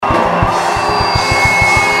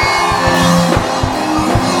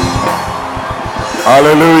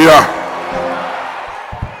Hallelujah.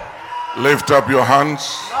 Lift up your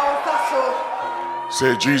hands.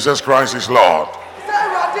 Say, Jesus Christ is Lord.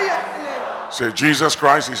 Say, Jesus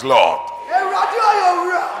Christ is Lord.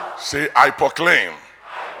 Say, I proclaim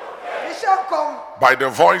by the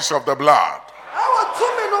voice of the blood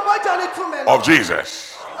of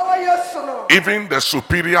Jesus, even the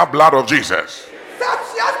superior blood of Jesus,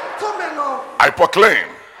 I proclaim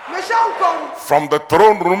from the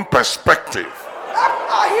throne room perspective,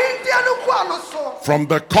 from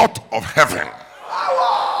the court of heaven,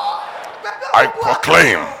 I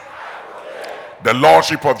proclaim the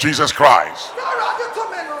Lordship of Jesus Christ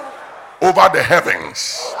over the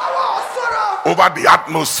heavens, over the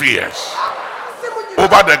atmospheres,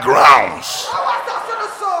 over the grounds.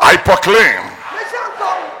 I proclaim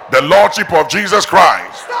the Lordship of Jesus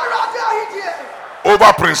Christ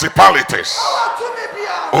over principalities,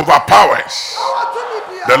 over powers.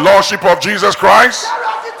 The Lordship of Jesus Christ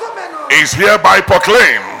is hereby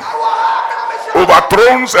proclaimed over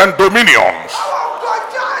thrones and dominions,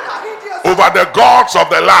 over the gods of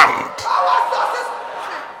the land,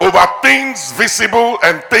 over things visible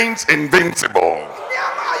and things invincible.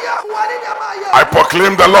 I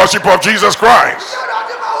proclaim the Lordship of Jesus Christ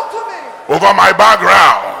over my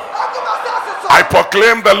background. I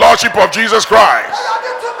proclaim the Lordship of Jesus Christ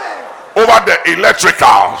over the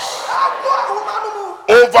electricals,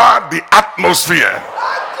 over the atmosphere,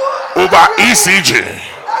 over ECG.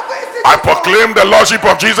 I proclaim the Lordship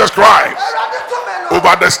of Jesus Christ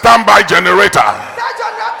over the standby generator.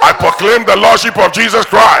 I proclaim the Lordship of Jesus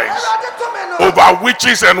Christ over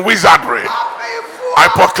witches and wizardry. I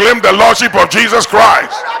proclaim the Lordship of Jesus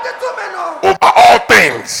Christ over all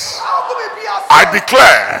things. I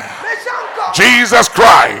declare Jesus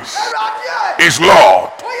Christ is Lord.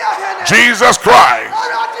 Jesus Christ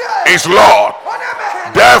is Lord.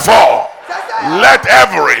 Therefore, let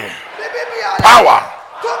every power,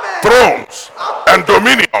 thrones, and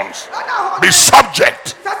dominions be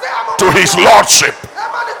subject to his lordship.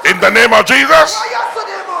 In the name of Jesus,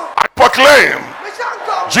 I proclaim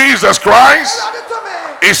Jesus Christ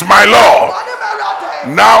is my Lord.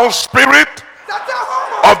 Now, Spirit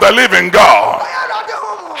of the living God,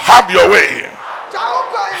 have your way.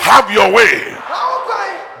 Have your way.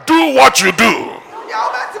 Do what you do.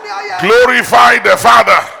 Glorify the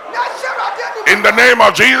Father. In the name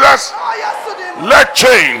of Jesus, let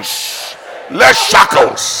chains, let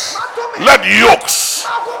shackles, let yokes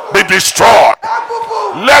be destroyed.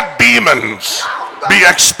 Let demons be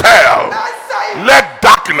expelled. Let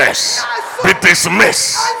darkness be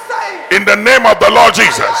dismissed. In the name of the Lord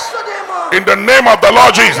Jesus. In the name of the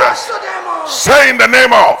Lord Jesus. Say, in the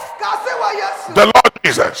name of the Lord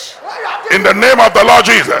Jesus. In the name of the Lord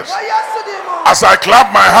Jesus. As I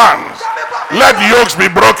clap my hands, let yokes be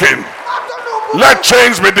broken. Let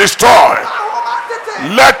chains be destroyed.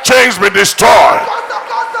 Let chains be destroyed.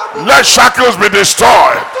 Let shackles be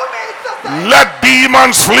destroyed. Let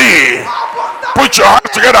demons flee. Put your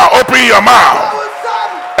hands together, open your mouth,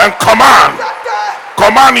 and command.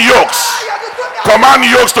 Command yokes. Command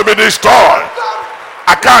yokes to be destroyed.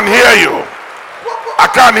 I can't hear you. I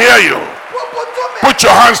can't hear you. Put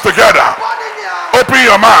your hands together. Open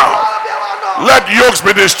your mouth. Let yokes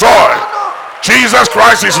be destroyed. Jesus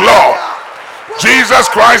Christ is Lord. Jesus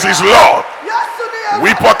Christ is Lord.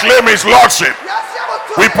 We proclaim his lordship.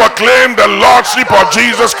 We proclaim the lordship of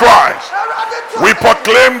Jesus Christ. We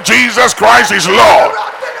proclaim Jesus Christ is Lord.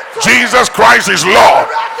 Jesus Christ is Lord.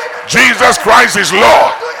 Jesus Christ is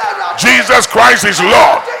Lord. Jesus Christ is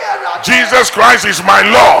Lord. Jesus Christ is my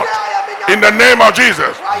Lord. In the name of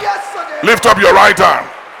Jesus, lift up your right hand.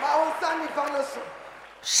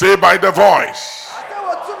 Say, by the voice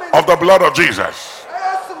of the blood of Jesus,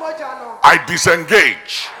 I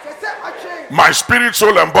disengage my spirit,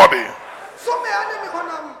 soul, and body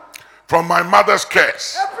from my mother's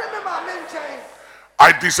curse.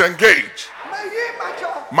 I disengage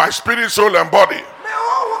my spirit, soul, and body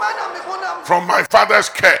from my father's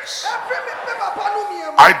curse.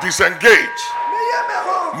 I disengage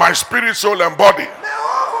my spirit, soul, and body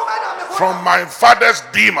from my father's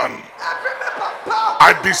demon.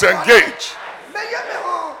 I disengage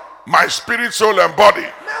my spirit, soul, and body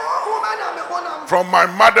from my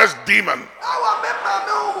mother's demon.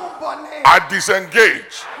 I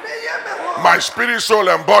disengage my spirit, soul,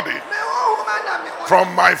 and body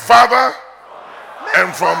from my father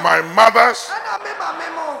and from my mother's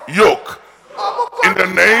yoke. In the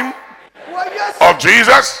name of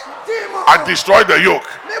Jesus, I destroy the yoke.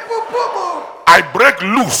 I break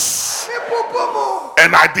loose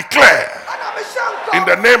and I declare in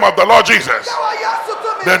the name of the Lord Jesus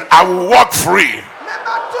that I will walk free.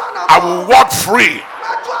 I will walk free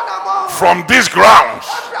from these grounds.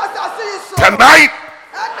 Tonight,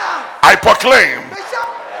 I proclaim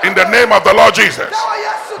in the name of the Lord Jesus,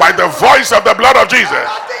 by the voice of the blood of Jesus,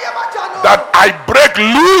 that I break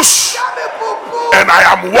loose and I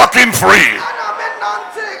am walking free.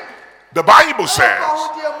 The Bible says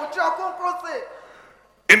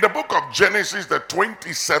in the book of Genesis, the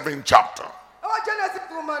 27th chapter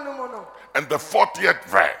and the 40th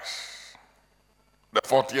verse,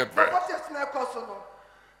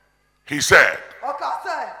 he said,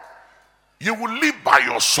 you will live by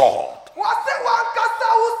your sword.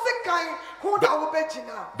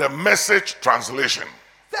 The Message translation.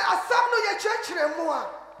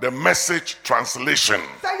 The Message translation.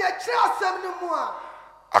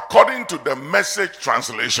 According to the Message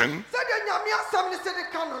translation,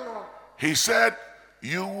 he said,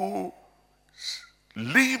 you will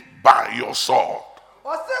live by your sword.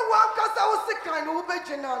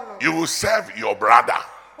 You will serve your brother.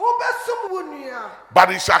 But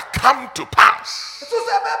it shall come to pass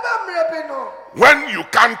when you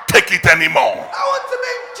can't take it anymore,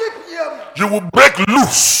 you will break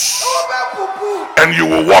loose and you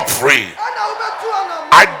will walk free.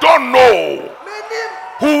 I don't know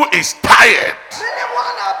who is tired,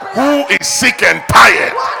 who is sick and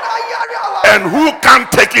tired, and who can't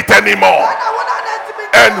take it anymore,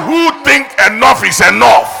 and who think enough is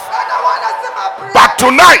enough. But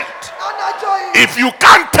tonight, if you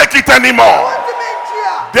can't take it anymore,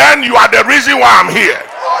 then you are the reason why I'm here.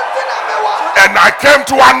 And I came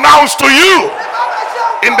to announce to you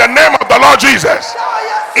in the name of the Lord Jesus,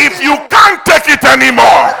 if you can't take it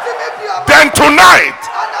anymore, then tonight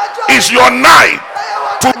is your night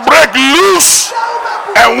to break loose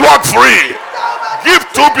and walk free. Give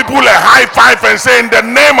two people a high five and say, in the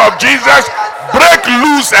name of Jesus, break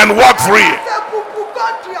loose and walk free.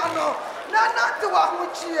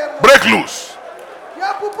 Break loose.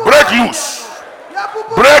 Break loose.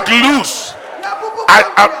 Break loose.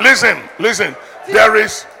 Listen. There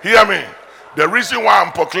is, hear me. The reason why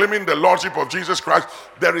I'm proclaiming the Lordship of Jesus Christ,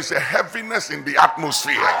 there is a heaviness in the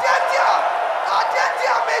atmosphere.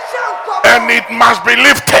 And it must be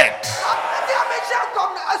lifted.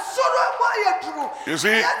 You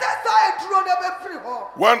see,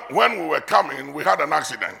 when we were coming, we had an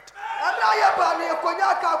accident.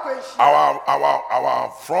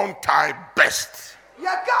 Our front tire burst.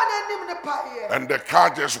 And the car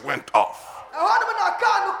just went off.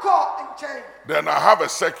 Then I have a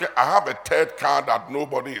third car that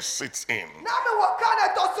nobody sits in.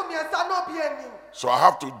 So I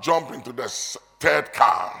have to jump into the third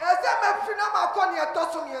car.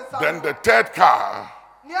 Then the third car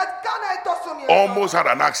almost had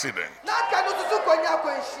an accident.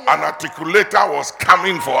 An articulator was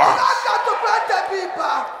coming for us.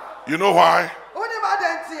 You know why?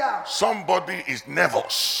 Somebody is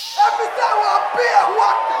nervous.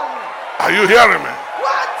 Are you hearing me?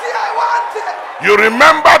 You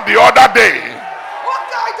remember the other day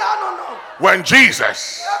when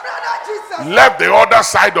Jesus left the other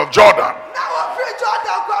side of Jordan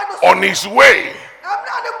on his way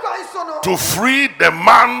to free the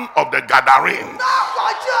man of the Gadarene,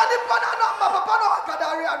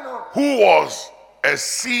 who was a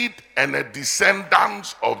seed and a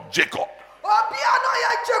descendant of Jacob.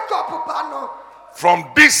 From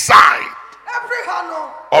this side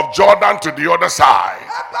of Jordan to the other side,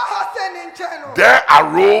 there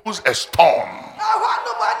arose a storm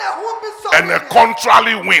and a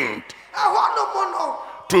contrary wind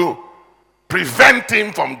to prevent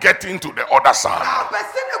him from getting to the other side,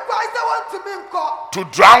 to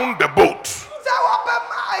drown the boat.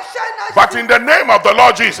 But in the name of the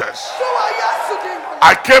Lord Jesus,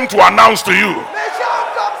 I came to announce to you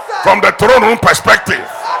from the throne room perspective,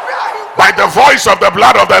 by the voice of the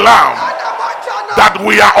blood of the Lamb, that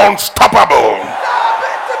we are unstoppable,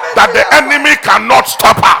 that the enemy cannot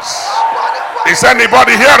stop us. Is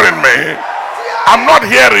anybody hearing me? I'm not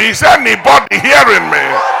hearing. Is anybody hearing me?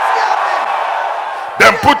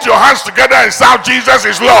 Then put your hands together and shout, Jesus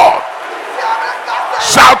is Lord.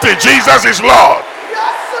 Shout it, Jesus is Lord.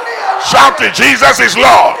 Shout it, Jesus is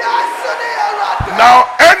Lord.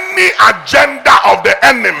 Now, any agenda of the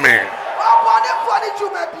enemy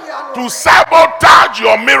to sabotage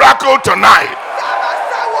your miracle tonight,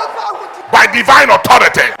 by divine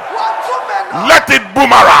authority, let it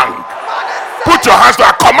boomerang. Put your hands to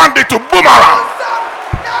it. Command it to boomerang.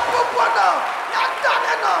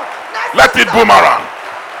 Let it boomerang.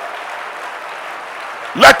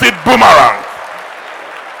 Let it boomerang.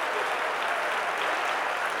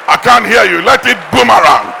 I can't hear you. Let it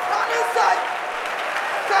boomerang.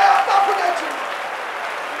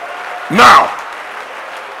 Now,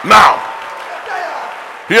 Now,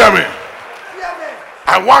 hear me.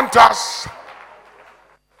 I want us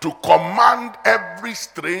to command every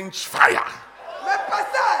strange fire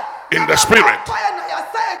in the spirit,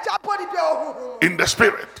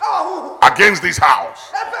 against this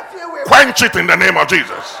house. Quench it in the name of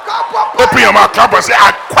Jesus. Open your mouth, clap and say,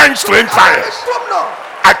 I quench strange fires.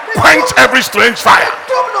 I quench every strange fire.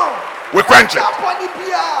 We quench it.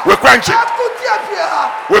 We quench it.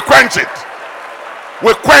 We quench it.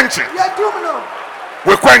 We quench it.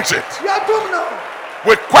 We quench it.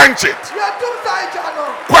 We quench it.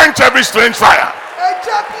 Quench every strange fire.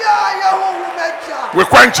 We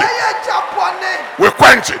quench it. We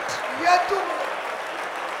quench it.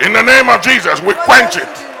 In the name of Jesus, we quench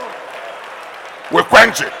it. We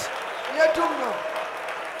quench it.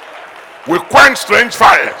 We quench strange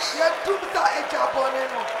fires.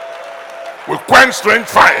 We quench strange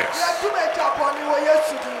fires.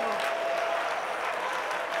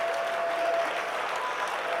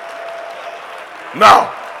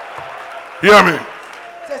 Now, hear me.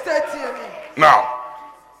 Now,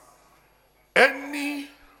 any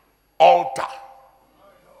altar,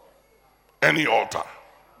 an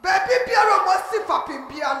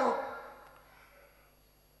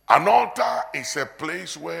altar is a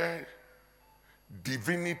place where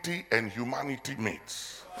divinity and humanity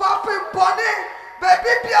meets.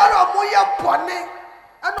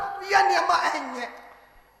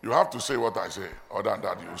 You have to say what I say, other than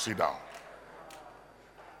that you sit down.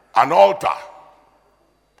 An altar,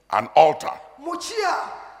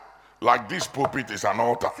 like this pulpit is an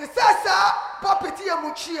altar.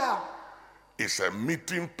 It's a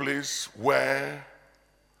meeting place where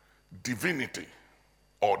divinity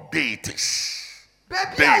or deities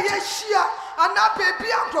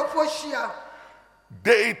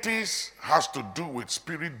has to do with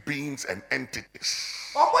spirit beings and entities.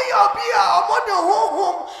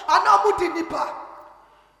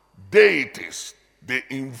 Deities, they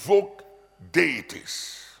invoke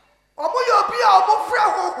deities.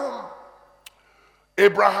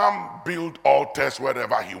 Abraham built altars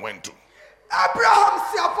wherever he went to.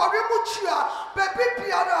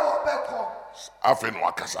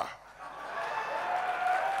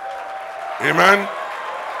 Amen.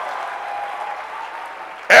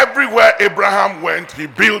 Everywhere Abraham went, he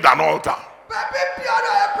built an altar.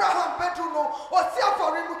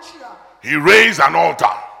 He raised an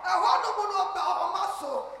altar.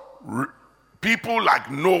 People like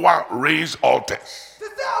Noah raised altars.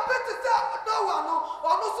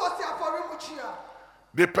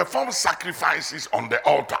 They perform sacrifices on the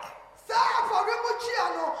altar.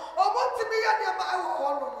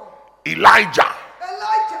 Elijah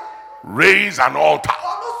raised an altar,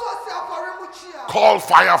 called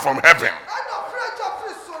fire from heaven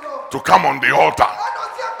to come on the altar.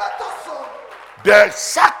 The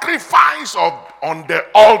sacrifice on the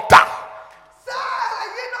altar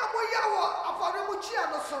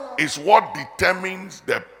is what determines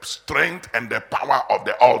the strength and the power of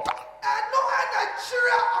the altar.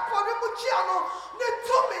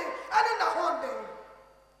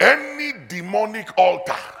 Any demonic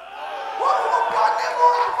altar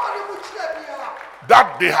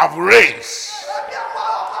that they have raised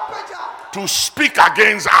to speak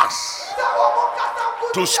against us,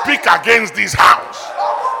 to speak against this house,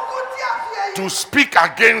 to speak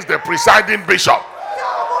against the presiding bishop,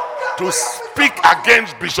 to speak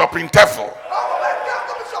against Bishop Intefel,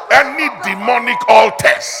 any demonic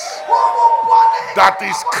altars that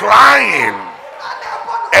is crying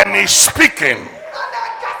and is speaking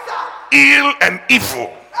ill and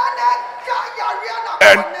evil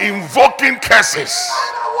and invoking curses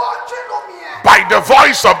by the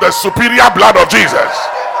voice of the superior blood of Jesus,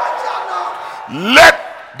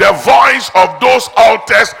 let the voice of those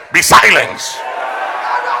altars be silenced.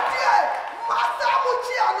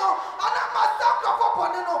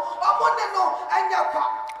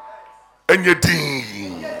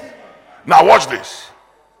 Now watch this.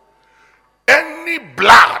 Any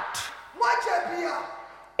blood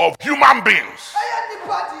of human beings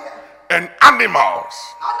and animals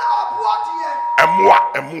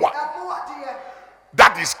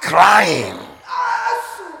that is crying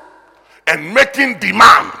and making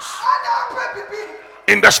demands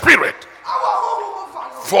in the spirit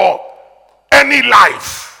for any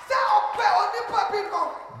life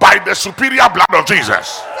by the superior blood of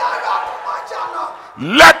Jesus,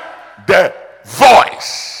 let the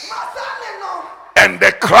voice and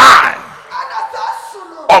the cry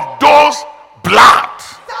of those blood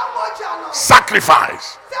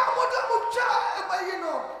sacrifice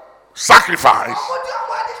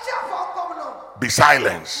be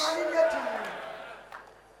silenced.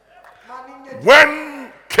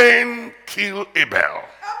 When Cain killed Abel,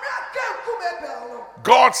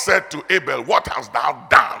 God said to Abel, what hast thou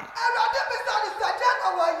done?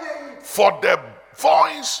 For the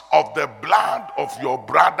voice of the blood of your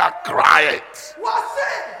brother crieth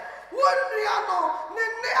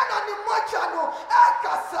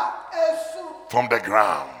from the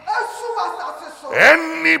ground.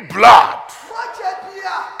 Any blood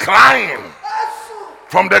crying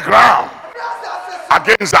from the ground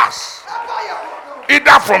against us,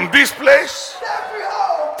 either from this place,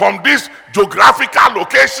 from this geographical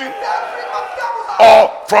location, or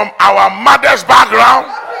from our mother's background,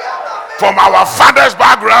 from our father's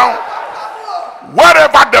background,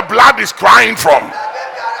 wherever the blood is crying from,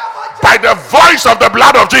 by the voice of the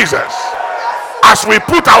blood of Jesus, as we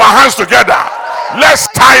put our hands together, let's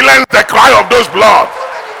silence the cry of those blood.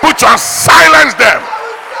 Put your silence them.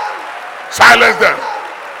 Silence them.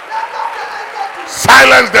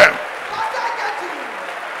 Silence them.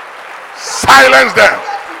 Silence them.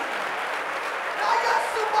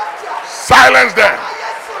 Silence them.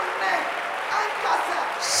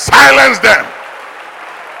 Silence them.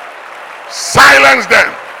 Silence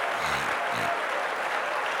them.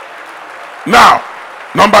 Now,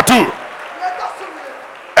 number 2.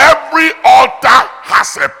 Every altar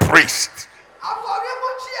has a priest.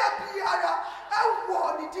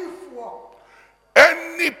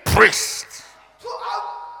 Any priest.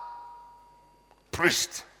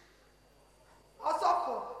 Priest.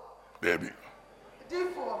 Baby.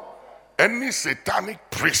 Any satanic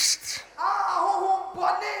priest.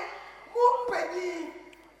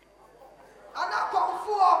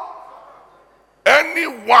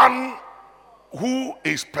 Anyone who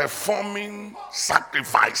is performing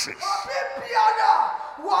sacrifices,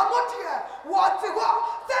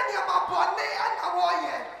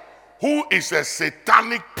 who is a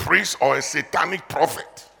satanic priest or a satanic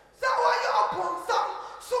prophet,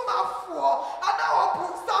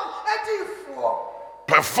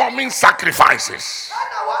 performing sacrifices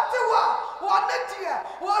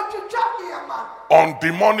on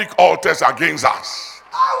demonic altars against us,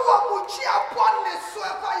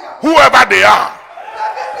 whoever they are,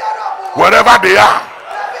 wherever they are,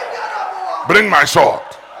 bring my sword.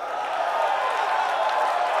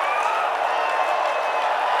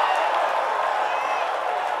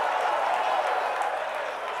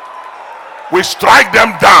 We strike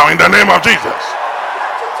them down in the name of Jesus.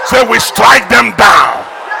 Say, we strike them down.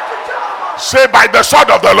 Say, by the sword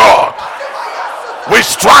of the Lord, we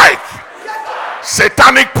strike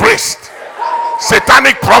satanic priests,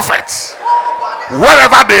 satanic prophets,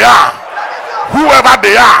 wherever they are, whoever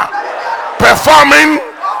they are, performing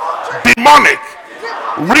demonic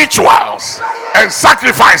rituals and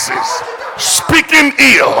sacrifices, speaking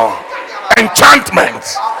ill,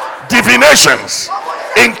 enchantments, divinations,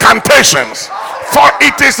 incantations. For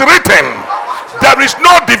it is written, there is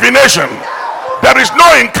no divination, there is no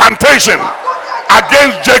incantation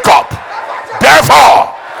against Jacob.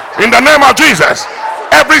 Therefore, in the name of Jesus,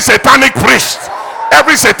 every satanic priest,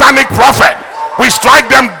 every satanic prophet, we strike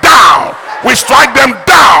them down. We strike them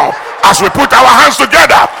down as we put our hands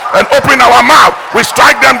together and open our mouth. We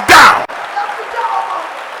strike them down.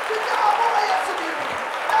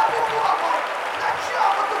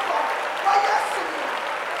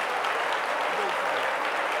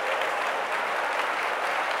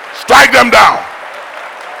 Strike them down.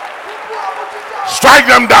 Strike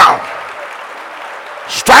them down.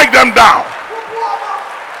 Strike them down.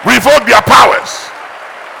 Revoke their powers.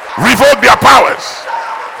 Revoke their powers.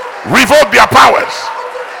 Revoke their powers.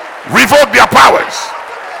 Revoke their powers.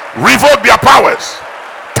 Revoke their powers.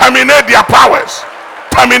 Terminate their powers.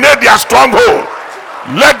 Terminate their stronghold.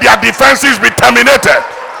 Let their defenses be terminated.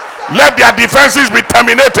 Let their defenses be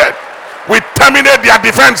terminated. We terminate their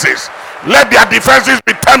defenses. Let their defenses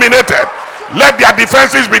be terminated. Let their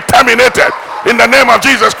defenses be terminated. In the name of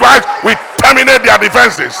Jesus Christ, we terminate their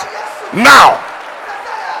defenses. Now,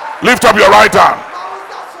 lift up your right hand.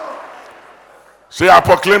 Say, I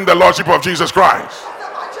proclaim the Lordship of Jesus Christ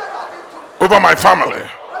over my family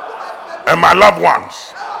and my loved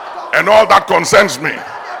ones and all that concerns me,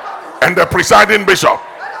 and the presiding bishop,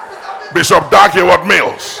 Bishop Dag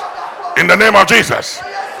Heward-Mills. In the name of Jesus,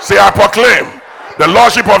 say, I proclaim the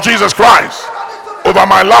Lordship of Jesus Christ over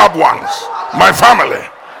my loved ones, my family,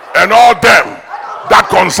 and all them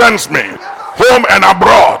that concerns me, home and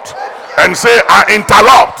abroad. And say, I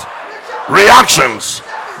interrupt reactions,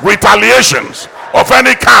 retaliations of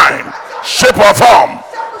any kind, shape or form.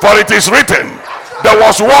 For it is written, there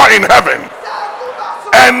was war in heaven,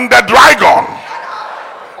 and the dragon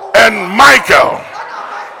and Michael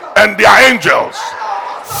and their angels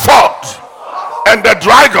fought, and the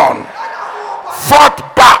dragon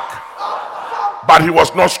fought back, but he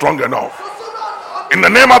was not strong enough. In the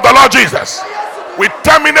name of the Lord Jesus, we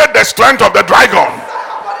terminate the strength of the dragon.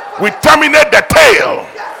 We terminate the tail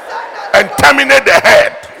and terminate the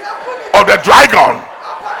head of the dragon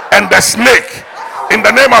and the snake. In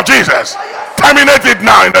the name of Jesus, terminate it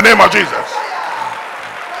now in the name of Jesus.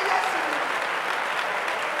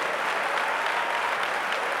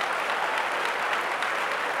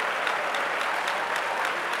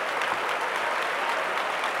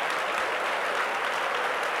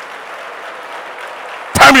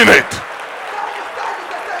 Terminate.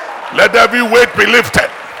 Let every weight be lifted.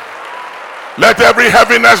 Let every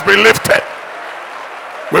heaviness be lifted.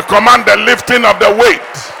 We command the lifting of the weight.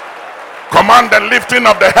 Command the lifting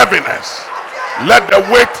of the heaviness. Let the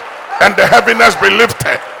weight and the heaviness be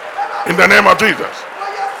lifted in the name of Jesus.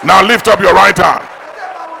 Now lift up your right hand.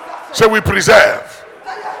 Say, we preserve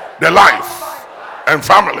the life and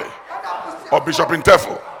family of Bishop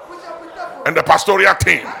Intefo and the pastoral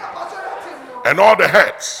team and all the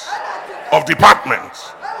heads of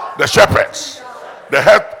departments, the shepherds, the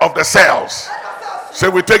head of the cells. Say,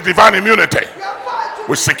 we take divine immunity.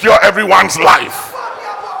 We secure everyone's life.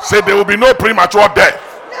 Say, there will be no premature death.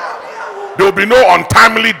 There will be no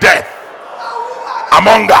untimely death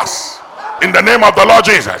among us. In the name of the Lord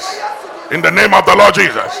Jesus. In the name of the Lord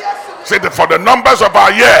Jesus. Say that for the numbers of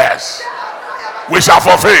our years, we shall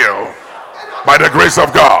fulfill by the grace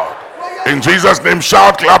of God. In Jesus' name,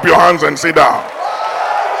 shout, clap your hands, and sit down.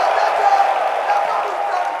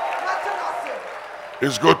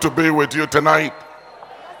 It's good to be with you tonight.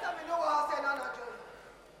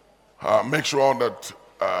 Make sure that,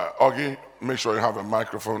 Augie, make sure you have a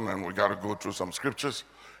microphone, and we got to go through some scriptures.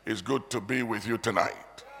 It's good to be with you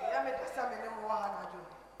tonight.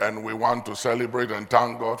 And we want to celebrate and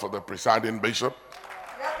thank God for the presiding bishop.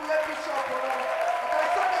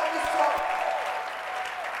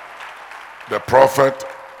 The prophet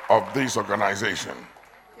of this organization.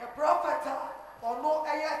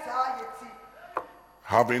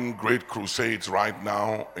 Having great crusades right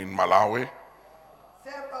now in Malawi.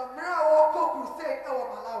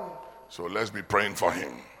 So let's be praying for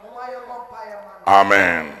him.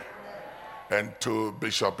 Amen. And to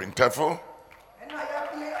Bishop Intefo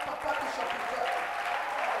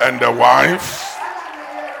and the wife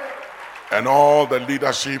and all the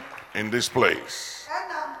leadership in this place.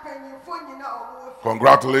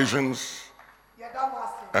 Congratulations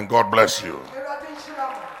and God bless you.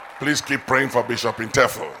 Please keep praying for Bishop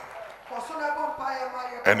Intefo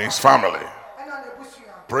and his family.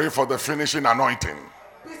 Pray for the finishing anointing,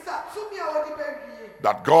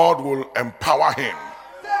 that God will empower him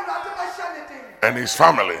and his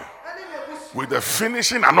family with the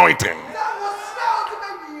finishing anointing,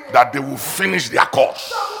 that they will finish their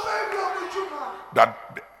course, that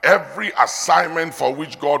every assignment for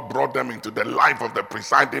which God brought them into the life of the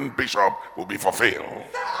presiding bishop will be fulfilled.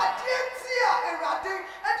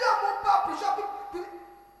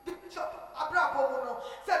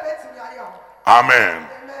 Amen.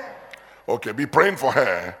 Okay, be praying for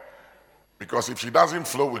her, because if she doesn't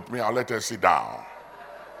flow with me, I'll let her sit down.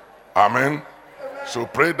 Amen. So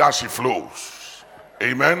pray that she flows.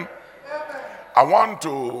 Amen. I want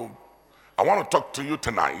to talk to you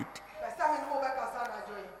tonight,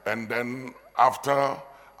 and then after,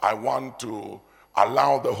 I want to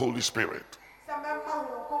allow the Holy Spirit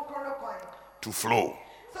to flow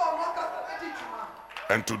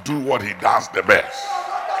and to do what he does the best.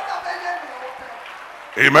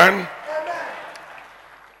 Amen.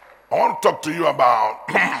 I want to talk to you about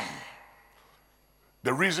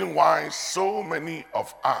the reason why so many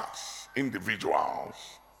of us individuals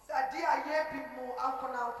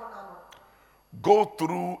go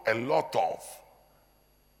through a lot of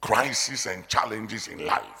crises and challenges in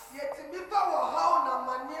life.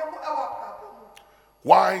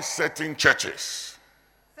 Why certain churches?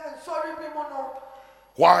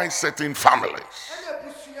 Why certain families?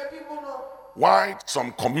 Why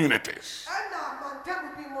some communities?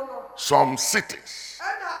 Some cities?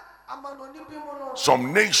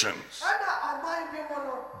 Some nations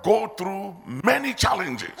go through many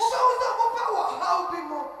challenges,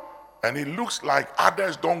 and it looks like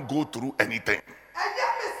others don't go through anything.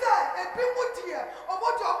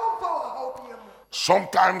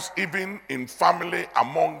 Sometimes even in family,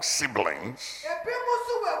 among siblings,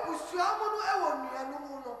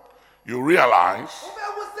 you realize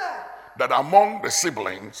that among the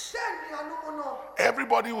siblings,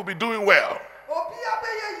 everybody will be doing well,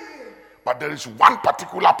 but there is one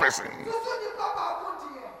particular person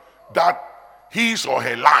that his or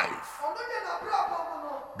her life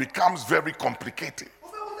becomes very complicated,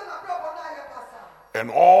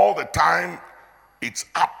 and all the time It's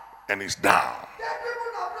up and it's down.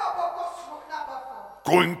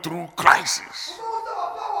 Going through crisis.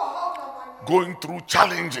 Going through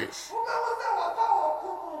challenges.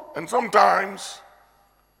 And sometimes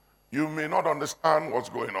you may not understand what's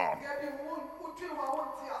going on.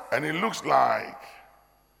 And it looks like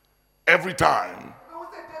every time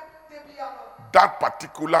that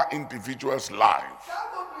particular individual's life,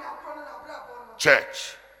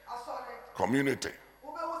 church, community,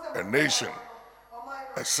 a nation,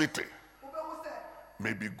 a city,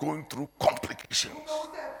 may be going through complications.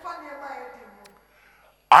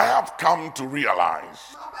 I have come to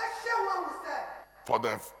realize for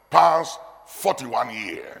the past 41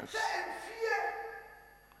 years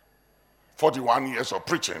of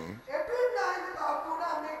preaching,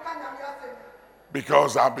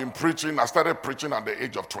 because I've been preaching, I started preaching at the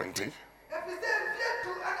age of 20,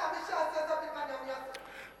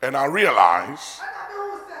 and I realized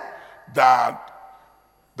that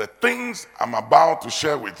the things I'm about to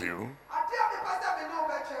share with you,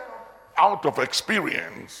 out of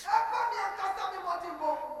experience,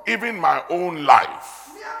 even my own life,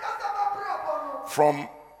 from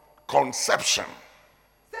conception,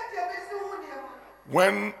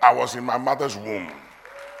 when I was in my mother's womb.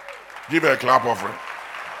 Give her a clap of it.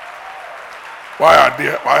 Why are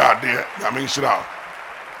there? I mean, sit down.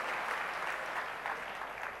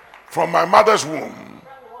 From my mother's womb,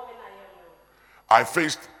 I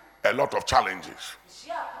faced a lot of challenges.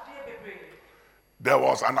 There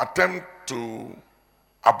was an attempt to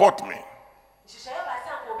abort me.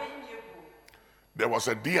 There was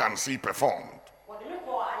a D&C performed.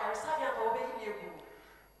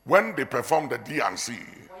 When they performed the D&C,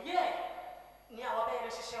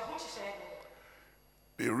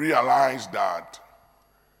 they realized that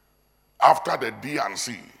after the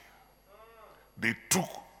D&C, they took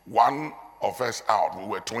one of us out. We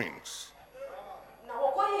were twins.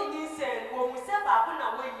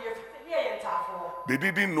 They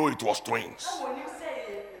didn't know it was twins.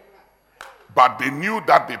 But they knew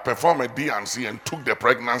that they performed a D&C and took the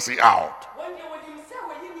pregnancy out.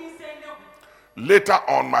 Later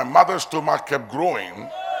on, my mother's stomach kept growing.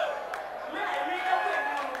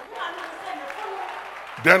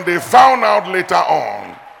 Then they found out later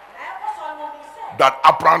on that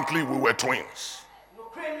apparently we were twins.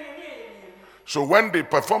 So when they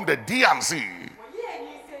performed the D&C,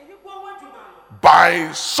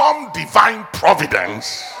 by some divine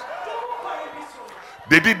providence,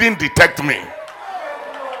 they didn't detect me.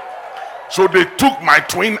 So they took my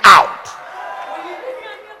twin out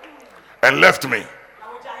and left me.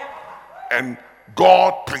 And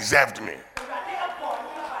God preserved me,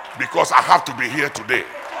 because I have to be here today.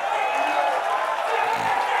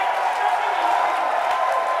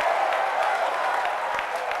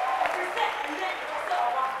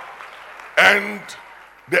 And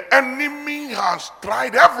the enemy has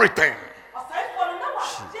tried everything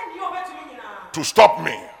to stop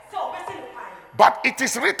me. But it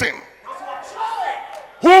is written,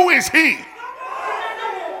 who is he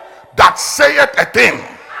that saith a thing,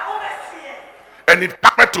 and it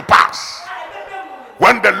cometh to pass,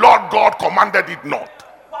 when the Lord God commanded it not?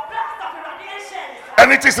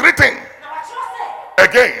 And it is written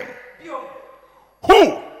again,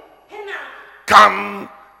 who can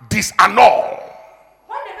disannul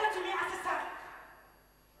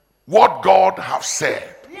what God has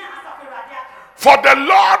said? For the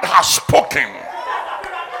Lord has spoken,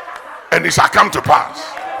 and it shall come to pass.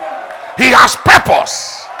 He has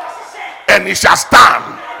purpose, and it shall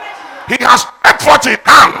stand. He has stretched forth his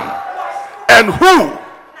hand, and who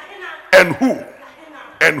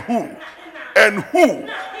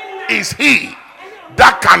is he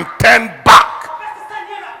that can turn back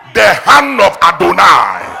the hand of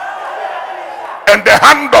Adonai and the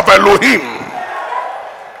hand of Elohim?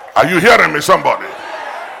 Are you hearing me, somebody?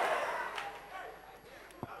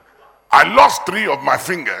 I lost 3 of my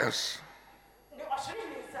fingers,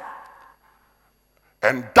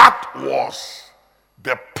 and that was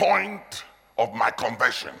the point of my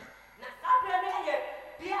conversion.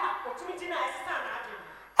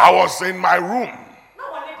 I was in my room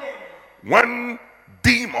when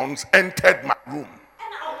demons entered my room.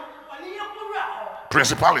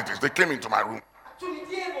 Principalities, they came into my room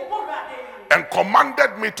and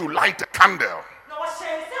commanded me to light a candle.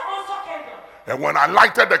 And when I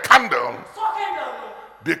lighted the candle,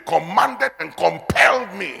 they commanded and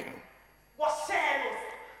compelled me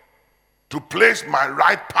to place my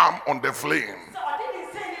right palm on the flame.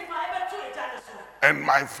 And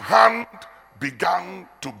my hand began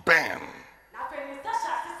to burn.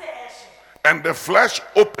 And the flesh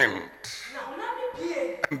opened.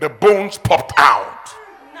 And the bones popped out.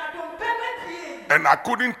 And I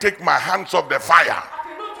couldn't take my hands off the fire.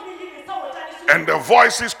 And the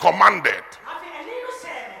voices commanded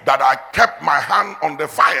that I kept my hand on the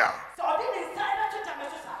fire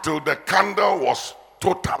till the candle was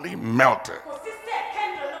totally melted.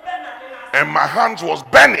 And my hands was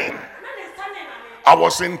burning. I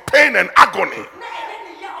was in pain and agony.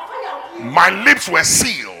 My lips were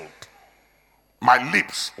sealed. My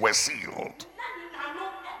lips were sealed.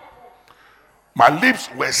 My lips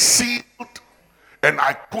were sealed, and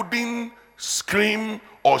I couldn't scream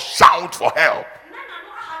or shout for help.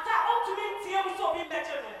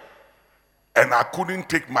 And I couldn't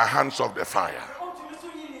take my hands off the fire.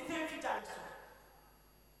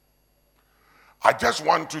 I just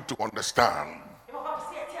want you to understand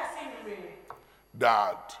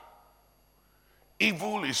that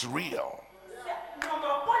evil is real.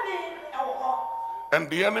 And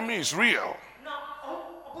the enemy is real.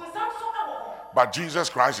 But Jesus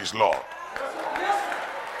Christ is Lord.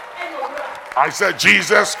 I said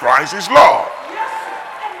Jesus Christ is Lord.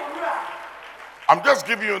 I'm just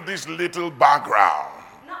giving you this little background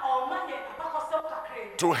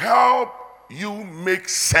to help you make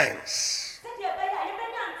sense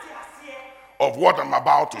of what I'm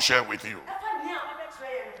about to share with you.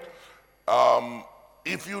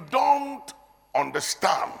 If you don't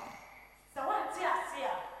understand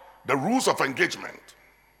the rules of engagement,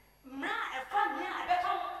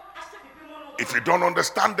 if you don't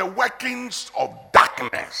understand the workings of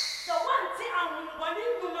darkness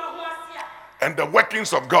and the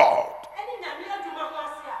workings of God,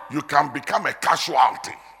 you can become a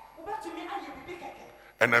casualty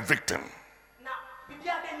and a victim.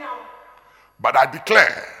 But I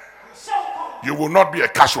declare, you will not be a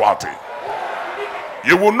casualty.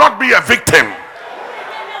 You will not be a victim.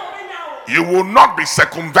 You will not be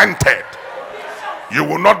circumvented. You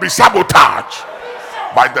will not be sabotaged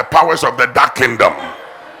by the powers of the dark kingdom.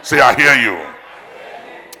 Say, I hear you.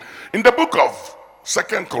 In the book of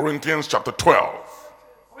 2 Corinthians chapter 12,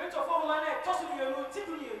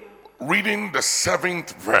 reading the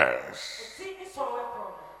 7th verse,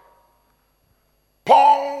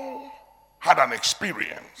 Paul had an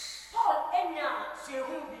experience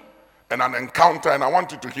and an encounter, and I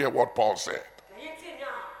want you to hear what Paul said.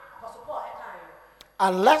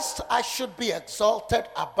 Unless I should be exalted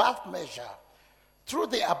above measure through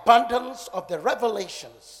the abundance of the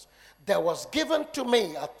revelations, there was given to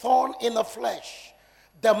me a thorn in the flesh,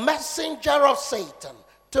 the messenger of Satan,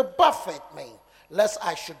 to buffet me, lest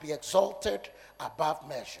I should be exalted above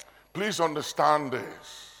measure. Please understand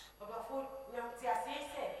this.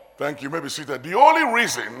 Thank you. You may be seated. The only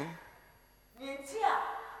reason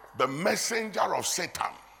the messenger of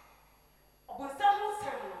Satan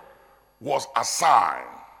was assigned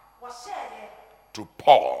to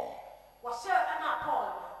Paul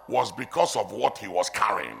was because of what he was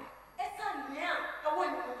carrying.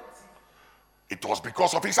 It was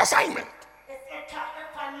because of his assignment.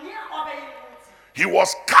 He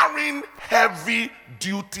was carrying heavy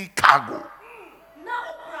duty cargo.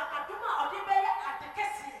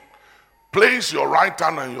 Place your right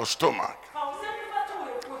hand on your stomach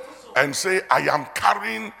and say, I am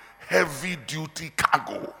carrying heavy duty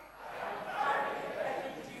cargo.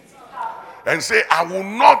 And say, I will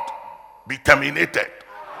not be terminated.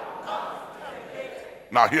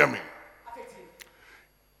 Now hear me.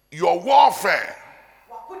 Your warfare,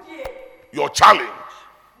 your challenge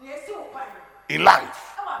in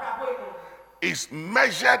life is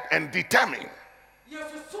measured and determined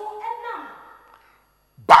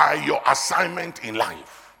by your assignment in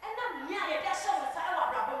life.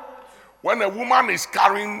 When a woman is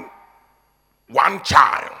carrying one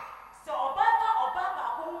child,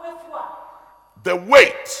 the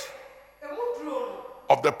weight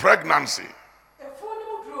of the pregnancy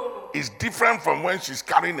is different from when she's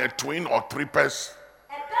carrying a twin or triplets.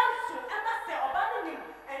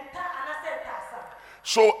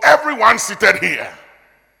 So everyone seated here,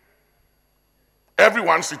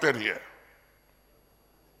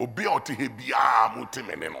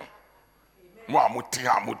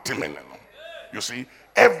 you see,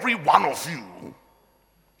 every one of you,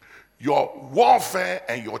 your warfare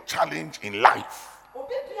and your challenge in life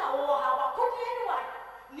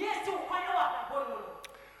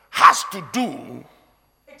has to do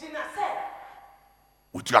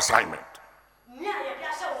with your assignment.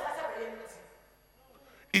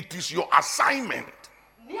 It is your assignment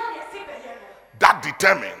that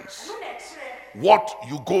determines what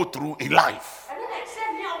you go through in life.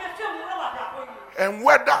 And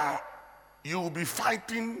whether you will be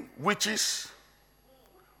fighting witches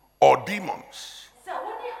or demons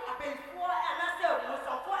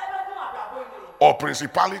or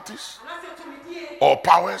principalities or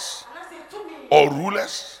powers or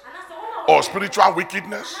rulers or spiritual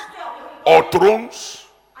wickedness or thrones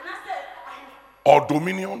or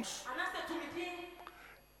dominions.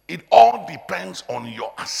 It all depends on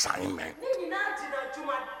your assignment.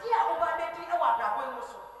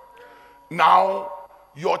 Now,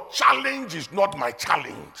 your challenge is not my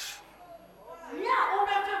challenge.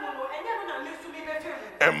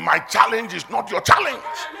 And my challenge is not your challenge.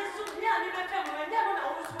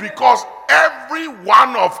 Because every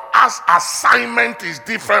one of us assignment is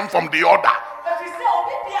different from the other.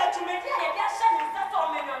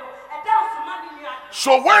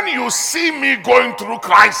 So when you see me going through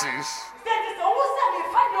crisis,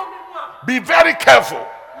 be very careful.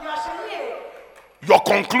 Your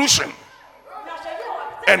conclusion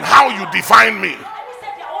and how you define me,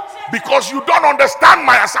 because you don't understand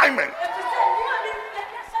my assignment.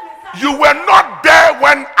 You were not there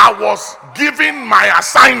when I was giving my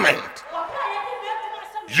assignment.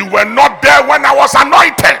 You were not there when I was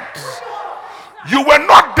anointed. You were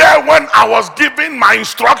not there when I was giving my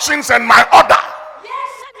instructions and my order.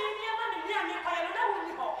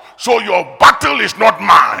 So your battle is not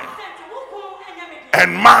mine,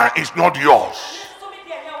 and mine is not yours,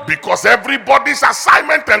 because everybody's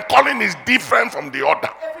assignment and calling is different from the other.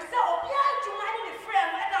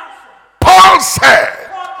 Paul said,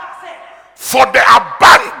 for the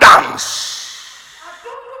abundance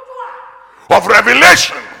of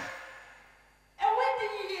revelation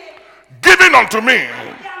given unto me,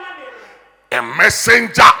 a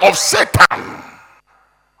messenger of Satan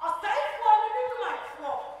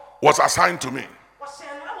was assigned to me,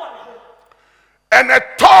 and a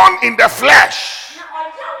thorn in the flesh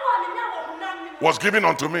was given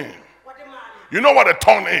unto me. You know what a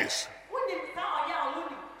thorn is?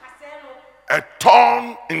 A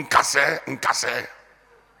thorn in kase,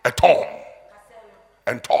 a thorn,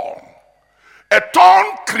 and thorn. A thorn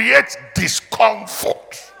creates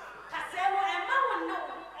discomfort.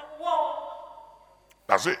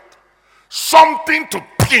 That's it. Something to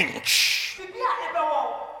pinch,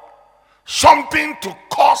 something to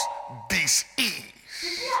cause disease,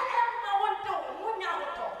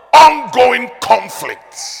 ongoing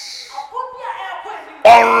conflicts,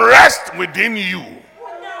 unrest within you,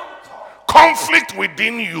 conflict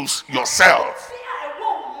within you yourself,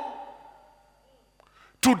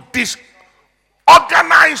 to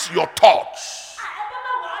disorganize your thoughts,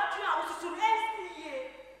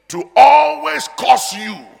 to always cause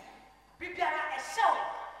you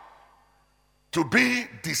to be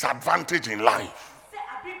disadvantaged in life.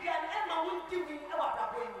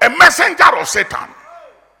 A messenger of Satan.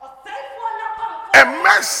 A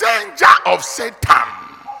messenger of Satan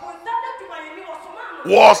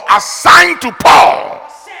was assigned to Paul,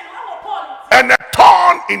 and a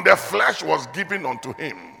thorn in the flesh was given unto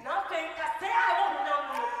him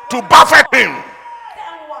to buffet him.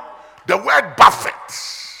 The word buffet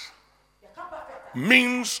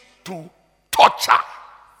means to torture,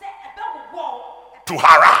 to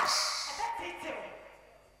harass,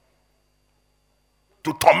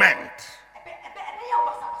 to torment,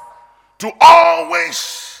 to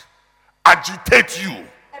always agitate you,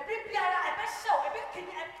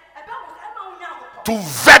 to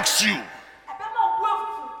vex you,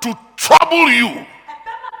 to trouble you,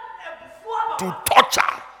 to torture,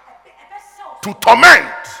 to torment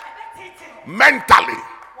mentally,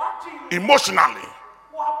 emotionally,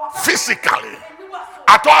 physically,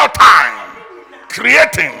 at all times,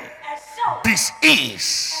 creating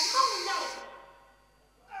disease.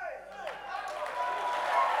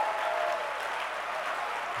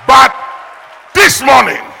 But this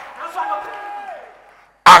morning,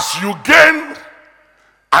 as you gain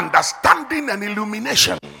understanding and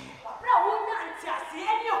illumination,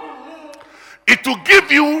 it will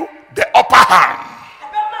give you the upper hand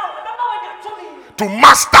to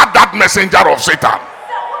master that messenger of Satan.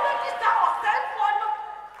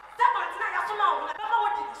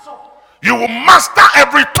 You will master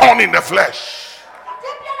every thorn in the flesh.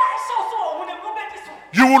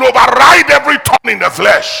 You will override every thorn in the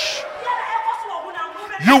flesh.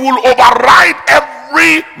 You will override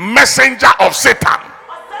every messenger of Satan.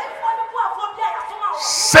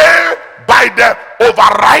 Say, by the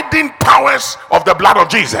overriding powers of the blood of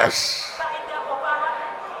Jesus,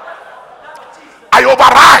 I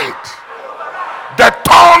override the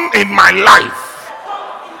thorn in my life,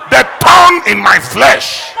 the thorn in my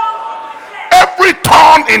flesh, every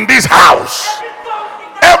thorn in this house,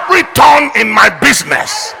 every thorn in my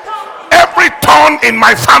business, every thorn in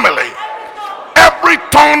my family, every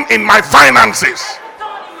thorn in my finances,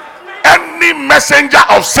 any messenger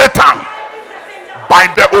of Satan, by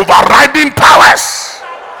the overriding powers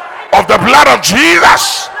of the blood of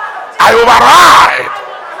Jesus, I override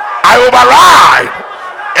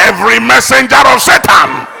every messenger of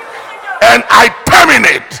Satan, and I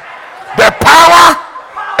terminate the power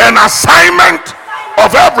and assignment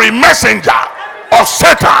of every messenger of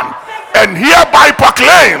Satan, and hereby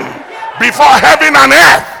proclaim before heaven and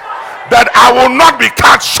earth that I will not be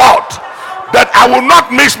cut short, that I will not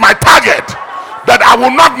miss my target, that I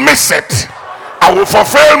will not miss it. I will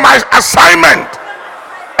fulfill my assignment,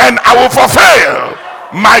 and I will fulfill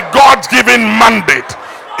my God-given mandate.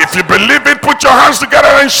 If you believe it, put your hands together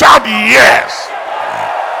and shout yes.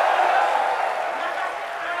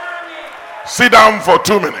 Sit down for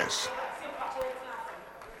 2 minutes.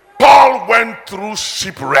 Paul went through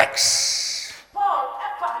shipwrecks.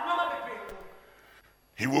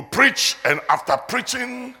 He will preach, and after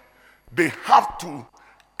preaching, they have to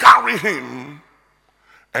carry him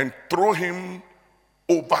and throw him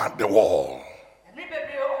over the wall.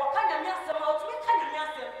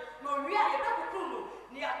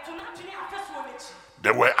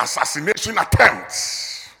 There were assassination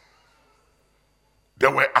attempts.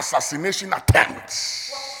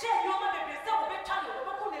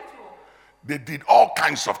 They did all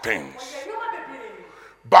kinds of things.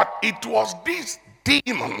 But it was these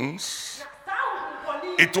demons,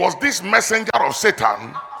 it was this messenger of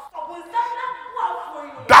Satan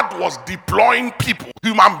that was deploying people,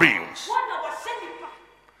 human beings.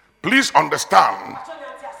 Please understand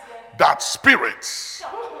that spirits,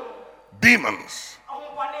 demons,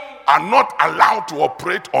 are not allowed to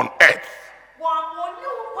operate on earth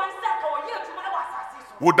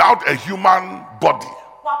without a human body.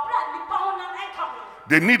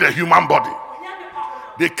 They need a human body.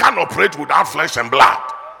 They can't operate without flesh and blood.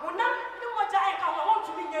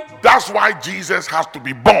 That's why Jesus has to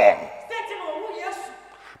be born,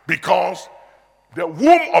 because the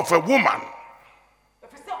womb of a woman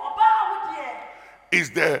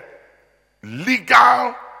is the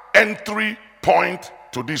legal entry point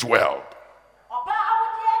to this world.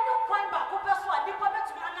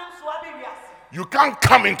 You can't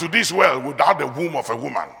come into this world without the womb of a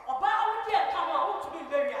woman.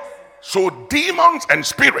 So demons and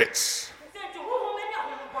spirits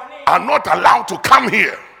are not allowed to come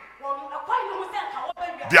here.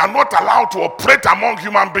 They are not allowed to operate among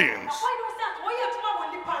human beings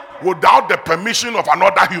without the permission of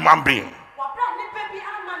another human being.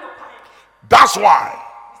 That's why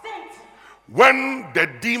when the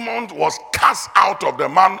demon was cast out of the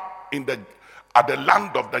man at the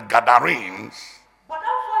land of the Gadarenes,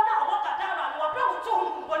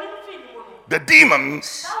 the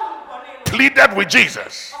demons pleaded with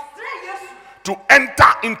Jesus to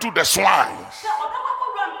enter into the swines,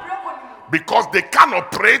 because they can't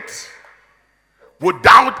operate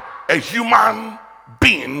without a human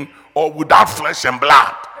being or without flesh and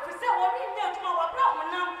blood.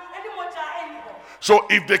 So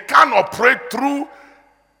if they can't operate through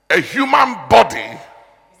a human body,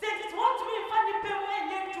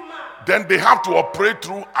 then they have to operate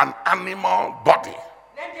through an animal body.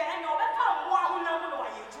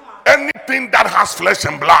 Anything that has flesh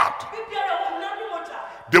and blood,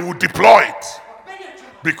 they will deploy it,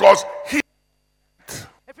 because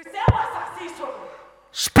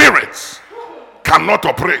spirits cannot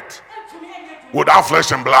operate without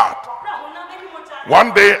flesh and blood.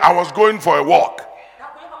 One day I was going for a walk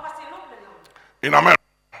in America.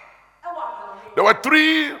 There were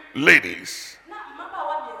 3 ladies.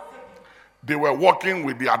 They were walking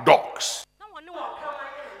with their dogs.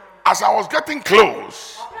 As I was getting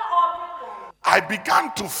close, I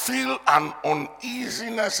began to feel an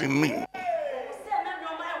uneasiness in me.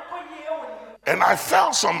 And I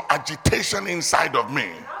felt some agitation inside of me.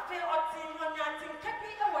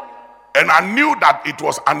 And I knew that it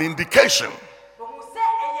was an indication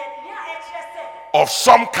of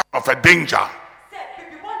some kind of a danger.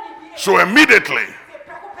 So immediately,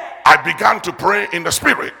 I began to pray in the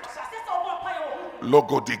spirit.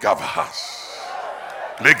 Logo di gavahas.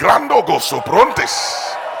 Le grando go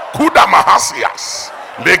soprontes. Kuda mahasias.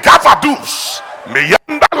 Le gavadus.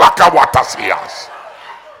 Meyanda lakawatasias.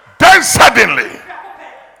 Then suddenly,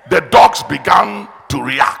 the dogs began to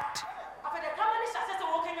react.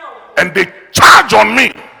 And they charged on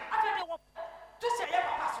me.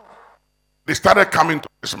 They started coming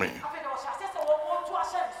towards me.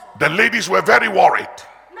 The ladies were very worried.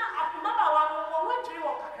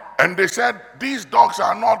 And they said, these dogs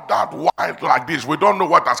are not that wild like this. We don't know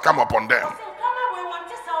what has come upon them.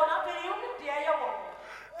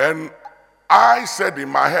 And I said in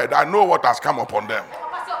my head, I know what has come upon them.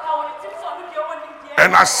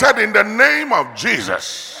 And I said, in the name of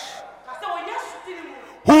Jesus,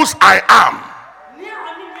 whose I am,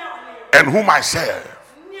 and whom I serve,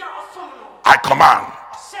 I command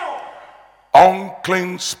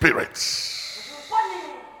unclean spirits,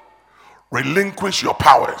 relinquish your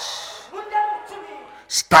powers,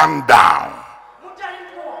 stand down.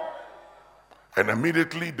 And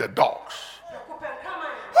immediately the dogs,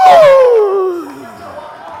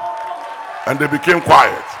 and they became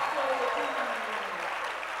quiet.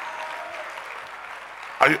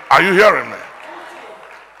 Are you hearing me?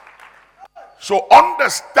 So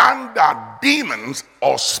understand that demons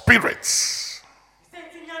or spirits,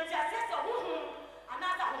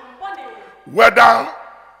 whether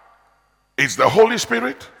it's the Holy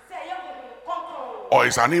Spirit or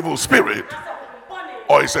it's an evil spirit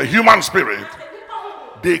or it's a human spirit,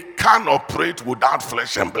 they can operate without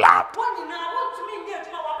flesh and blood.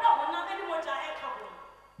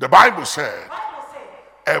 The Bible said,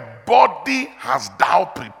 a body hast thou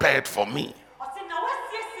prepared for me.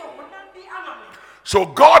 So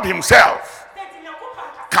God himself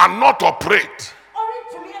cannot operate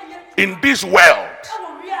in this world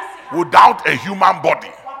without a human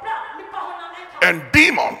body. And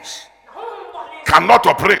demons cannot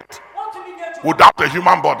operate without a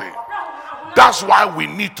human body. That's why we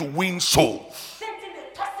need to win souls.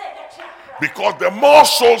 Because the more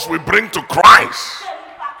souls we bring to Christ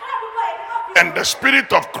and the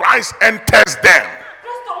Spirit of Christ enters them,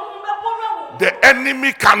 the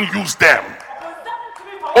enemy can use them.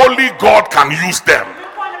 Only God can use them.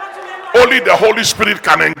 Only the Holy Spirit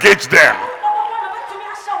can engage them.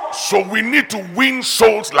 So we need to win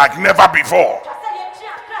souls like never before.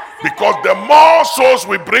 Because the more souls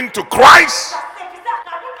we bring to Christ,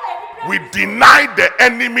 we deny the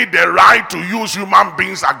enemy the right to use human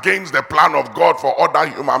beings against the plan of God for other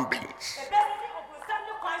human beings.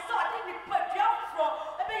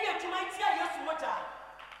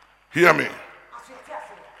 Hear me.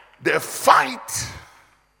 The fight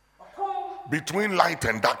between light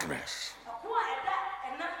and darkness,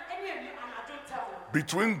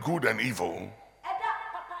 between good and evil,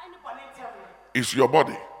 is your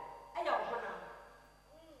body.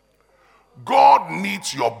 God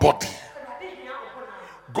needs your body.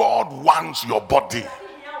 God wants your body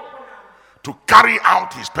to carry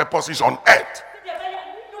out his purposes on earth.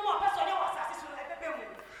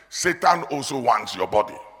 Satan also wants your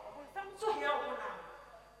body.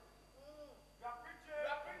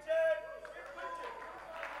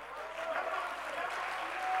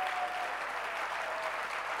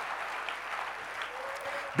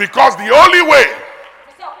 Because the only way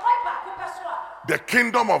the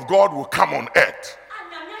kingdom of God will come on earth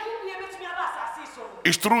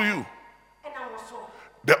is through you.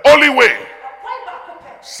 The only way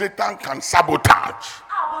Satan can sabotage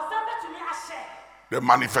the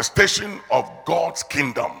manifestation of God's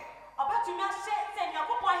kingdom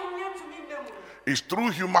is through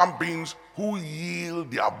human beings who yield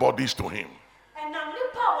their bodies to him.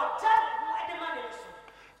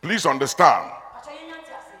 Please understand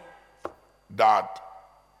that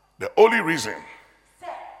the only reason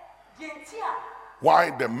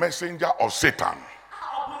why the messenger of Satan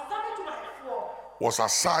was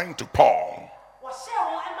assigned to Paul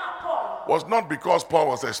was not because Paul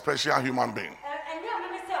was a special human being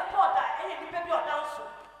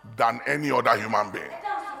than any other human being.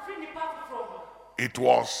 It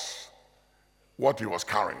was what he was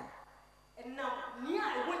carrying.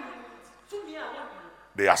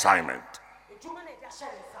 The assignment.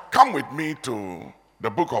 Come with me to the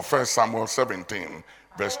book of 1 Samuel 17,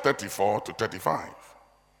 verse 34 to 35.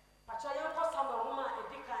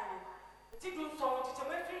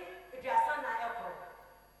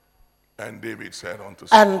 And David said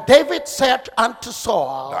unto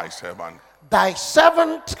Saul, thy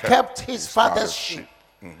servant kept his father's sheep.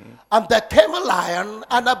 Mm-hmm. And there came a lion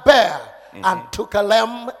and a bear, mm-hmm, and took a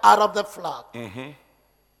lamb out of the flock. Mm-hmm.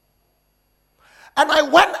 And I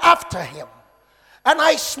went after him, and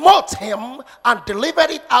I smote him and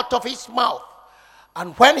delivered it out of his mouth.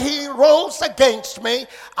 And when he rose against me,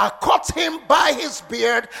 I caught him by his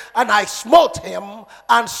beard, and I smote him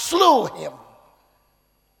and slew him.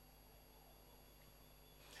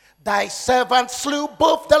 Thy servant slew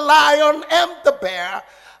both the lion and the bear,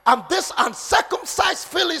 and this uncircumcised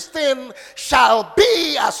Philistine shall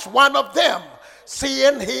be as one of them,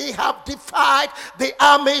 seeing he have defied the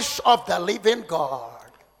armies of the living God.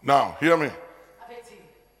 Now, hear me.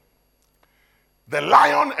 The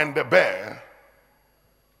lion and the bear,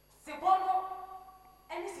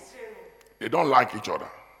 they don't like each other.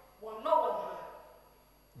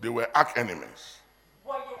 They were arch enemies.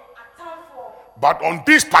 But on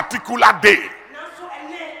this particular day,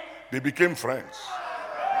 they became friends.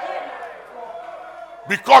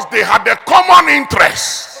 Because they had a common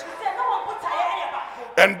interest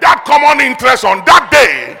And that common interest on that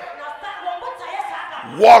day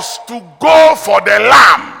was to go for the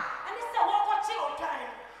lamb,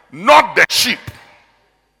 not the sheep.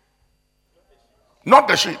 Not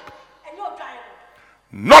the sheep,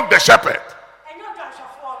 not the shepherd,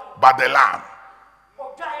 but the lamb.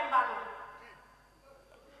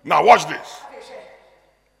 Now watch this.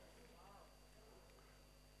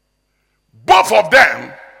 Both of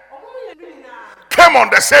them came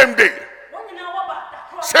on the same day,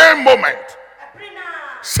 same moment,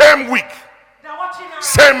 same week,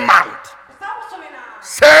 same month,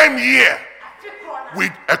 same year,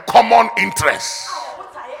 with a common interest.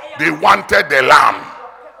 They wanted the lamb.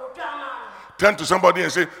 Turn to somebody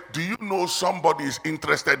and say, do you know somebody is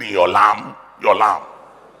interested in your lamb? Your lamb.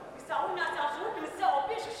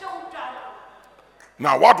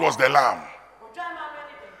 Now, what was the lamb?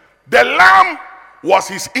 The lamb was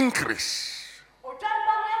his increase.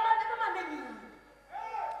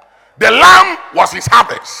 The lamb was his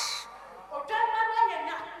harvest.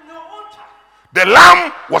 The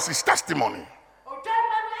lamb was his testimony.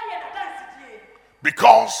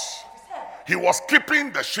 Because he was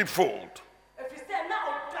keeping the sheepfold.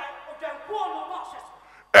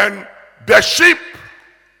 And the sheep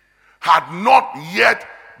had not yet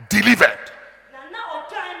delivered.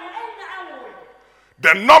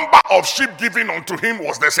 The number of sheep given unto him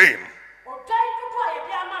was the same.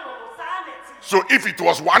 So if it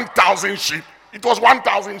was 1,000 sheep, it was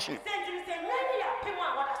 1,000 sheep.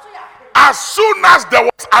 As soon as there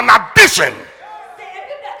was an addition,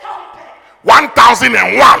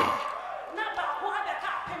 1,001,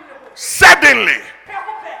 suddenly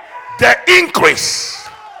the increase,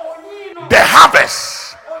 the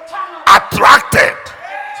harvest attracted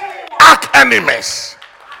arch enemies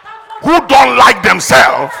who don't like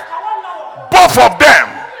themselves. Both of them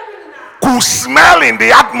could smell in the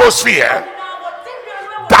atmosphere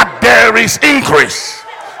that there is increase,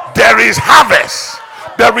 there is harvest,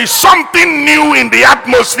 there is something new in the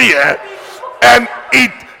atmosphere, and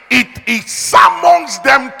it summons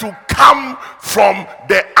them to come from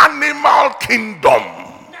the animal kingdom.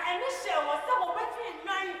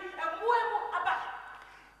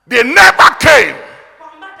 They never came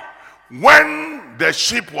when the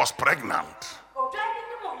sheep was pregnant.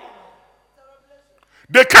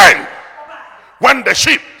 They came when the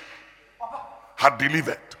sheep had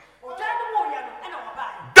delivered.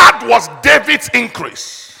 That was David's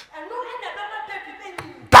increase.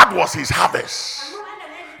 That was his harvest.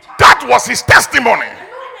 That was his testimony.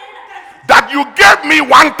 That you gave me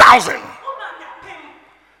 1,000.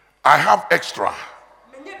 I have extra.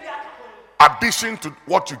 Addition to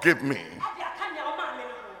what you gave me.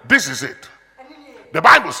 This is it. The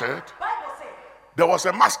Bible said there was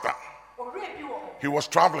a master. He was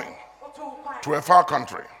traveling to a far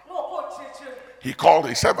country. He called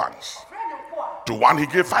his servants. To one he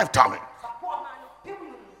gave 5 talents.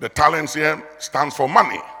 The talents here stands for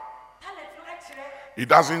money. It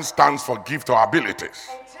doesn't stand for gift or abilities.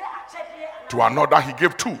 To another he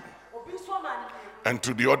gave 2. And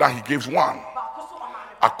to the other he gives 1.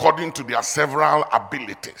 According to their several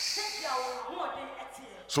abilities.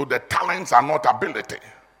 So the talents are not ability.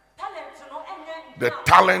 The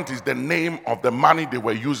talent is the name of the money they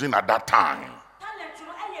were using at that time.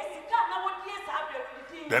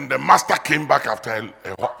 Then the master came back after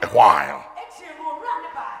a while.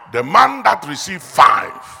 The man that received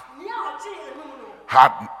 5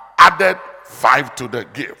 had added 5 to the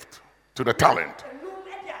gift, to the talent.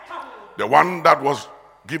 The one that was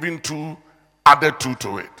given 2 added 2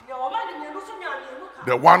 to it.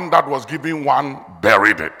 The one that was given 1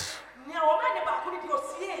 buried it.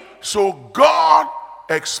 So God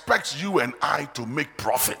expects you and I to make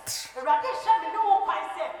profit.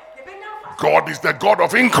 God is the God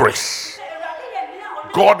of increase.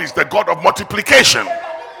 God is the God of multiplication.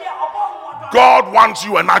 God wants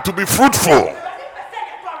you and I to be fruitful.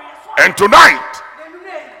 And tonight,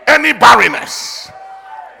 any barrenness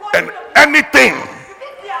and anything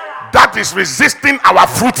that is resisting our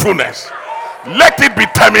fruitfulness, let it be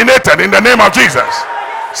terminated in the name of Jesus.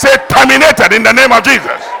 Say terminated in the name of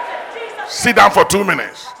Jesus. Sit down for 2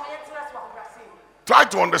 minutes. Try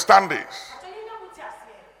to understand this.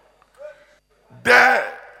 The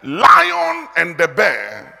lion and the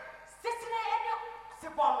bear,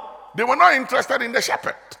 they were not interested in the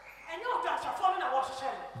shepherd.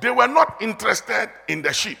 They were not interested in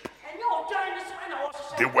the sheep.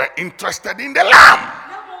 They were interested in the lamb.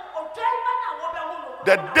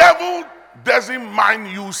 The devil doesn't mind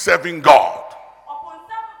you serving God.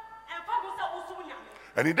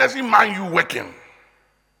 And he doesn't mind you working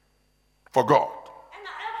for God.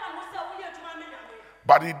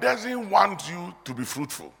 But he doesn't want you to be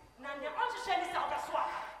fruitful.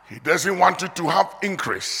 He doesn't want you to have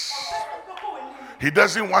increase. He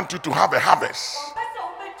doesn't want you to have a harvest.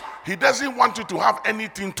 He doesn't want you to have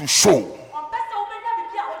anything to show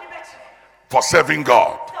for serving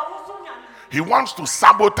God. He wants to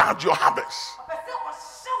sabotage your harvest.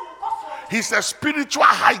 He's a spiritual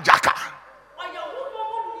hijacker.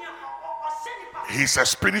 He's a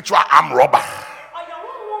spiritual arm robber.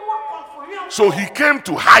 So he came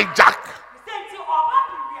to hijack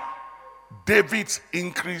David's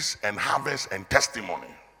increase and harvest and testimony.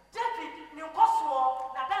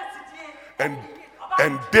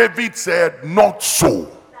 And David said, not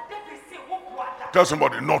so. Tell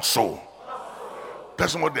somebody, not so. Tell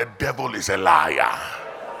somebody, the devil is a liar.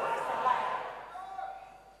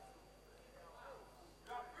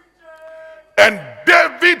 And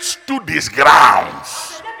David stood his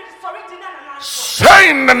grounds,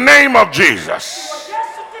 saying in the name of Jesus,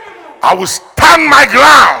 I will stand my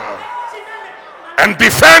ground and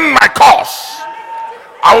defend my cause.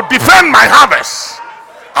 I will defend my harvest.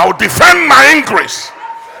 I will defend my increase.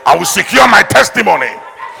 I will secure my testimony.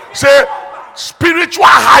 Say, spiritual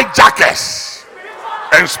hijackers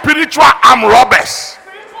and spiritual arm robbers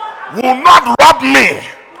will not rob me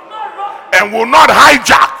and will not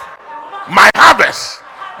hijack my harvest,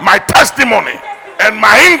 my testimony, and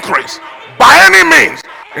my increase by any means.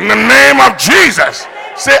 In the name of Jesus,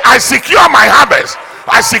 say, I secure my harvest,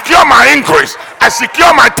 I secure my increase, I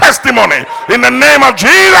secure my testimony. In the name of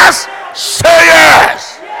Jesus, say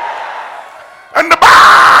yes. And the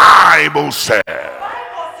Bible said,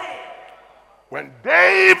 when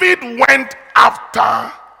David went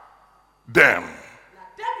after them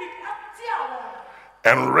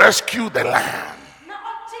and rescued the land,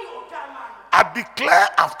 I declare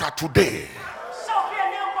after today,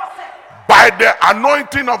 by the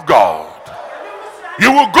anointing of God,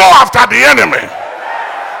 you will go after the enemy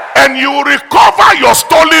and you will recover your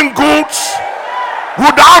stolen goods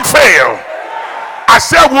without fail. I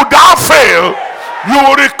said without fail, you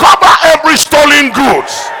will recover every stolen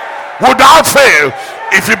goods without fail.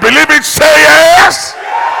 If you believe it, say yes.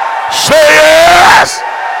 Say yes.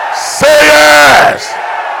 Say yes.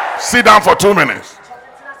 Sit down for 2 minutes.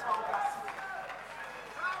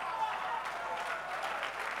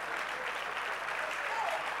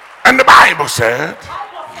 And the Bible said,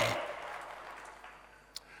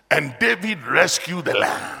 and David rescued the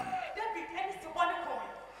lamb.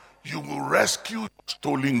 You will rescue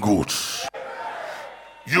stolen goods.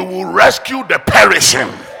 You will rescue the perishing.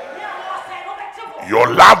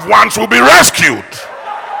 Your loved ones will be rescued.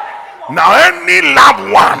 Now any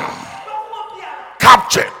loved one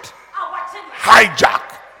captured,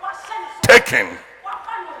 hijacked, taken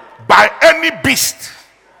by any beast,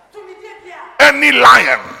 any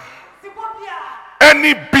lion,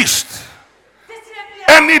 any beast,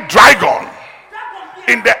 any dragon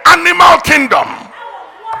in the animal kingdom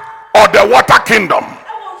or the water kingdom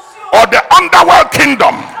or the underworld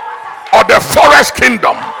kingdom or the forest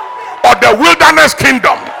kingdom or the wilderness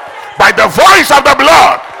kingdom, by the voice of the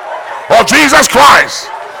blood of Jesus Christ,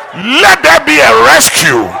 let there be a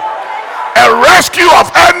rescue of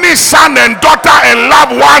any son and daughter and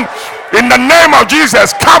loved one in the name of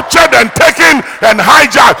Jesus, captured and taken and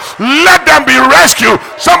hijacked. Let them be rescued.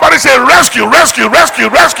 Somebody say rescue, rescue, rescue,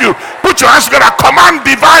 rescue. Put your hands together. Command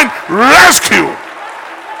divine rescue.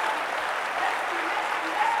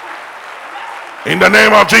 In the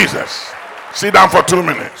name of Jesus. Sit down for 2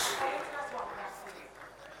 minutes.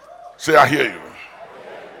 Say, I hear you.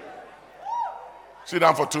 Sit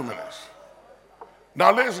down for 2 minutes.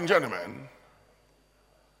 Now, ladies and gentlemen,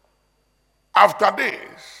 after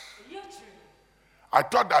this, I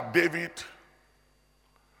thought that David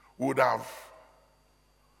would have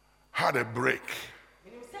had a break.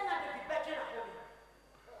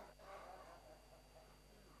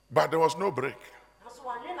 But there was no break.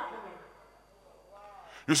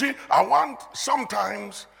 You see,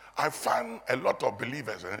 sometimes I find a lot of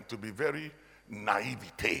believers to be very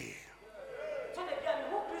naivete.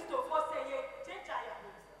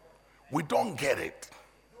 We don't get it.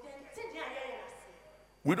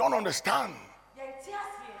 We don't understand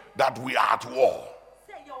that we are at war.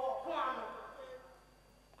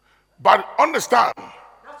 But understand,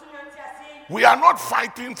 we are not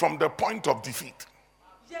fighting from the point of defeat.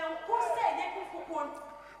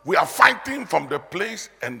 We are fighting from the place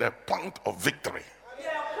and the point of victory.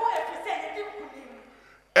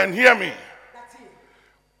 And hear me,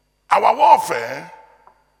 our warfare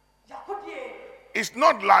is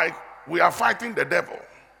not like we are fighting the devil.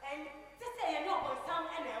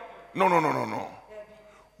 No.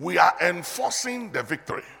 We are enforcing the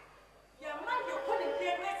victory.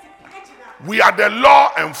 We are the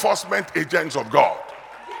law enforcement agents of God.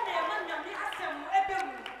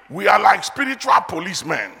 We are like spiritual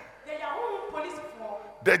policemen.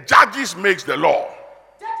 The judges makes the law.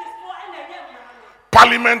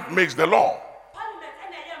 Parliament makes the law.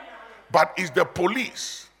 But it's the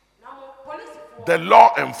police, the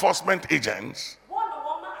law enforcement agents,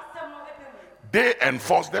 they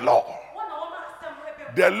enforce the law.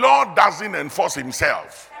 The law doesn't enforce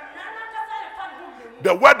himself.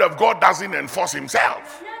 The word of God doesn't enforce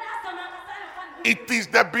himself. It is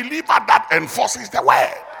the believer that enforces the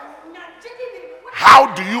word.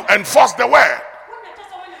 How do you enforce the word?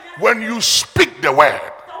 When you speak the word,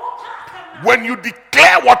 when you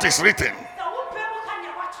declare what is written,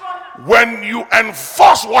 when you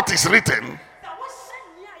enforce what is written,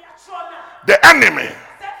 the enemy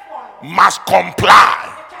must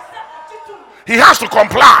comply. He has to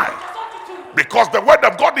comply because the word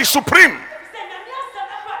of God is supreme.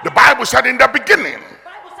 The Bible said in the beginning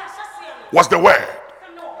was the word,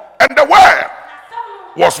 and the word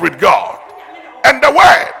was with God, and the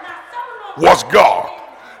word was God,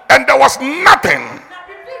 and there was nothing.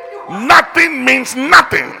 Nothing means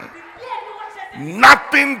nothing.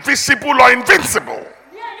 Nothing visible or invincible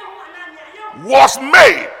was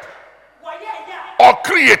made or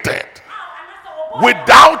created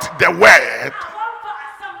without the word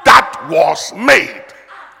that was made.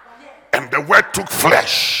 And the word took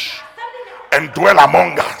flesh and dwelt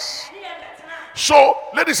among us. So,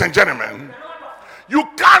 ladies and gentlemen, you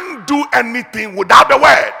can't do anything without the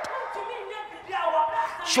word.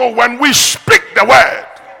 So when we speak the word,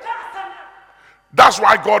 that's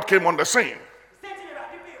why God came on the scene.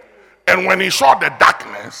 And when he saw the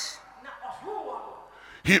darkness,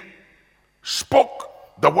 he spoke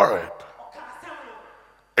the word.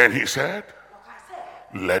 And he said,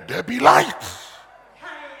 let there be light.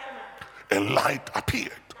 And light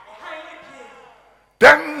appeared.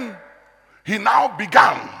 Then he now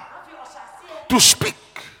began to speak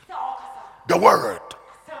the word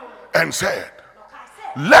and said,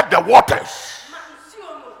 let the waters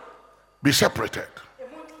be separated.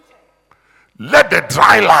 Let the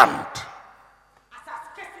dry land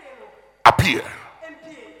appear.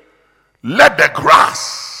 Let the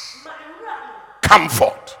grass come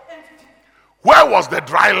forth. Where was the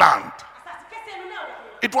dry land?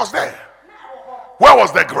 It was there. Where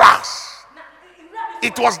was the grass?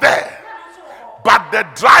 It was there. But the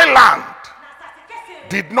dry land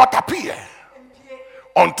did not appear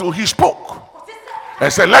until he spoke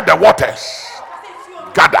and said, let the waters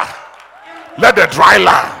gather. Let the dry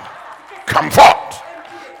land come forth.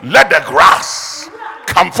 Let the grass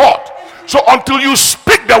come forth. So until you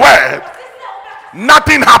speak the word,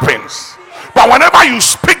 nothing happens. But whenever you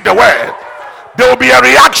speak the word, there will be a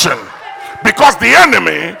reaction, because the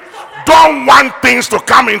enemy don't want things to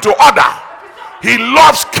come into order. He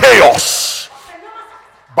loves chaos.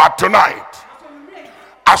 But tonight,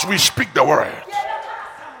 as we speak the word,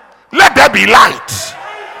 let there be light.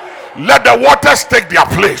 Let the waters take their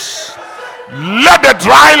place. Let the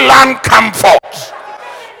dry land come forth.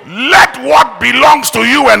 Let what belongs to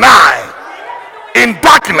you and I in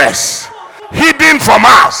darkness, hidden from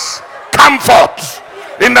us, come forth.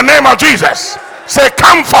 In the name of Jesus, say,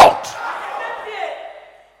 come forth.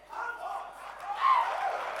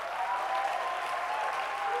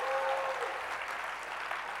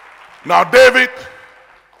 Now David,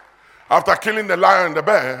 after killing the lion and the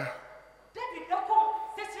bear,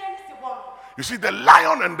 you see, the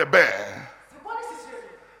lion and the bear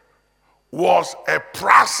was a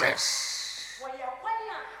process.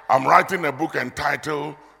 I'm writing a book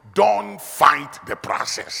entitled Don't Fight the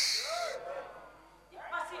Process.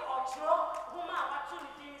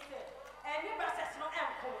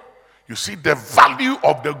 You see, the value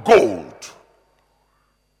of the gold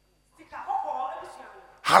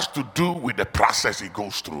has to do with the process it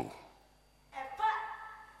goes through.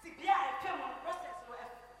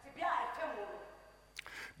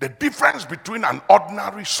 The difference between an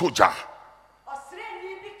ordinary soldier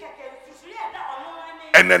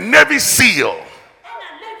and a Navy SEAL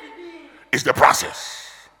is the process.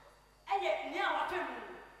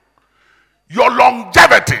 Your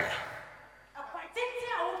longevity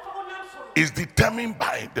is determined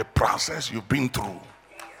by the process you've been through.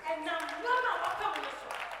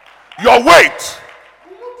 Your weight,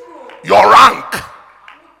 your rank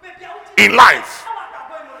in life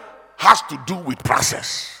has to do with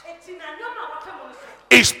process.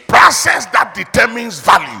 It's process that determines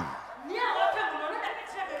value.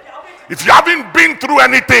 If you haven't been through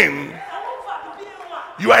anything,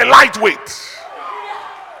 you are a lightweight.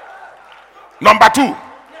 Number two,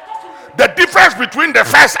 the difference between the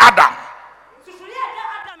first Adam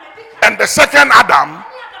And the second Adam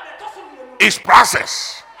is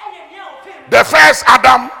process. The first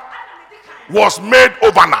Adam was made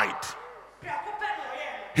overnight.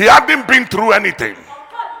 He hadn't been through anything,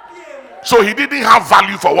 so he didn't have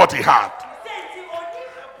value for what he had.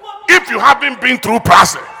 If you haven't been through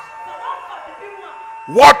process,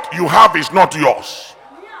 what you have is not yours.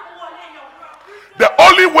 The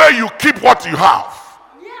only way you keep what you have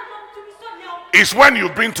is when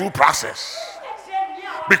you've been through process.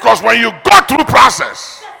 Because when you go through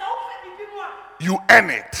process, you earn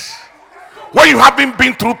it. When you haven't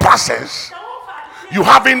been through process, you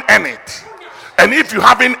haven't earned it. And if you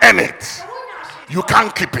haven't earned it, you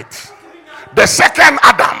can't keep it. The second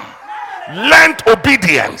Adam learned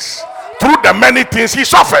obedience through the many things he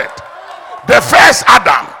suffered. The first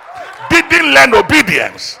Adam didn't learn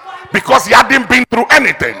obedience because he hadn't been through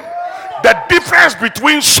anything. The difference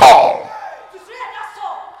between Saul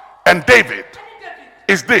and David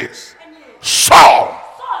is this: Saul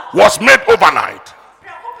was made overnight.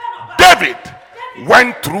 David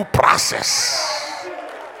went through process.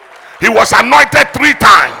 He was anointed 3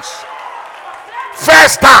 times.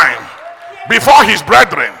 First time before his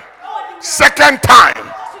brethren, second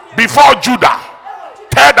time before Judah,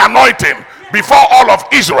 third anointing before all of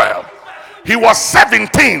Israel. He was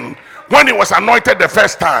 17 when he was anointed the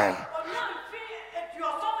first time.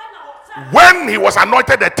 When he was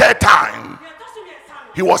anointed the third time,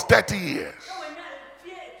 he was 30 years.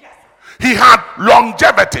 He had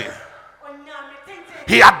longevity.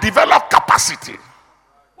 He had developed capacity.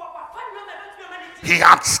 He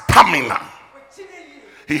had stamina.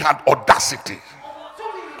 He had audacity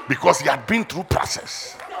because he had been through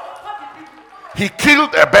process. He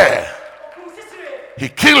killed a bear. He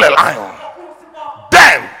killed a lion.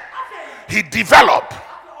 Then he developed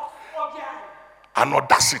an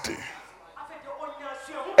audacity,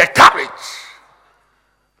 a courage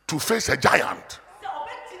to face a giant.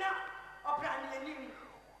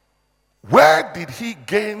 Where did he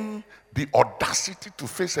gain the audacity to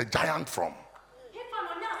face a giant from?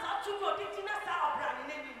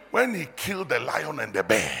 When he killed the lion and the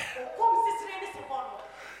bear.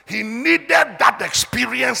 He needed that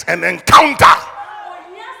experience and encounter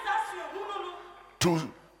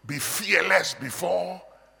to be fearless before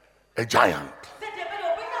a giant.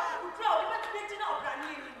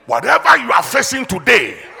 Whatever you are facing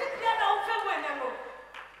today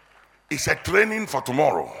is a training for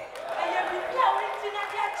tomorrow.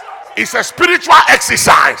 It's a spiritual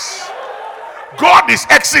exercise. God is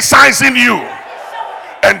exercising you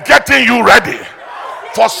and getting you ready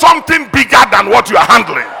for something bigger than what you are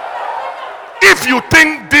handling. If you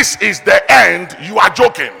think this is the end, you are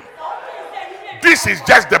joking. This is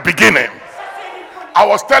just the beginning. I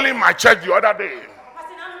was telling my church the other day,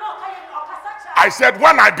 I said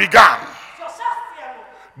when I began,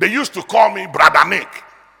 they used to call me Brother Nick.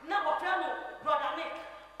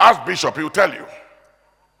 Ask Bishop, he will tell you.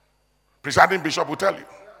 Presiding Bishop will tell you.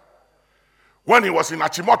 When he was in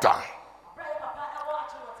Achimota,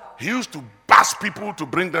 he used to bash people to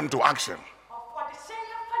bring them to action.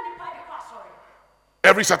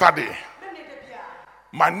 Every Saturday,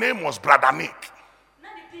 my name was Brother Nick.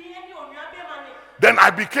 Then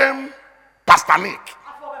I became Pastor Nick.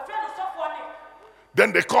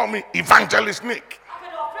 Then they call me Evangelist Nick.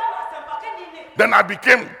 Then I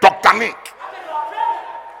became Dr. Nick.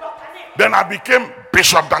 Then I became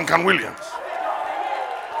Bishop Duncan Williams.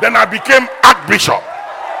 Then I became Archbishop.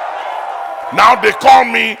 Now they call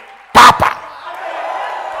me Papa.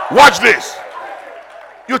 Watch this.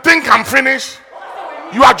 You think I'm finished?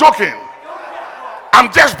 You are joking.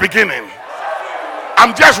 I'm just beginning.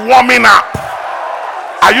 I'm just warming up.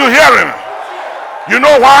 Are you hearing? You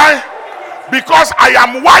know why? Because I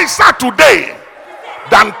am wiser today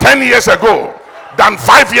than 10 years ago, than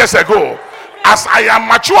 5 years ago. As I am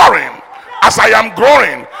maturing, as I am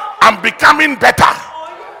growing, I'm becoming better.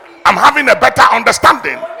 I'm having a better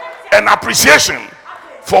understanding and appreciation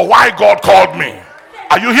for why God called me.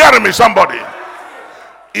 Are you hearing me, somebody?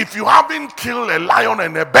 If you haven't killed a lion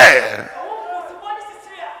and a bear,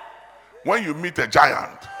 when you meet a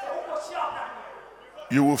giant,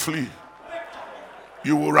 you will flee.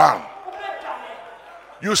 You will run.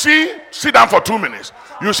 You see, sit down for 2 minutes.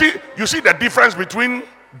 You see the difference between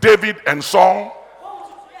David and Saul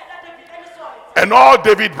and all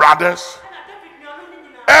David's brothers.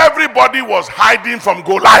 Everybody was hiding from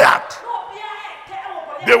Goliath.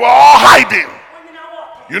 They were all hiding.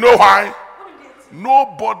 You know why?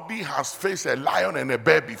 Nobody has faced a lion and a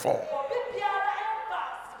bear before.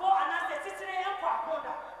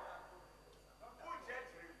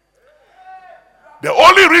 The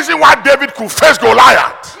only reason why David could face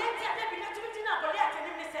Goliath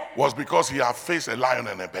was because he had faced a lion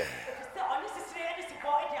and a bear.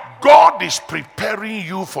 God is preparing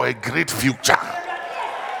you for a great future.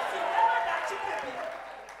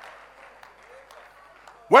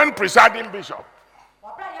 When presiding bishop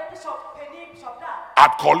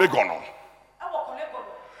at Kolegono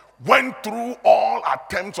went through all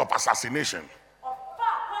attempts of assassination,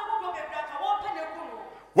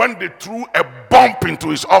 when they threw a bomb into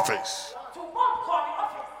his office,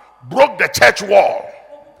 broke the church wall,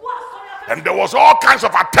 and there was all kinds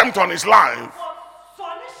of attempts on his life,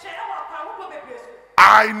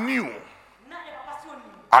 I knew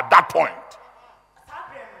at that point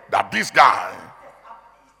that this guy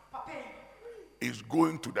is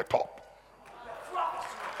going to the top.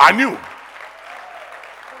 I knew.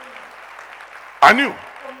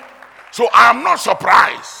 So I am not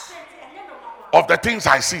surprised of the things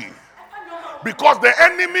I see, because the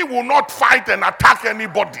enemy will not fight and attack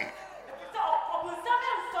anybody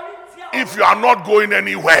if you are not going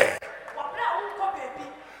anywhere.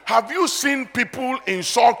 Have you seen people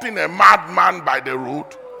insulting a madman by the road?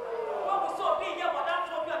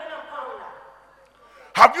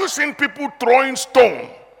 Have you seen people throwing stone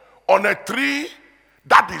on a tree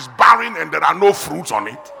that is barren and there are no fruits on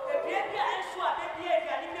it?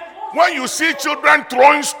 When you see children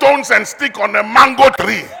throwing stones and stick on a mango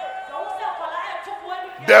tree,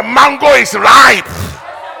 the mango is ripe.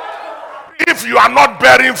 If you are not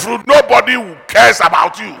bearing fruit, nobody cares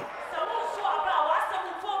about you.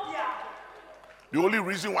 The only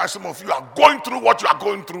reason why some of you are going through what you are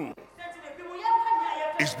going through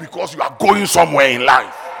is because you are going somewhere in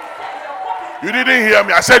life. You didn't hear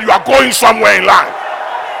me. I said you are going somewhere in life.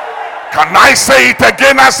 Can I say it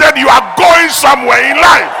again? I said you are going somewhere in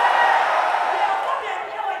life.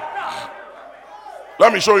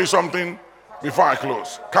 Let me show you something before I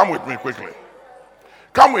close. Come with me quickly.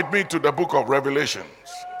 Come with me to the book of Revelations,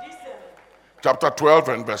 chapter 12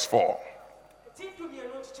 and verse 4.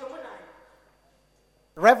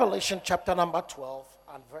 Revelation chapter number 12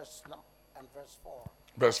 and verse 4.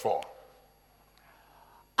 Verse 4.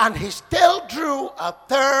 And he still drew a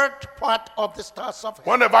third part of the stars of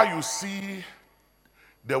heaven. Whenever you see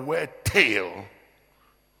the word tail,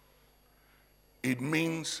 it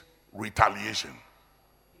means retaliation.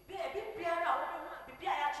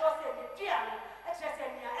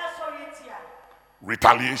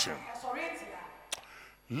 Retaliation.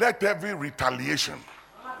 Let every retaliation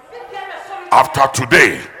after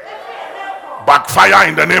today backfire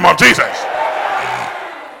in the name of Jesus.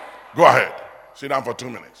 Go ahead. Sit down for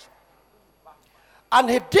 2 minutes. And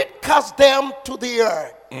he did cast them to the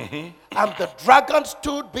earth. And the dragon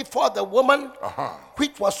stood before the woman,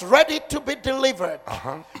 which was ready to be delivered,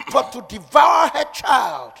 for to devour her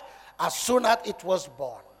child as soon as it was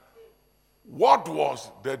born. What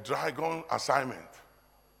was the dragon assignment?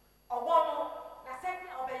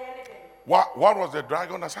 What was the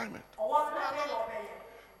dragon assignment?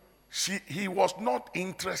 He was not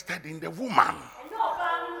interested in the woman.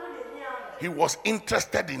 He was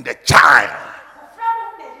interested in the child.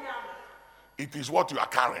 It is what you are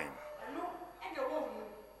carrying.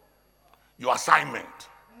 Your assignment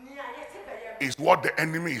is what the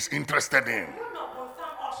enemy is interested in.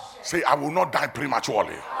 Say, I will not die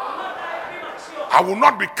prematurely. I will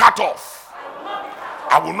not be cut off.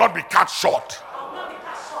 I will not be cut short.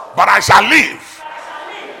 But I shall live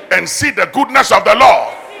and see the goodness of the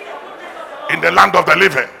Lord in the land of the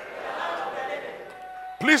living.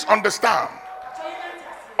 Please understand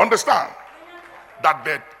that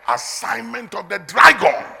the assignment of the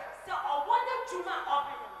dragon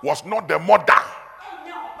was not the mother,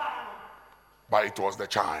 but it was the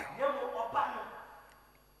child.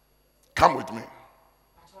 Come with me.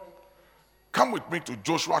 Come with me to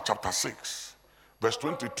Joshua chapter 6, verse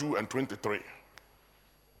 22 and 23.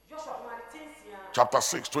 Chapter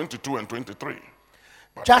 6, 22 and 23.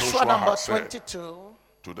 But Joshua number 22.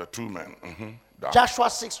 To the two men. Joshua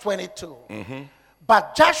 6:22.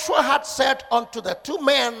 But Joshua had said unto the two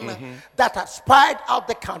men that had spied out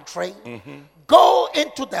the country, go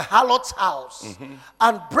into the harlot's house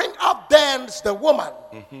and bring up thence the woman,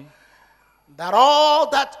 that all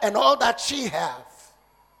that she hath.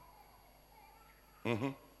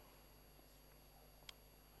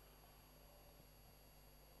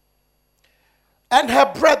 And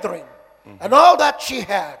her brethren, and all that she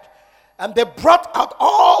had. And they brought out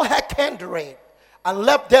all her kindred and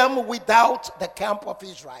left them without the camp of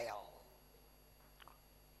Israel.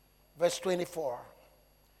 Verse 24.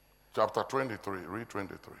 Chapter 23, read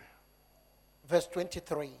 23. Verse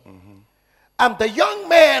 23. And the young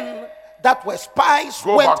men that were spies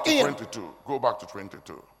went in. Go back to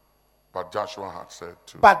 22. But Joshua had said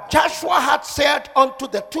to But Joshua had said unto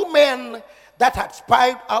the two men that had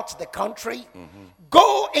spied out the country,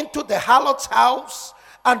 go into the harlot's house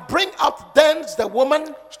and bring out thence the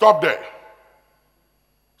woman. Stop there.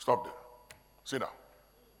 Stop there. Sit down.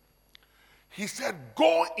 He said,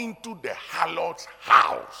 go into the harlot's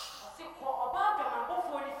house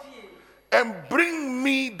and bring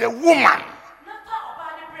me the woman.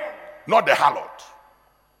 Not the harlot,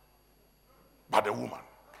 but the woman.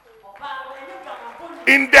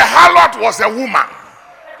 In the harlot was a woman.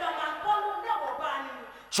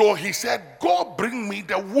 So he said, go bring me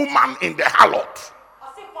the woman in the harlot.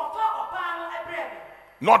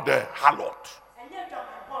 Not the harlot,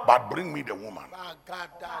 but bring me the woman.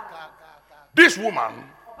 This woman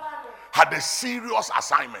had a serious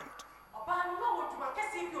assignment.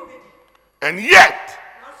 And yet,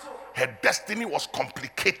 her destiny was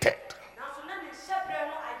complicated,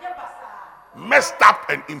 messed up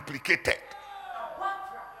and implicated.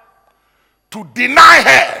 To deny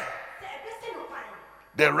her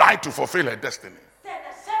the right to fulfill her destiny.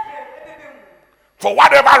 For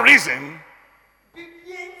whatever reason,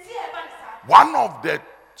 one of the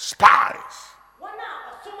spies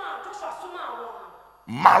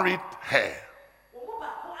married her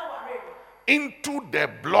into the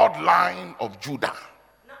bloodline of Judah,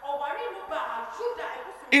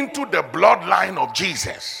 into the bloodline of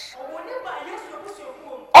Jesus.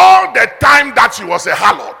 All the time that she was a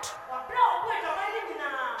harlot,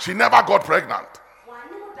 she never got pregnant.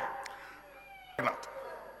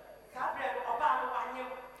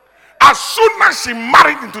 As soon as she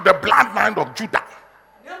married into the bloodline of Judah,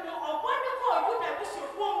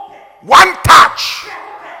 one touch,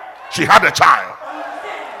 she had a child.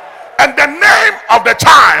 And the name of the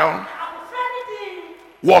child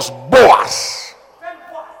was Boaz.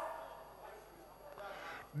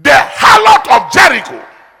 The harlot of Jericho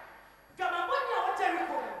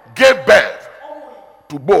gave birth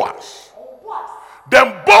to Boaz.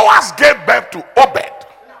 Then Boaz gave birth to Obed.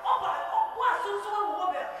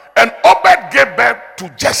 And Obed gave birth to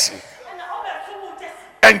Jesse.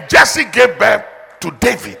 And Jesse gave birth to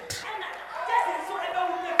David.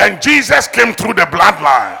 And Jesus came through the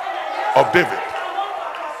bloodline of David.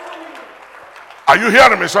 Are you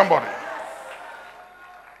hearing me, somebody?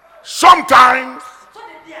 Sometimes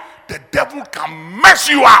the devil can mess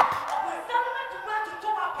you up,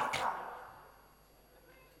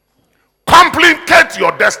 complicate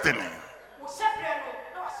your destiny,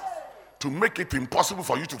 to make it impossible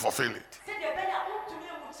for you to fulfill it.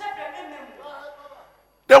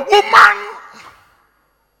 The woman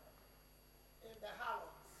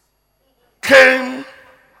came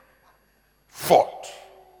forth,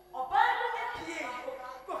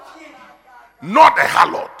 not a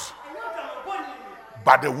harlot,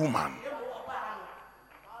 but a woman.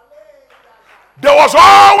 There was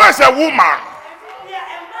always a woman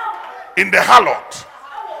in the harlot,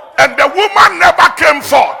 and the woman never came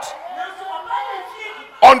forth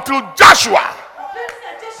until Joshua,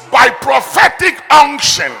 by prophetic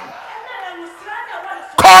unction,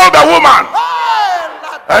 called the woman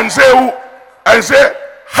and say,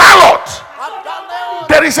 harlot,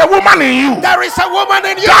 there is a woman in you. There is a woman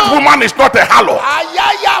in you. That woman is not a harlot.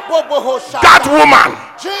 That woman,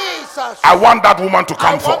 Jesus, I want that woman to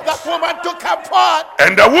come forth. that woman to come forth.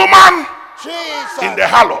 And the woman Jesus, in the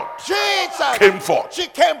harlot Jesus came forth. She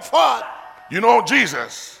came forth. You know,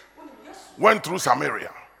 Jesus went through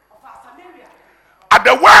Samaria. At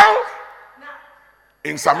the well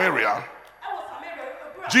in Samaria,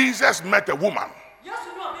 Jesus met a woman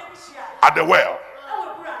at the well.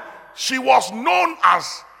 She was known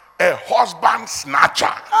as a husband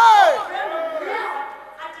snatcher.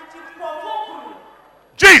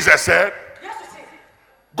 Jesus said,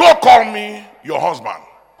 go call me your husband.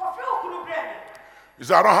 He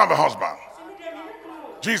said, I don't have a husband.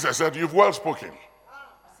 Jesus said, you've well spoken.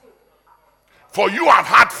 For you have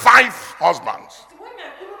had 5 husbands.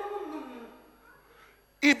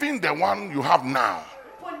 Even the one you have now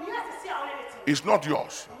is not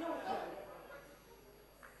yours.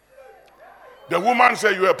 The woman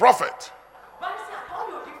said, you're a prophet.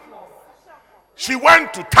 She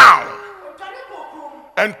went to town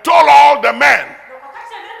and told all the men,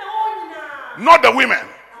 not the women,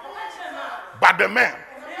 but the men,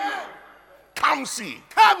 come see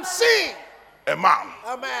a man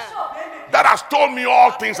that has told me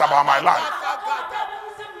all things about my life.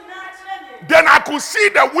 Then I could see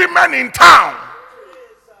the women in town.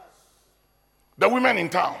 The women in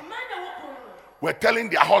town were telling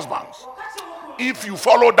their husbands, if you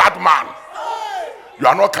follow that man, you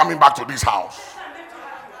are not coming back to this house.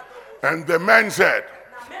 And the men said,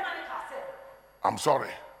 I'm sorry,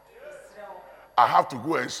 I have to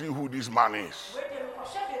go and see who this man is.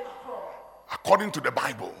 According to the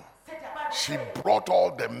Bible, she brought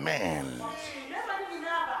all the men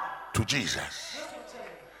to Jesus.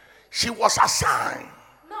 She was assigned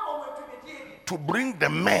to bring the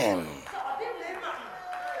men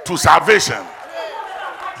to salvation.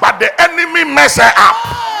 But the enemy messed her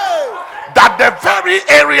up. That the very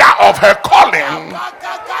area of her calling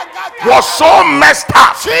was so messed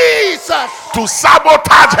up to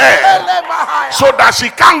sabotage her so that she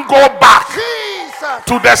can't go back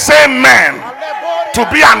to the same men to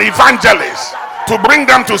be an evangelist, to bring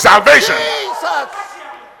them to salvation.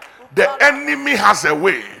 The enemy has a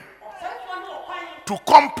way to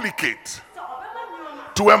complicate,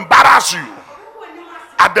 to embarrass you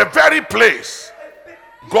at the very place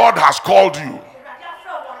God has called you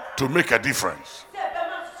to make a difference.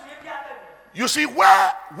 You see,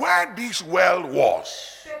 where this well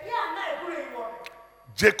was,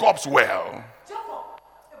 Jacob's well,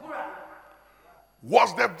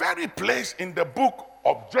 was the very place in the book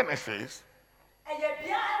of Genesis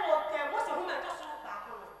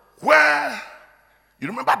where, you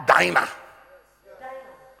remember Dinah,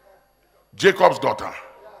 Jacob's daughter,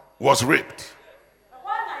 was raped.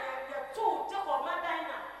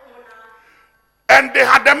 And they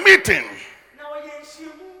had a meeting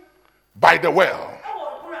by the well,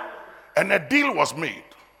 and a deal was made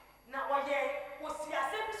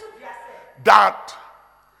that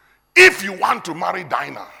if you want to marry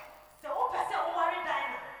Dinah,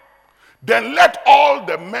 then let all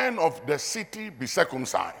the men of the city be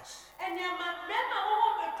circumcised.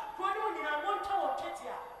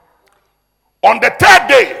 On the third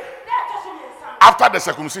day after the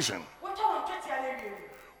circumcision,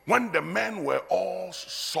 when the men were all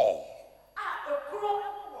sore,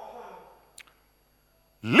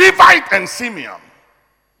 Levite and Simeon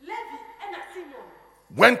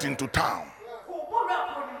went into town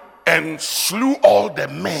and slew all the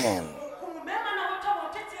men.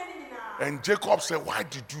 And Jacob said, why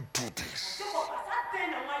did you do this?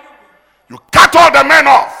 You cut all the men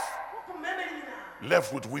off,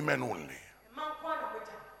 left with women only.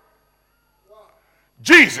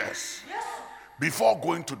 Jesus, before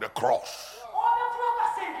going to the cross,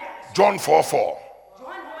 John 4:4,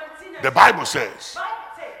 the Bible says,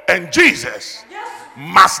 and Jesus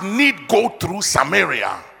must need go through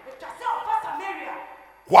Samaria.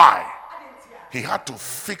 Why? He had to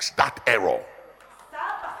fix that error.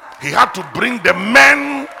 He had to bring the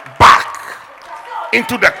men back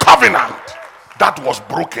into the covenant that was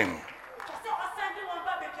broken.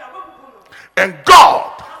 And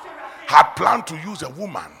God had planned to use a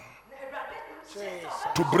woman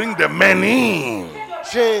to bring the men in.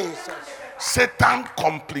 Satan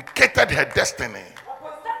complicated her destiny.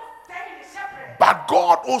 But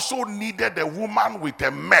God also needed a woman with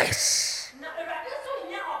a mess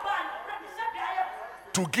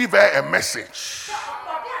to give her a message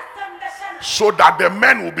so that the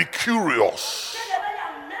men will be curious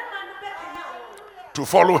to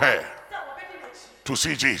follow her to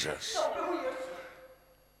see Jesus.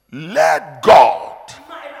 Let God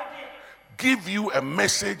give you a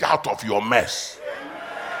message out of your mess.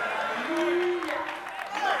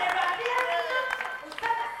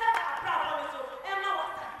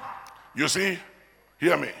 You see,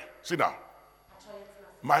 hear me, sit down.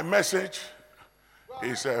 My message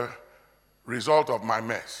is a result of my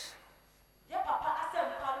mess.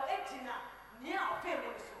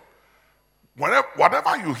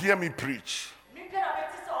 Whatever you hear me preach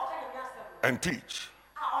and teach,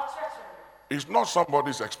 it's not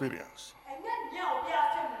somebody's experience.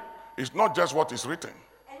 It's not just what is written,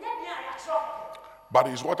 but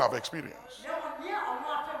it's what I've experienced.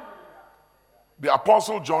 The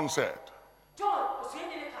Apostle John said,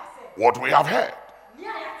 what we have heard,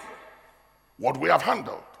 what we have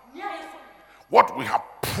handled, what we have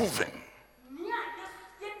proven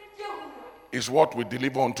is what we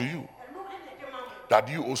deliver unto you, that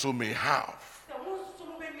you also may have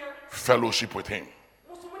fellowship with him.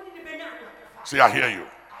 See, I hear you.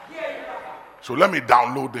 So let me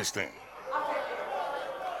download this thing.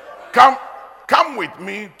 Come with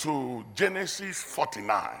me to Genesis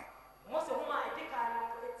 49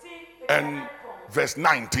 and verse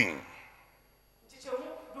 19.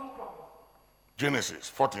 Genesis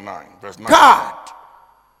 49 verse 19. God,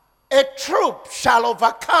 a troop shall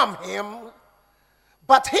overcome him,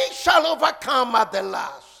 but he shall overcome at the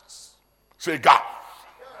last. Say God.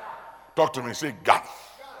 Talk to me. Say God.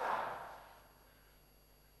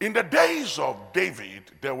 In the days of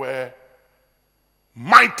David, there were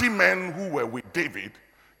mighty men who were with David.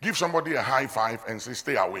 Give somebody a high five and say,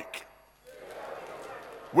 stay awake.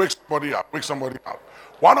 Wake somebody up. Wake somebody up.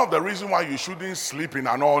 One of the reasons why you shouldn't sleep in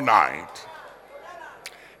an all night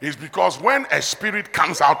is because when a spirit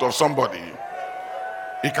comes out of somebody,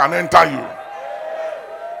 it can enter you.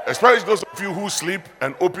 Especially those of you who sleep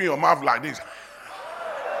and open your mouth like this.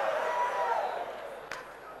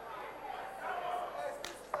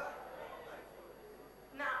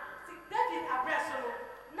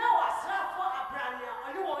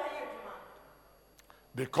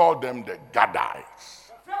 They call them the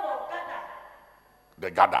Gadites.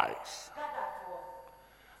 The Gadites.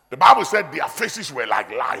 The Bible said their faces were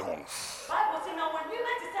like lions.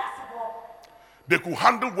 They could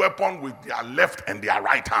handle weapons with their left and their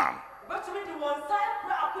right hand.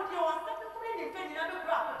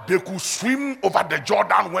 They could swim over the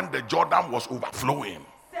Jordan when the Jordan was overflowing.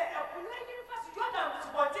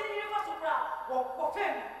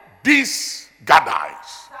 These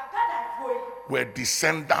Gadites were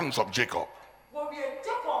descendants of Jacob.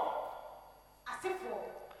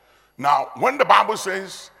 Now, when the Bible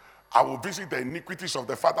says, I will visit the iniquities of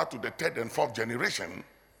the father to the third and fourth generation,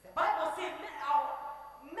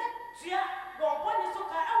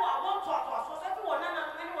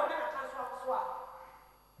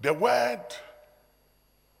 the word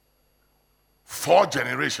fourth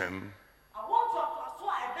generation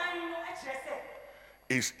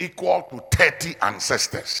is equal to 30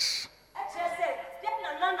 ancestors.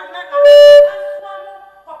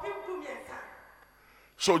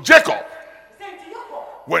 So Jacob,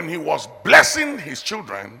 when he was blessing his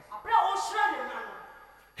children,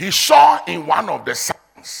 he saw in one of the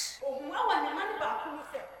sons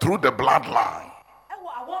through the bloodline,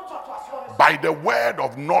 by the word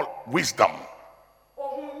of wisdom.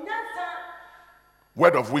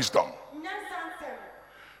 Word of wisdom.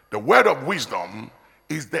 The word of wisdom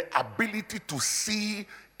is the ability to see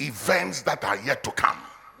events that are yet to come.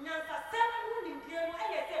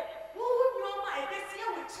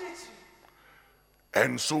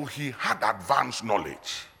 And so he had advanced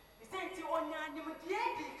knowledge.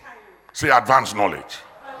 Say advanced knowledge.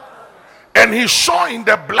 And he saw in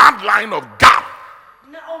the bloodline of Gad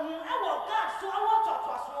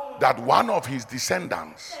that one of his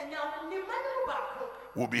descendants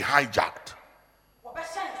will be hijacked,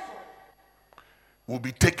 will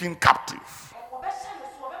be taken captive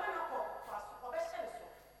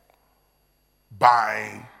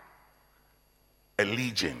by a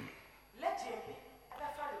legion.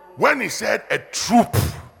 When he said a troop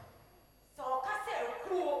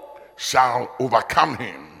shall overcome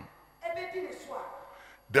him,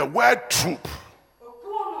 the word troop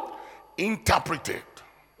interpreted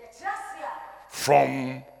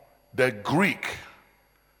from the Greek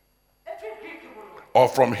or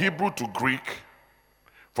from Hebrew to Greek,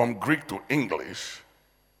 from Greek to English,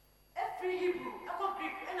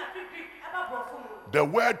 the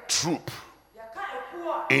word troop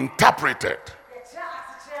interpreted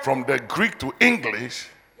from the Greek to English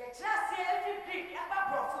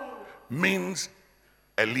means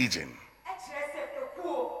a legion.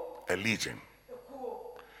 A legion.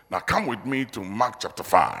 Now come with me to Mark chapter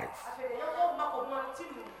 5.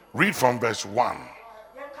 Read from verse 1.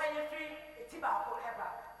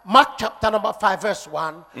 Mark chapter number 5 verse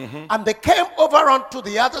 1. And they came over unto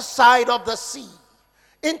the other side of the sea,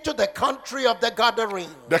 into the country of the Gadarenes.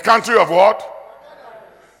 The country of what?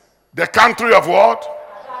 The country of what?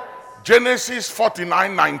 Genesis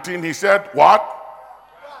 49:19. He said what?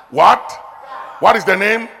 What? What is the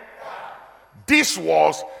name? This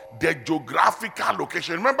was the geographical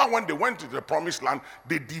location. Remember when they went to the promised land,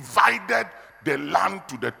 they divided the land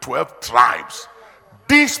to the 12 tribes.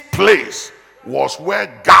 This place was where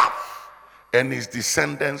Gad and his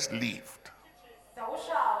descendants lived.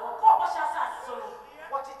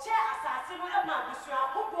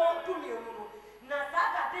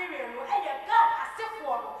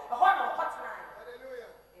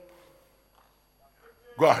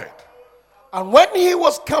 Go ahead. And when he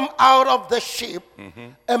was come out of the ship,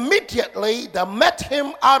 immediately there met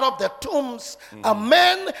him out of the tombs a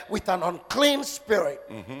man with an unclean spirit,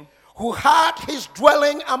 who had his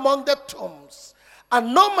dwelling among the tombs,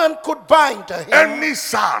 and no man could bind to him. Any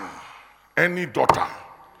son, any daughter,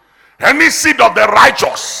 any seed of the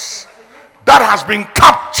righteous that has been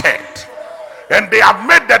captured, and they have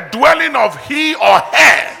made the dwelling of he or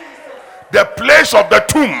her the place of the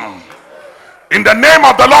tomb, in the name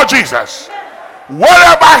of the Lord Jesus,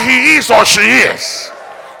 wherever he is or she is,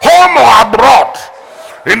 home or abroad,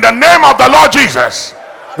 in the name of the Lord Jesus,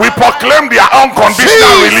 we proclaim their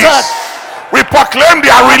unconditional release. We proclaim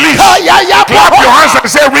their release. Clap your hands and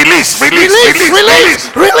say release, release, release, release,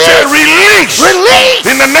 release. Say release. Release.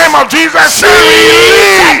 In the name of Jesus, say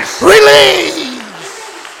release. Release.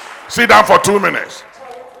 Sit down for 2 minutes.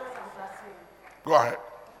 Go ahead.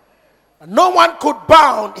 No one could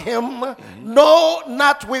bound him, no,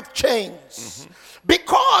 not with chains.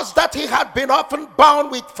 Because that he had been often bound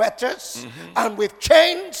with fetters and with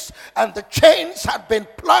chains, and the chains had been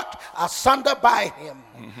plucked asunder by him,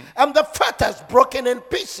 and the fetters broken in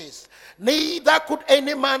pieces. Neither could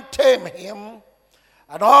any man tame him.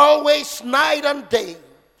 And always night and day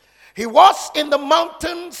he was in the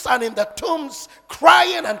mountains and in the tombs,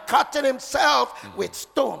 crying and cutting himself with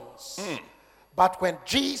stones. But when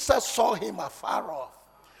Jesus saw him afar off,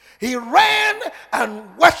 he ran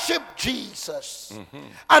and worshipped Jesus.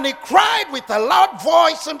 And he cried with a loud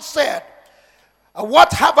voice and said,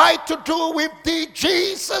 what have I to do with thee,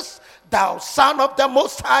 Jesus, thou Son of the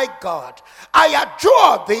Most High God? I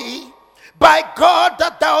adjure thee by God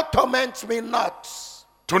that thou torment me not.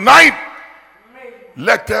 Tonight,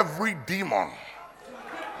 let every demon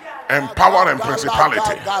and power and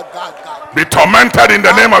principality be tormented in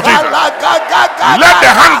the name of Jesus. Let the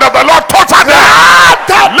hand of the Lord torture them.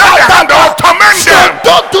 Let the hand of the Lord torment them.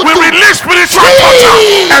 We release spiritual torture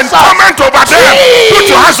and torment over them. Put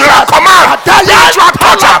your hands to that command. Spiritual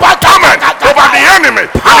torture, torment over the enemy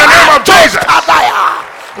in the name of Jesus.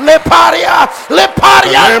 In the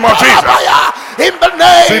name of Jesus. In the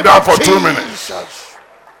name Sit down for of 2 minutes.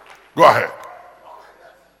 Go ahead.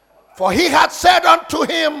 For he had said unto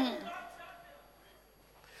him,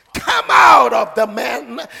 come out of the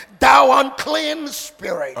man, thou unclean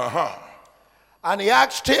spirit. And he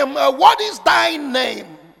asked him, what is thy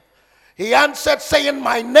name? He answered, saying,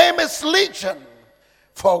 my name is Legion,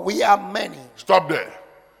 for we are many. Stop there.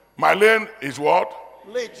 My name is what?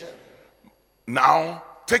 Legion. Now,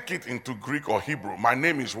 take it into Greek or Hebrew. My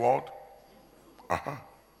name is what?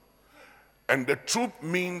 And the truth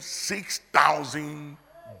means 6,000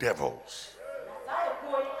 devils.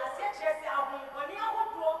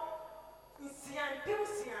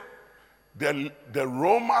 The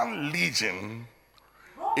Roman legion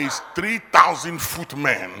is 3,000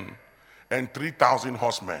 footmen and 3,000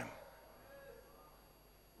 horsemen.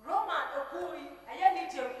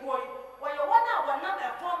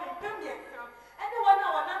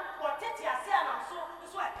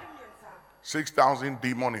 $6,000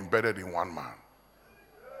 demons embedded in one man.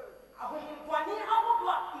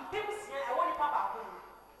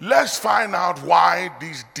 Let's find out why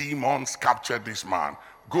these demons captured this man.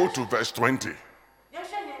 Go to verse 20.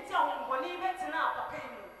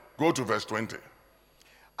 Go to verse 20.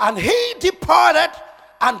 And he departed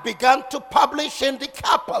and began to publish in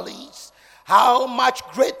Decapolis how much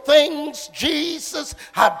great things Jesus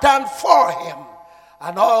had done for him.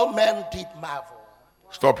 And all men did marvel.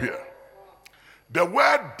 Stop here. The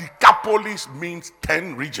word Decapolis means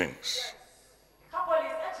 10 regions.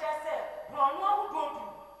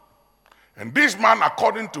 And this man,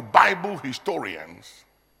 according to Bible historians,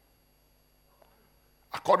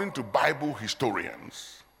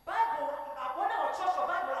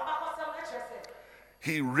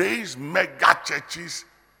 he raised mega churches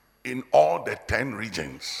in all the 10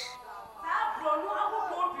 regions.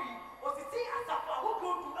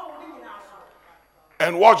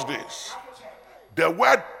 And watch this. The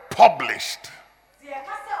word published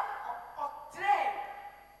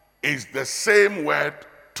is the same word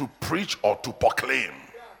to preach or to proclaim.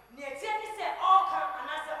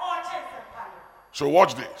 So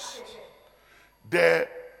watch this. The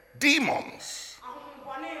demons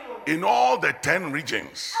in all the 10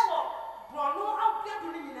 regions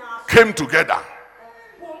came together.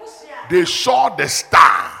 They saw the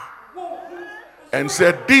star and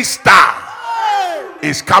said, this star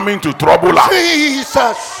is coming to trouble us.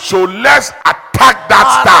 Jesus. So let's attack that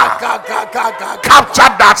star.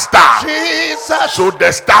 Capture that star. Jesus. So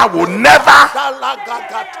the star will never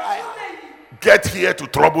get here to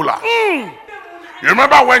trouble us. You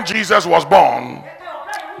remember when Jesus was born,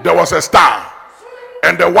 there was a star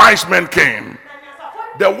and the wise men came.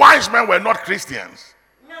 The wise men were not Christians.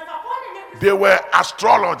 They were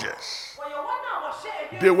astrologers.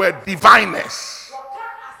 They were diviners.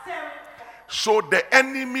 So the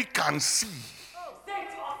enemy can see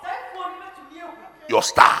your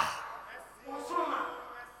star.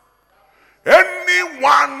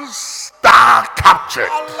 Anyone's star captured.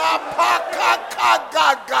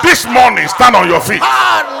 This morning, stand on your feet.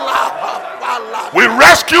 We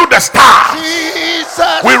rescue the stars.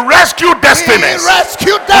 We rescue destinies.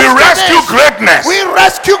 We rescue greatness. We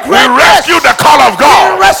rescue We rescue the call of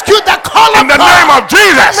God. We rescue the call In the name of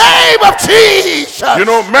Jesus. name of Jesus. You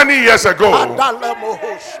know, many years ago,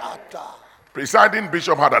 presiding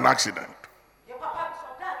bishop had an accident.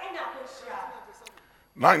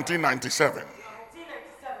 1997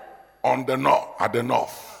 at the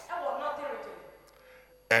north.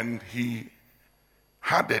 and he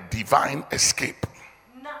had a divine escape.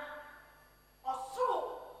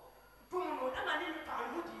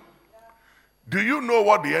 Do you know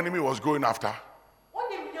what the enemy was going after?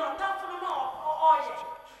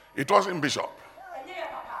 It wasn't Bishop.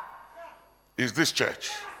 It's this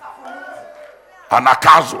church.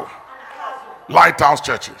 Anakazo, Lighthouse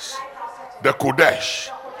churches, the Kodesh,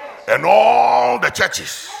 and all the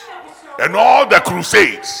churches, and all the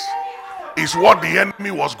crusades is what the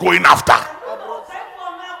enemy was going after.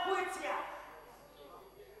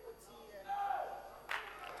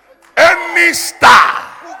 Any star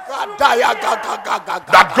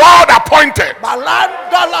that God appointed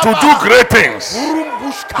to do great things,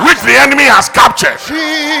 which the enemy has captured,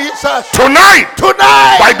 tonight,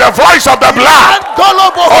 by the voice of the blood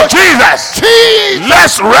of Jesus,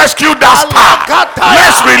 let's rescue that star.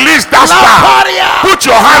 Let's release that star. Put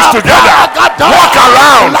your hands together, walk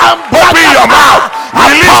around, open your mouth,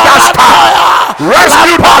 release that star,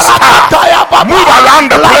 rescue that star, move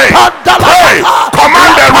around the plane, pray,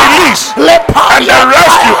 command the release and the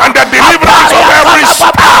rescue and the deliverance of every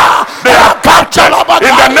star they have captured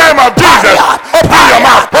in the name of Jesus. Open your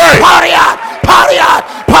mouth, pray.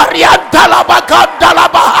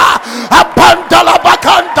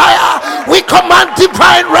 We command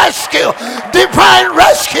divine rescue, divine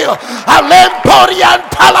rescue.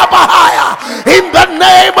 In the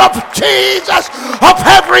name of Jesus, of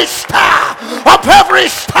every star,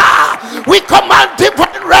 we command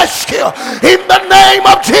divine rescue in the name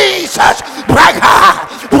of Jesus. Braga,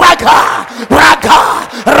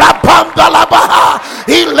 Rapandalabaha,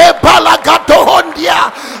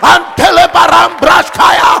 Ilebalagatohondia, and Telebaram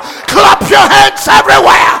Braskaya. Clap your hands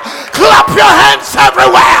everywhere. Clap your hands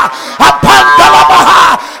everywhere.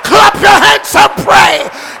 Apandalabaha. Clap your hands and pray.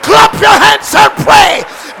 Clap your hands and pray.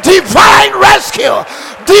 Divine rescue.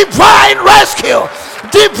 Divine rescue.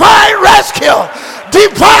 Divine rescue.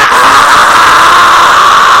 Divine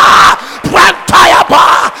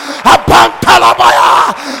Pantayaba.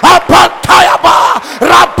 Apantalabaya. Apantayaba.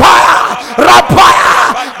 Rapaya.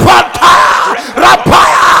 Pantaya.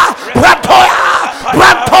 Rapaya.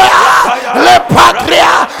 Rantoya. Le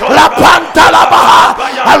Patria. La Pantalabaha.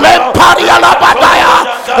 Le Paria la Bataya.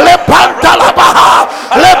 Le Pantalabaha.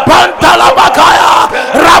 Le Pantalabakaya.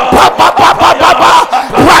 Rapapapapapa.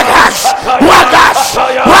 Ragas.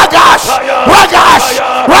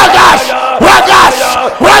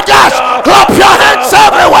 Clap your hands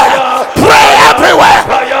everywhere. Pray everywhere.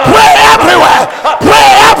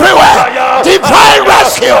 Divine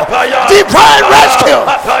rescue.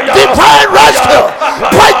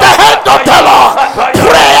 By the hand of the Lord.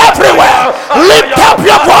 Pray everywhere. Lift up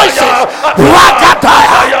your voices.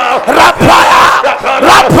 Rakataya. Rapaya.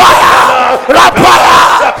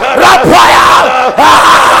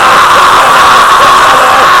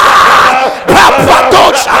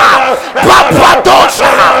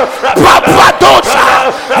 Papadosa,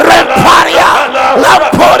 Reparia,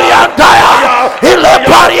 Lamporia Daya,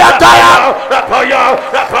 Ileparia Daya,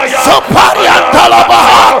 Soparian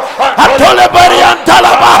Talabaha, Atolebarian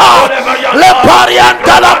Talabaha, Leparian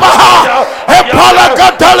Talabaha, Epalaga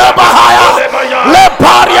Talabahaya,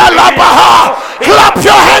 Leparia Labaha. Clap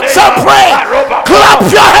your hands and pray.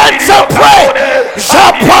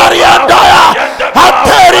 Zaparian Daya,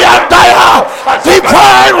 Aterian Daya.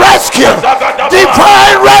 Divine rescue.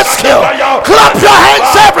 Clap your hands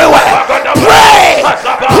everywhere. Pray.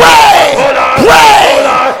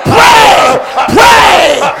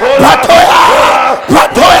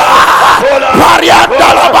 Patoya. Parian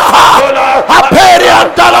Dalabaha. Aperian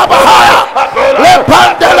Dalabaha.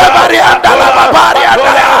 Lepandelebarian Dalabarian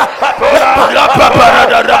Daya.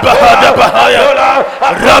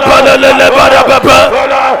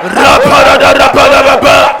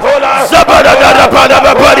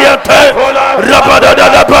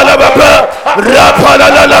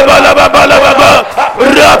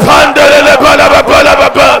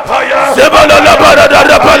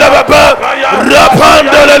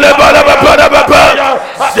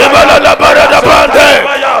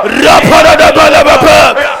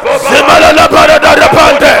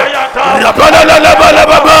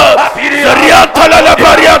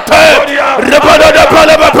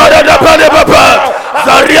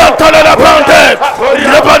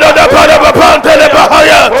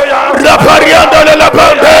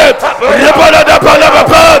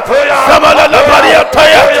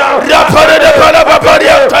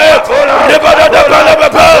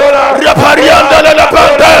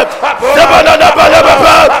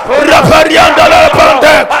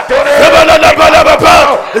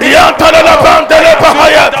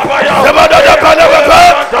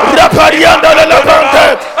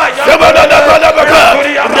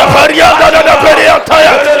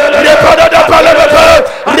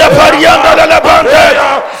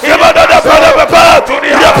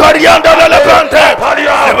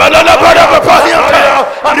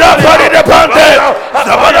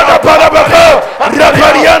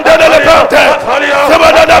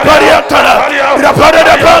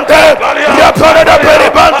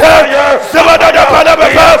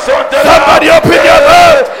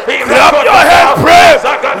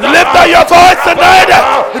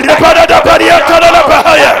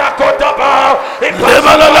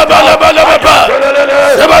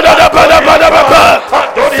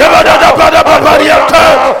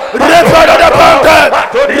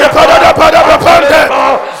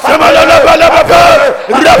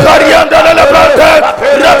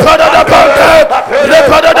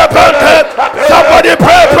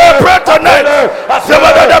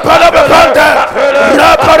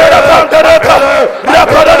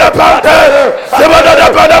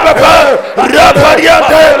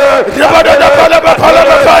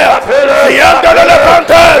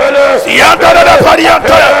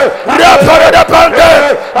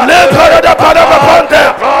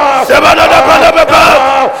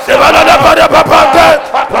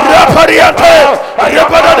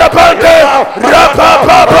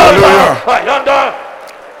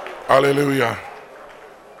 Hallelujah.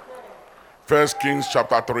 1 Kings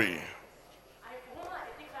chapter 3,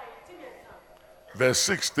 verse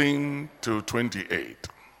 16 to 28.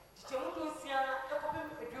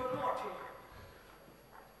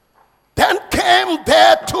 Then came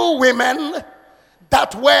there 2 women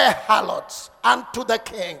that were harlots unto the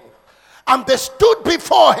king, and they stood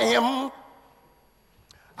before him.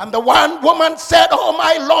 And the one woman said, "Oh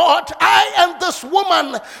my Lord, I and this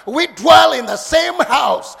woman, we dwell in the same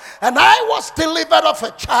house, and I was delivered of a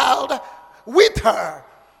child with her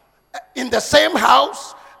in the same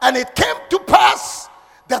house. And it came to pass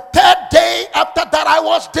the 3rd day after that I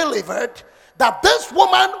was delivered, that this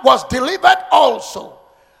woman was delivered also.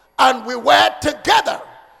 And we were together,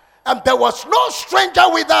 and there was no stranger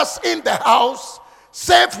with us in the house,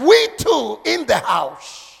 save we 2 in the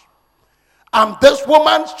house. And this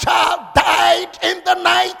woman's child died in the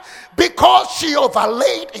night because she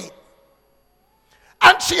overlaid it.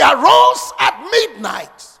 And she arose at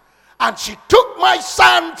midnight, and she took my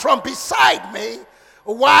son from beside me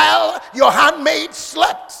while your handmaid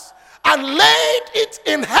slept, and laid it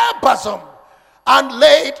in her bosom, and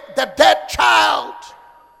laid the dead child."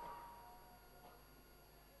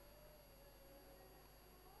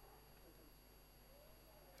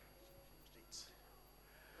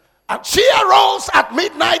 "And she arose at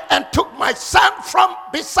midnight and took my son from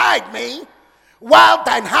beside me while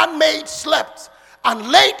thine handmaid slept, and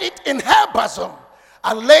laid it in her bosom,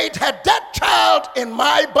 and laid her dead child in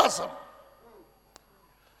my bosom.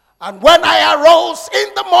 And when I arose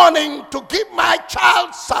in the morning to give my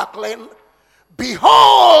child suckling,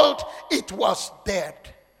 behold, it was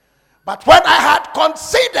dead. But when I had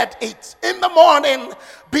considered it in the morning,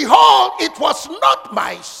 behold, it was not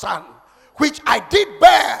my son, which I did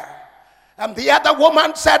bear. And the other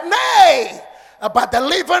woman said, Nay, but the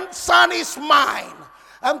living son is mine,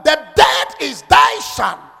 and the dead is thy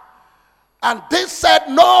son. And this said,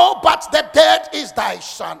 No, but the dead is thy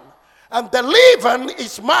son, and the living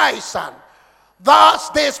is my son. Thus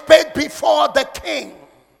they spake before the king.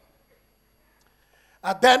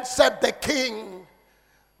 And then said the king,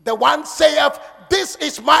 the one saith, This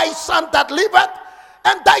is my son that liveth,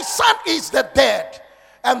 and thy son is the dead.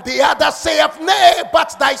 And the other saith, Nay,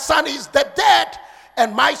 but thy son is the dead,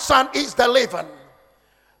 and my son is the living.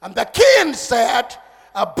 And the king said,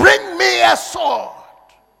 Bring me a sword.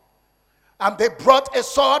 And they brought a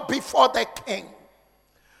sword before the king.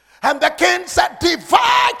 And the king said,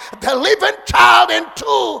 Divide the living child in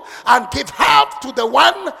 2, and give half to the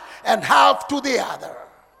one and half to the other.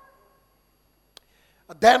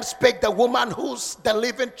 Then spake the woman whose the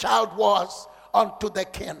living child was unto the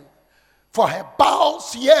king, for her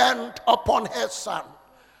bowels yearned upon her son.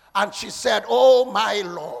 And she said, O my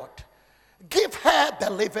Lord, give her the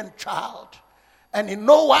living child, and in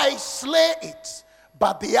no wise slay it.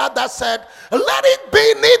 But the other said, Let it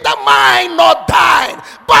be neither mine nor thine,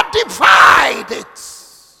 but divide it.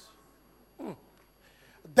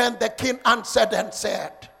 Then the king answered and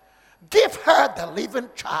said, Give her the living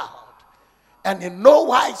child, and in no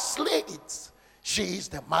wise slay it. She is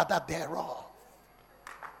the mother thereof.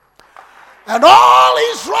 And all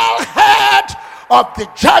Israel heard of the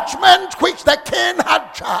judgment which the king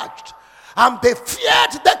had judged, and they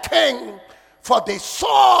feared the king, for they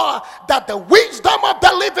saw that the wisdom of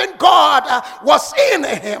the living God was in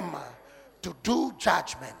him to do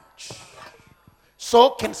judgment. So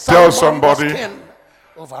can Tell somebody,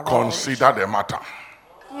 consider the matter.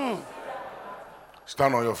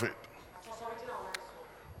 Stand on your feet.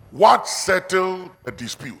 What settled the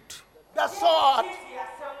dispute? The sword.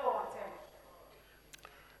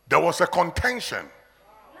 There was a contention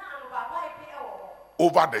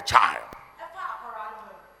over the child.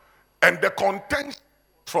 And the contention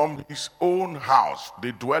from his own house.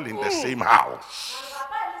 They dwell in the same house.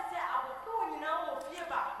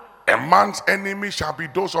 A man's enemy shall be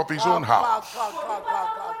those of his own house.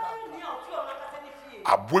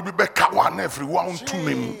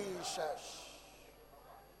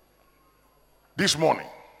 This morning,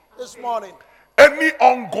 any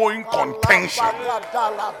ongoing contention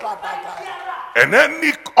and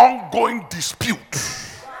any ongoing dispute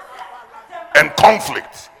and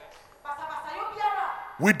conflict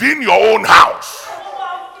within your own house,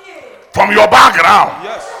 from your background,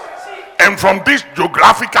 and from this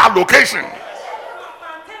geographical location,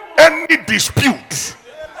 any dispute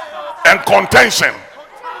and contention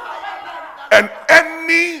and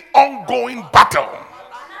any ongoing battle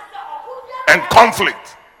and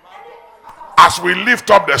conflict, as we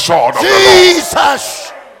lift up the sword of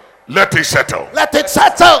Jesus, Let it settle. Let it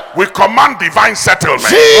settle. We command divine settlement.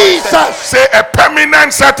 Jesus. Say a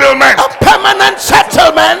permanent settlement. A permanent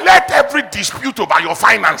settlement. Let every dispute over your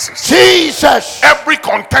finances, Jesus. every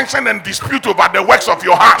contention and dispute over the works of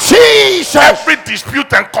your hands, Jesus. every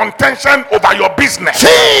dispute and contention over your business,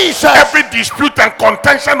 Jesus. every dispute and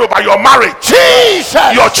contention over your marriage,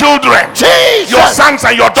 Jesus. your children, Jesus. your sons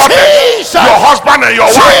and your daughters, Jesus. your husband and your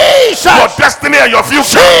wife, Jesus. your destiny and your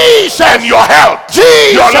future, Jesus. and your health,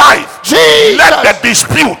 Jesus. your life. Jesus. Let the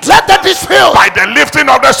dispute by the lifting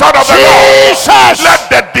of the sword of the Jesus. Lord, let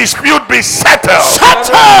the dispute be settled.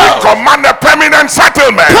 Settled. Command a permanent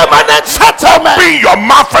settlement. Permanent settlement. Open your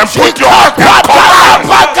mouth and put your heart and command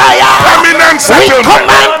permanent settlement. We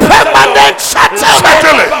command permanent settlement.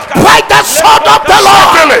 Settle it. By the sword of the Lord.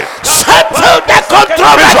 Settle it. Settle the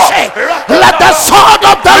controversy. Let the sword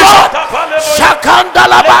of the Lord.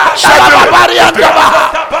 Shakandalaba.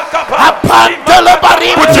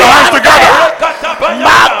 Put your hands together.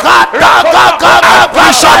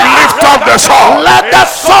 Bishop, lift up the sword. Let the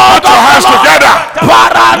sword Put your hands together.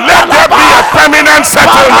 Let there be a permanent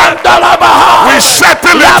settlement. We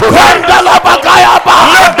settle it today.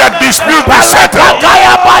 Let the dispute be settled.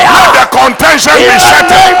 Let the contention be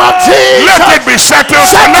settled. Let it be settled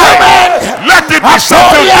tonight. Let it be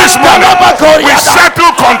settled this morning. We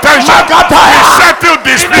settle contention. We settle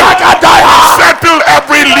dispute. We settle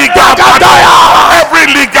every legal battle. Every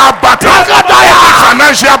legal battle. Every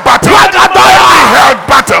financial battle. Every health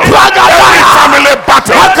battle. Every family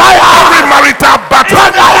battle. Every marital battle.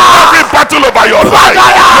 Every battle over your life,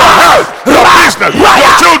 your health, your business, your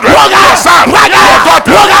children, your son, your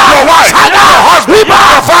daughter, your wife, your husband,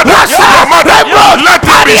 your father, your mother. Let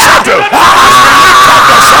it be settled.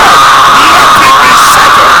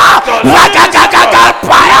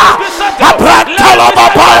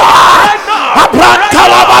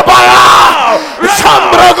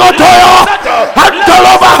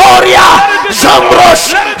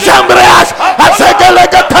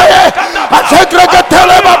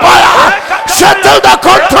 Settle the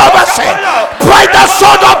controversy by the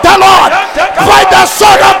sword of the Lord, by the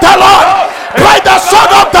sword of the Lord, by the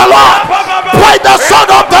sword of the Lord, by the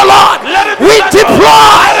sword of the Lord. We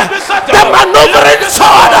deploy the maneuvering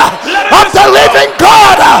sword of the living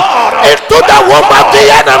God into the womb of the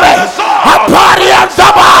enemy.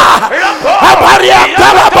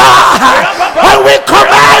 And we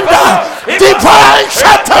command divine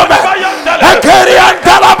settlement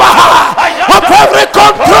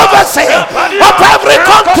of every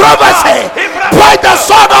controversy, by the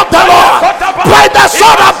sword of the Lord, by the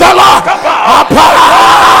sword of the Lord.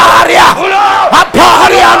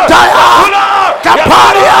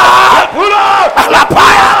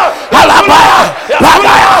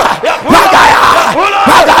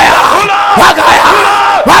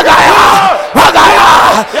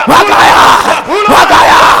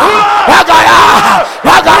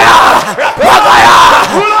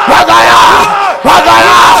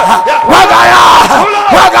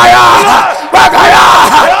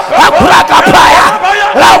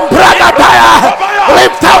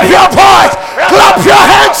 Lift up your voice, clap your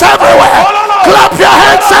hands everywhere, clap your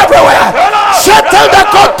hands everywhere. Settle the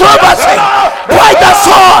controversy by the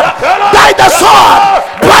sword, by the sword,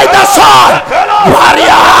 by the sword.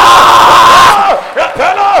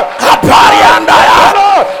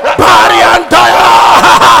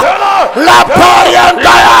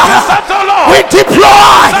 We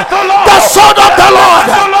deploy the sword of the Lord.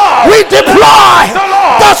 We deploy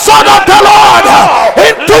the sword of the Lord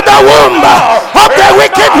into the womb of the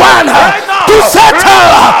wicked one to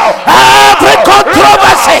settle every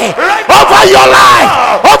controversy over your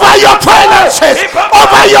life, over your finances,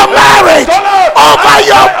 over your marriage, over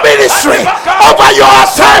your ministry, over your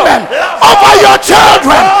assignment, over your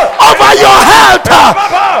children, over your health.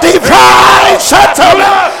 Divine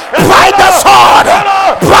settlement by the sword,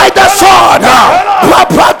 by the sword.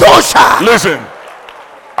 Listen,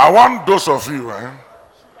 I want those of you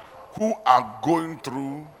who are going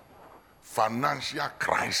through financial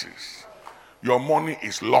crisis. Your money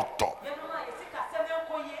is locked up.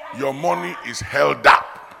 Your money is held up.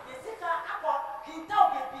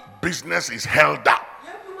 Business is held up.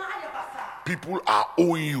 People are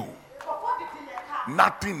owing you.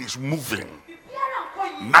 Nothing is moving.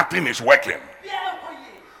 Nothing is working.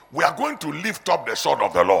 We are going to lift up the sword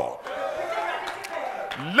of the Lord.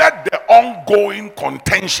 Let the ongoing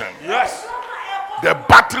contention, the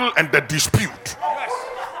battle and the dispute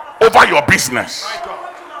over your business,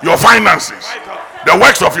 your finances, the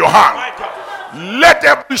works of your hand, let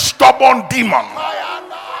every stubborn demon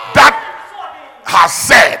that has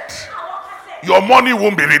said your money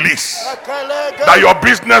won't be released, that your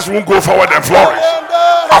business won't go forward and flourish.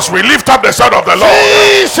 As we lift up the sword of the Lord,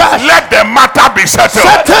 Jesus. let the matter be settled.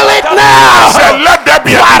 Settle it now. Say, let there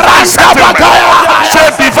be a divine settlement. Say,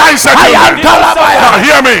 divine settlement. Now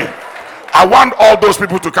hear me. I want all those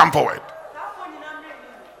people to come forward.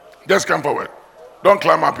 Just come forward. Don't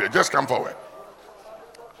climb up here. Just come forward.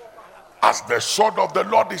 As the sword of the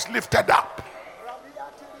Lord is lifted up,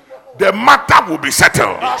 the matter will be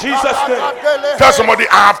settled. In Jesus' name. Tell somebody,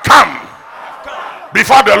 I have come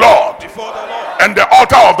before the Lord and the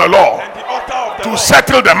altar of the Lord to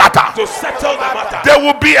settle the matter. To settle the matter. There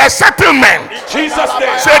will be a settlement. In Jesus'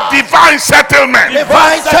 name. Say divine settlement.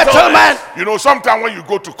 Divine settlement. You know, sometimes when you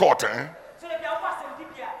go to court,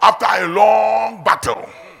 after a long battle,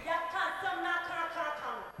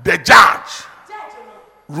 the judge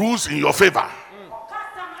rules in your favor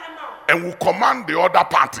and will command the other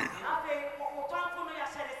party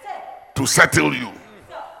to settle you.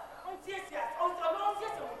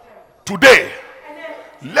 Today,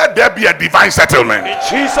 let there be a divine settlement. In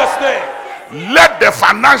Jesus' name. Let the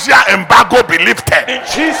financial embargo be lifted. In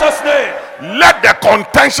Jesus' name. Let the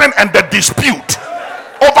contention and the dispute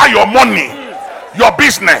over your money, your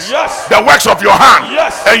business, Yes. the works of your hand,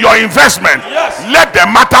 Yes. and your investment, Yes. let the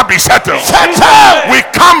matter be settled. Settle. We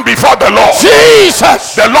come before the Lord,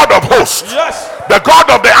 Jesus. the Lord of hosts, Yes. the God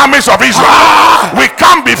of the armies of Israel. We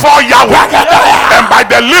come before Yahweh, and by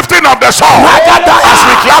the lifting of the sword, as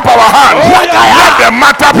we clap our hands, let the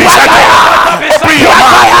matter be settled. Open your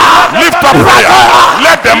mouth, lift up prayer.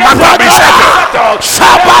 Let the matter be settled.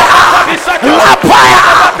 La Paya,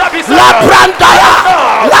 La Brandaya,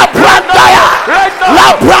 La Brandaya, La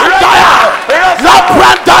Brandaya, La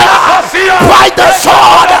Brandaya. By the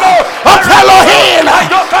sword of Elohim,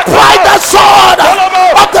 by the sword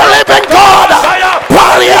of the living God,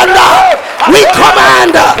 Parianda, we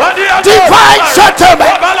command divine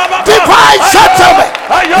settlement, divine settlement.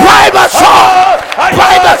 By the sword,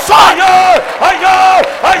 by the sword.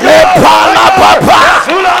 Le Pala Papa,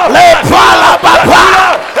 Le Pala Papa,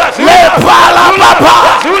 Le Pala Papa,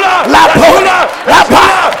 La Pula, La Pa,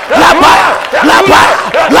 La Pa, La Pa,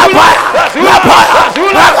 La Pa, La Pa,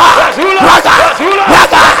 Raga, Raga,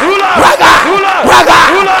 Raga, Raga,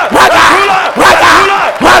 Raga, Raga,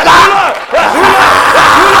 Raga, Raga.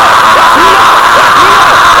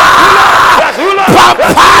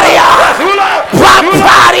 Pamparia,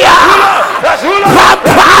 Pamparia,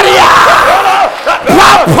 Pamparia,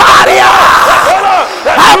 Pamparia,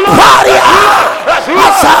 Pamparia,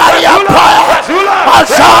 Asari Empire,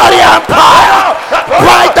 Asari Empire,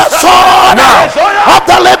 by the sword of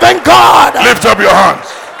the living God. Lift up your hands.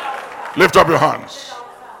 Lift up your hands.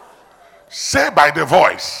 Say by the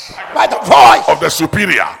voice By the voice of the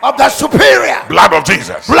superior of the superior blood of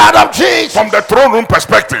Jesus, blood of Jesus, from the throne room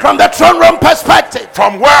perspective, from the throne room perspective,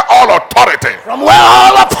 from where all authority from where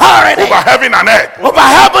all authority over heaven and earth over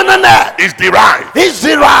heaven and earth is derived, is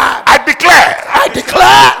derived, I declare I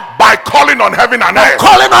declare, by calling on heaven and earth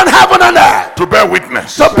calling on heaven and earth to bear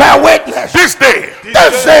witness, to bear witness. this day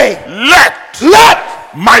This day, let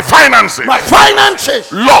my finances my finances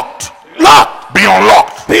locked locked be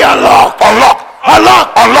unlocked, be unlocked, unlocked,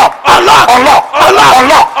 unlocked, unlocked, unlocked, unlocked, unlocked,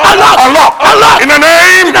 unlocked, unlocked, unlocked, unlocked. in the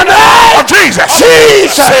name In the name of Jesus.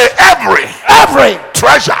 Jesus. Say every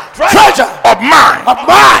treasure treasure of mine of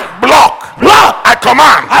mine block, I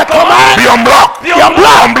command, I command be unblocked, be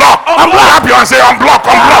unblocked, unblock, unblock. clap you and say unblock,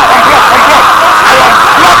 unblock, unblock, unblock. I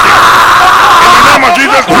unblock it in the name of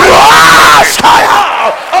Jesus. Broashaya,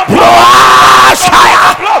 Broashaya,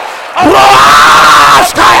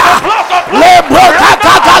 Broashaya,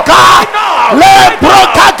 Lebrokakaka,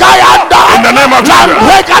 Lebrokakayanda, In the name of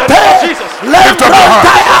Jesus. Lift up your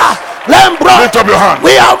hands. Lift up your hands.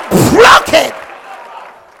 We are blocking.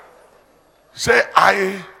 Say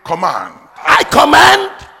I command I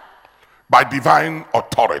command by divine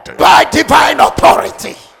authority. by divine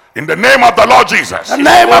authority. In the name of the Lord Jesus, The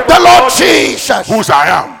name of the Lord Jesus, whose I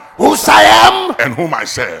am whose I am and whom I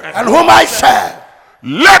serve. and whom I serve.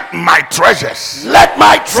 Let my treasures Let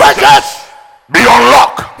my treasures be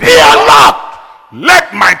unlocked. be unlocked.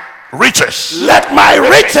 Let my riches Let my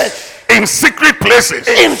riches in secret places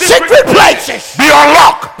in secret places be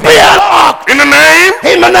unlocked. be unlocked. In the name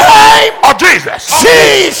In the name of Jesus,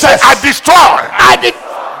 Jesus, I destroy I did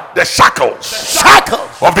the shackles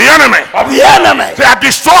shackles of the enemy. of the enemy. Say I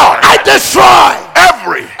destroy I destroy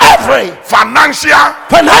every every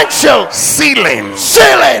financial ceiling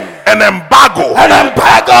ceiling and embargo and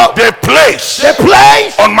embargo they place they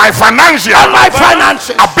place on my finances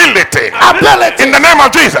ability. In the name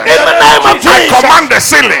of Jesus, In the name of I Jesus, command the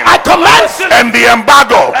ceiling I command and the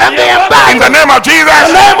embargo and the embargo in the name of Jesus.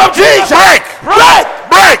 in the name of Jesus. Break, break,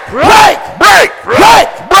 break, break, break,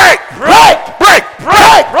 break, break, break, break,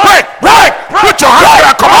 break, break, break. Put your hands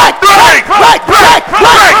together. Come on, break, break, break,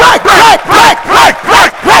 break, break, break, break, break, break,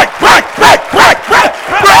 break, break, break, break, break,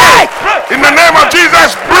 break. in the name of Jesus.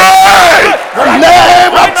 Break. The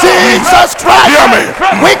name of Jesus Christ. Hear me.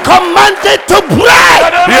 We command it to break.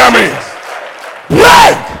 Hear me.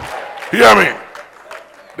 Break. Hear me.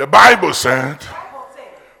 The Bible said,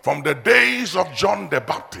 from the days of John the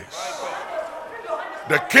Baptist,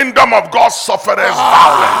 the kingdom of God suffered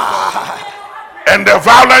violence, and the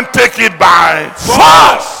violent take it by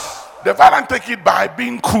Force. The violent take it by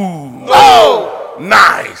being cool, No.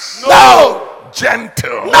 nice, No.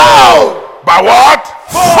 gentle. No. By what?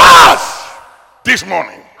 Force. This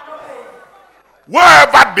morning,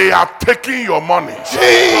 wherever they are taking your money,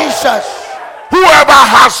 Jesus. whoever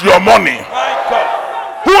has your money, My God.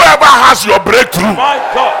 whoever has your breakthrough, My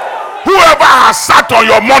God. whoever has sat on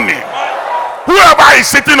your money, whoever is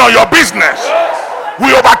sitting on your business, we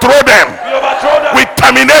overthrow them, We overthrow them. we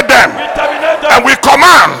terminate them, We terminate them. and we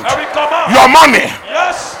command And we command. your money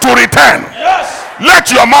Yes. to return. Yes.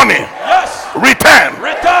 Let your money Yes. return.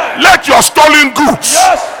 Return. Let your stolen goods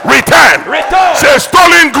Yes. return. Return. Say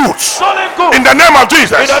stolen goods Stolen goods. in the name of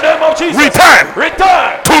Jesus. In the name of Jesus. Return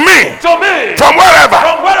Return. to me To me. from wherever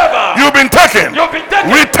From wherever. you've been taken. You've been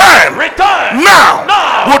taken. Return Return. now,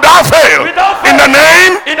 Now. without fail, Without in the fail.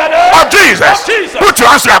 name In the name of Jesus. of Jesus. Put your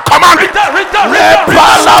hands together. Command it. Return. Return. Le Return.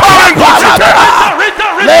 pala Stolen goods pala return. pala.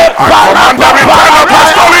 Return. Le Return. pala Command the return of my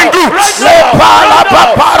stolen Right goods. Le now. pala Right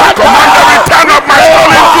now. pala Command the return of my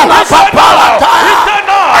stolen goods. Return now. Return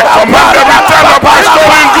now. I command the return of my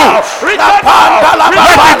stolen goods. Return now.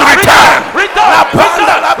 Let it return. Return.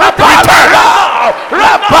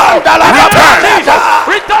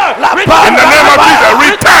 In the name of Jesus,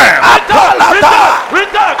 return. Return.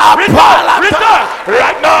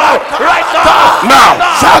 Right now. Right now. Now,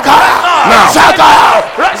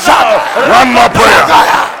 one more prayer.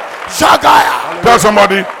 Shagaya. Tell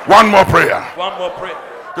somebody one more prayer. One more prayer.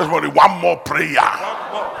 Tell somebody one more prayer.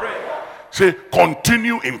 One more prayer. Say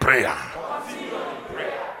continue in prayer.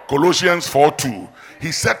 Colossians 4:2.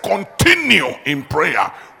 He said continue in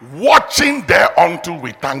prayer, watching thereunto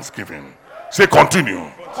with thanksgiving. Say continue.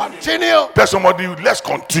 Continue. Tell somebody let's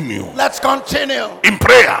continue Let's continue in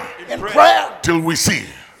prayer in prayer. till we see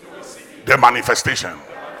the manifestation.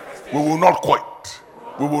 We will not quit.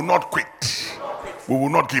 We will not quit. We will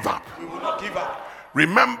not give up. We will not give up.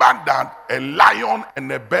 Remember that a lion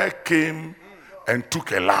and a bear came and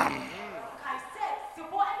took a lamb.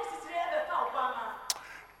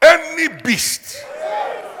 Any beast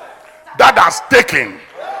that has taken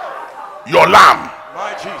your lamb,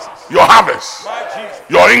 My Jesus. your harvest, My Jesus.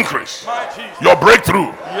 your increase, My Jesus. your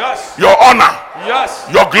breakthrough, Yes. your honor, Yes.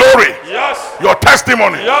 your glory, Yes. your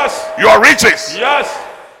testimony, Yes. your riches, Yes.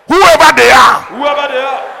 whoever they are, Whoever they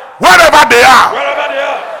are. wherever they are, Wherever they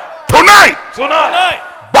are. tonight, Tonight.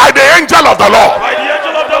 by the angel of the Lord, By the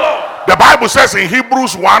angel of the Lord. the Bible says in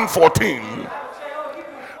Hebrews 1:14,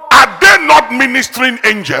 are they not ministering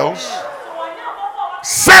angels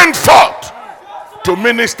sent forth to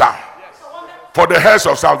minister for the heirs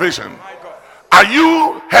of salvation? Are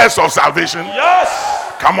you heirs of salvation? Yes.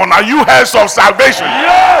 Come on, are you heirs of salvation?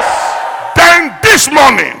 Yes. Then this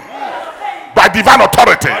morning, by divine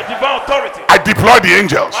authority, By divine authority. I deploy the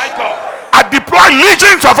angels. My God. I deploy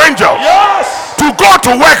legions of angels Yes. to go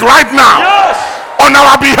to work right now Yes. on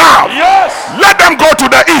our behalf. Yes. Let them go to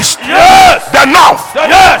the east, Yes. the north,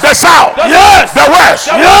 Yes. the south, Yes. the west,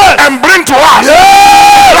 Yes. and bring to us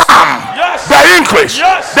lamb, Yes. the increase,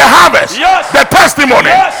 Yes. the harvest, Yes. the testimony,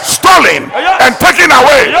 Yes. stolen Yes. and taken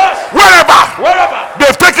away, Yes. wherever Wherever.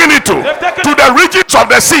 they've taken it to the regions of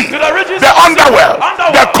the sea, To the regions the of the sea, underworld,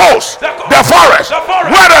 underworld, the coast, the coast, the forest, the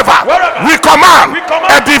forest, wherever, wherever. we command, We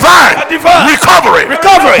command a divine, a divine recovery,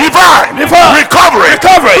 recovery, divine, divine recovery,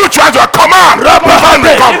 recovery. You try to command, divine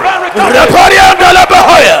recovery. Divine recovery.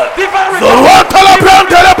 Divine recovery.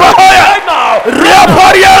 Right now.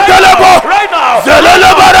 Right now.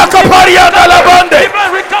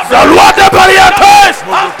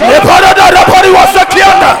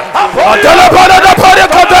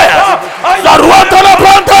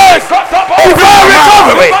 Divine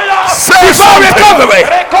recovery. Say something.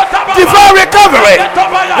 Divine recovery.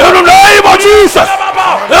 In the name of Jesus.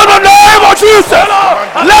 In the name of Jesus.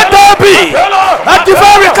 Let there be a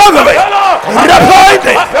divine recovery.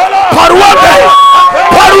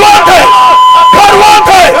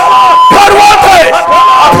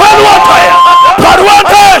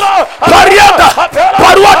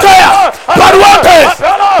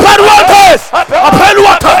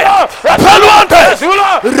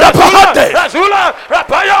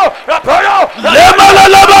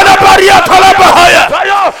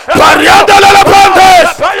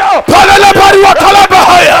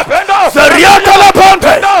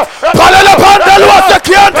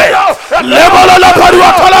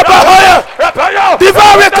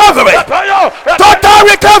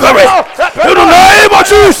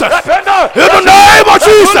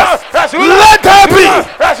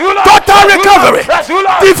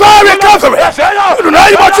 Divine recovery. In the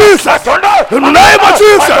name of Jesus. In the name of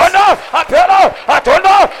Jesus.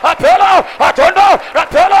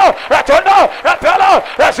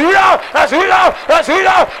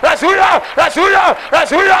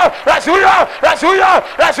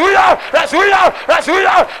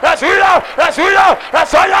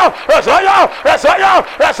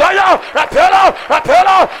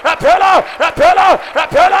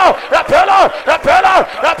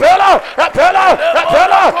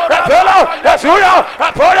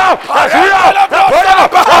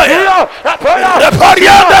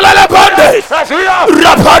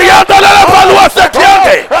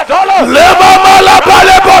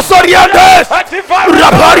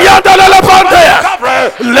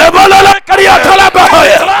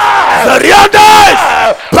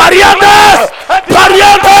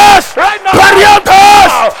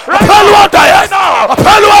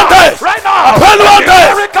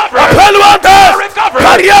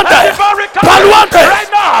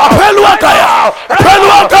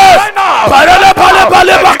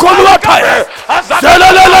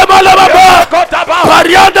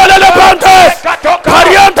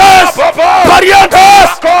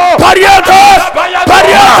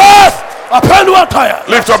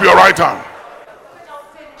 Lift up your right hand.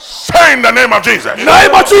 Say in the name of Jesus.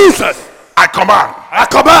 Name of Jesus. I command. I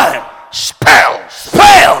command. Spells.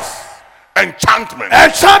 Enchantment.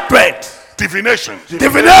 Divinations.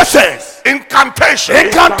 Incantations.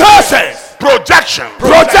 Projections.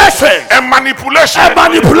 And manipulations.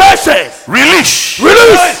 Release.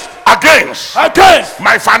 Against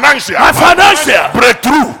my financial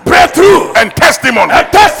breakthrough and testimony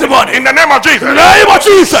in the name of Jesus.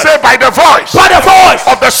 Say by the voice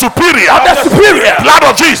of the superior blood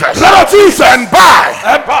of Jesus and by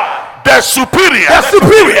the supreme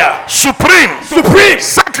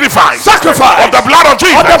sacrifice of the blood of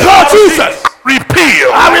Jesus.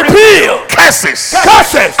 I repeal curses.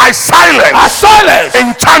 I silence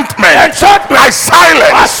enchantment. I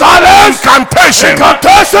silence incantation.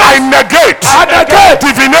 I negate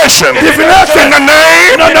divination. In the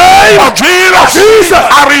name of Jesus.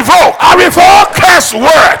 I revoke curse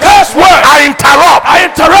word. I interrupt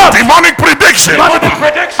demonic prediction.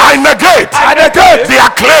 I negate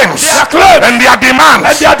their claims and their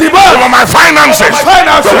demands over my finances,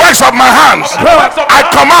 the works of my hands. I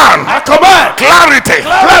command clarity.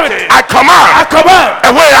 I command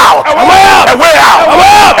a way out.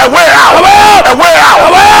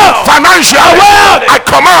 Financial. I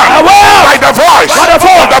command by the voice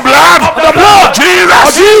of the blood of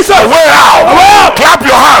Jesus. A way out. Clap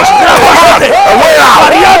your hands. Command a way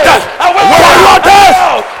out.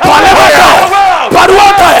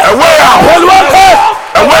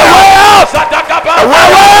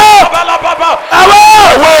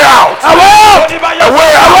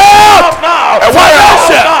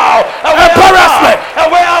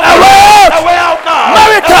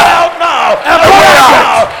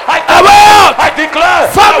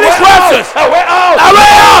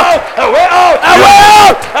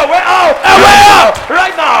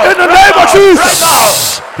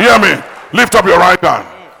 Hear me. Lift up your right hand.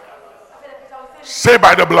 Say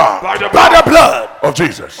by the blood of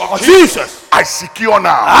Jesus. I secure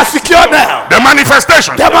now the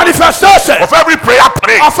manifestation of every prayer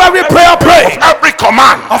prayed, of every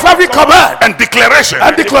command and declaration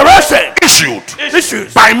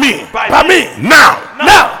issued by me now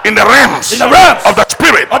in the realms of the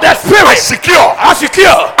spirit. I secure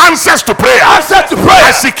answers to prayer. I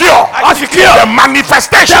secure the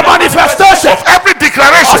manifestation of every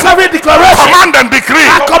declaration, command and decree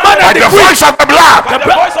by the voice of the blood.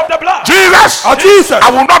 Jesus,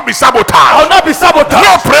 I will not be sabotaged.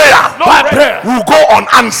 No prayer will go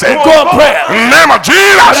unanswered. In the name of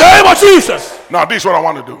Jesus. Now this is what I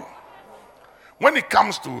want to do. When it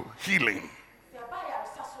comes to healing,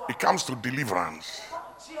 it comes to deliverance,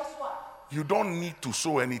 you don't need to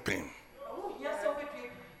sow anything.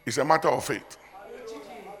 It's a matter of faith.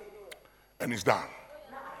 And it's done.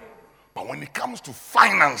 But when it comes to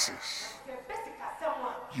finances,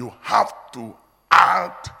 you have to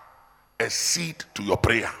add a seed to your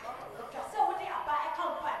prayer.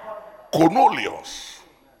 Cornelius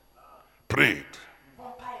prayed.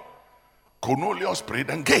 Cornelius prayed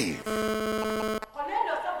and gave.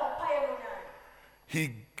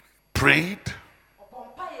 He prayed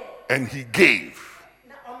and he gave.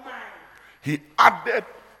 He added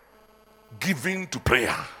giving to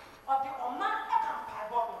prayer.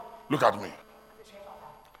 Look at me.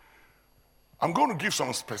 I'm going to give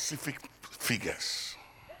some specific figures.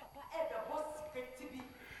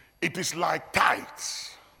 It is like tithes.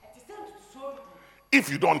 If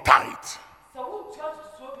you don't tithe,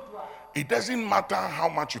 It doesn't matter how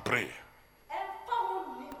much you pray,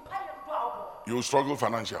 you will struggle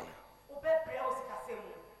financially.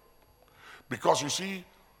 Because you see,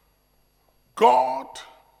 God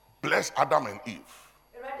blessed Adam and Eve.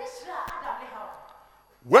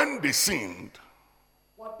 When they sinned,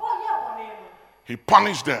 he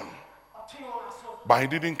punished them, but he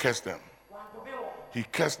didn't curse them. He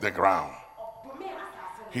cursed the ground.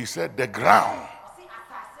 He said, the ground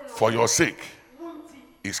for your sake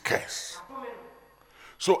is cursed.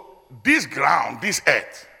 So this ground, this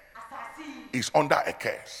earth, is under a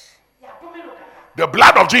curse. The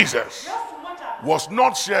blood of Jesus was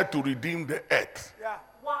not shed to redeem the earth.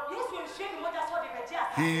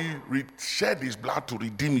 He shed his blood to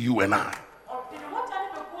redeem you and I.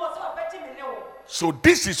 So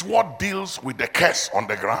this is what deals with the curse on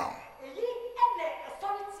the ground.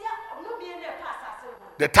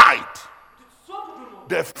 The tithe,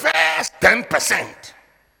 the first 10%,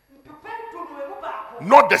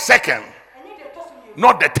 not the second,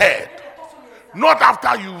 not the third, not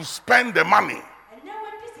after you spend the money,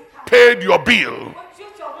 paid your bill,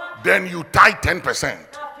 then you tithe 10%.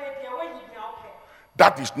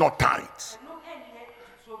 That is not tithe.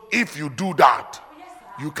 If you do that,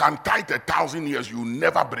 you can tithe 1,000 years, you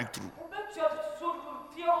never break through.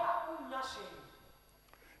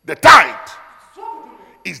 The tithe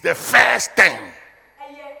is the first 10.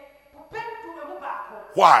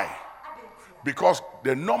 Why? Because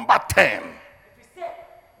the number 10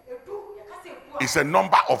 is a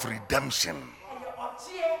number of redemption.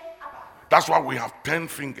 That's why we have 10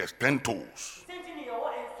 fingers, 10 toes,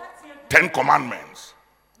 10 commandments.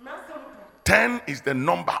 10 is the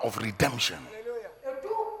number of redemption.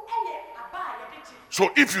 So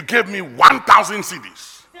if you gave me 1,000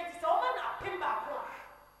 cedis,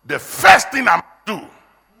 the first thing I'm going to do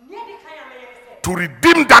to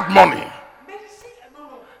redeem that money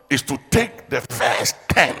is to take the first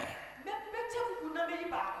 10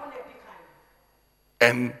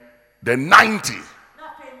 and the 90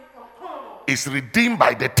 is redeemed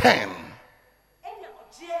by the 10,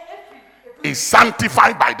 is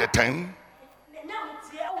sanctified by the 10,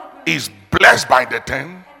 is blessed by the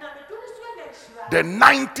 10. The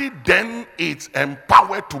 90 then is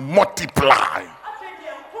empowered to multiply.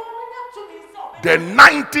 The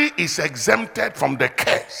 90 is exempted from the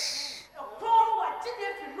curse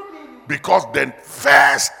because the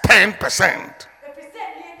first 10%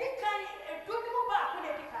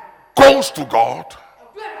 goes to God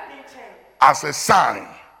as a sign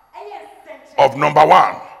of number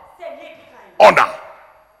one, honor.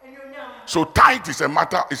 So tithe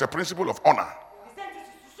is a principle of honor.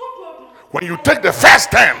 When you take the first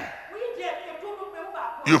 10,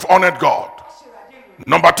 you've honored God.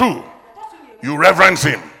 Number 2, you reverence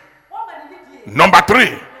him. Number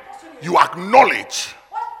 3, you acknowledge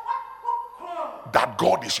that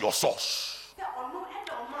God is your source,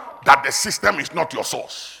 that the system is not your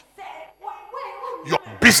source, your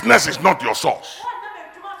business is not your source,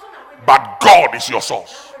 but God is your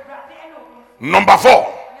source. Number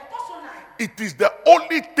 4, it is the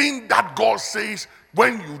only thing that God says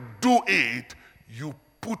when you do it, you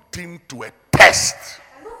put him to a test.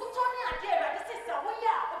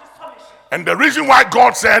 And the reason why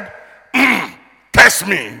God said, test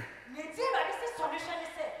me,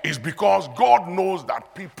 is because God knows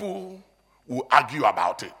that people will argue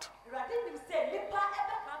about it.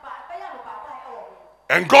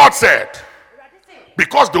 And God said,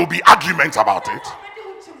 because there will be arguments about it,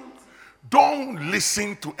 don't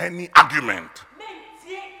listen to any argument.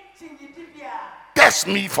 Test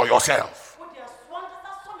me for yourself.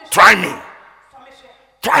 Try me.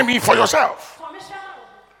 Try me for yourself.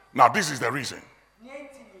 Now, this is the reason.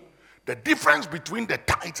 The difference between the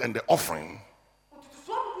tithes and the offering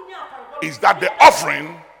is that the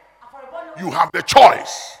offering, you have the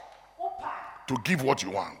choice to give what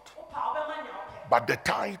you want. But the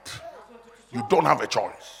tithe, you don't have a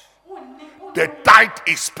choice. The tithe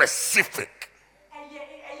is specific.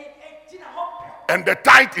 And the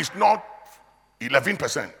tithe is not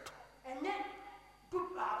 11%.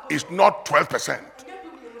 It's not 12%.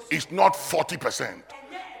 It's not 40%.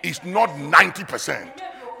 It's not 90%.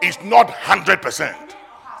 It's not 100%.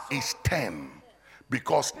 It's 10.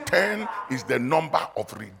 Because 10 is the number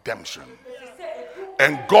of redemption.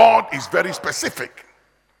 And God is very specific.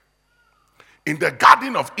 In the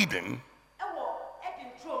Garden of Eden,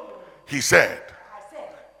 he said,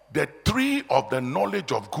 the tree of the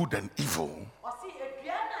knowledge of good and evil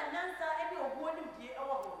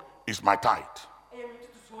is my tithe.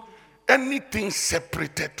 Anything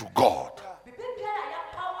separated to God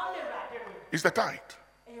is the tithe.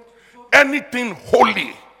 Anything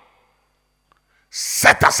holy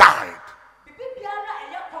set aside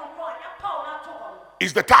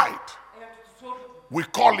is the tithe. We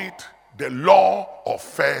call it the law of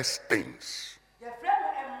first things.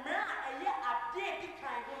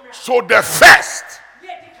 So the first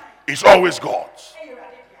is always God's.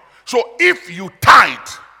 So if you tithe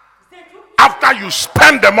after you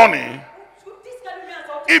spend the money,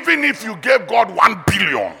 even if you gave God 1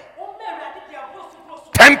 billion,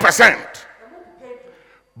 10%,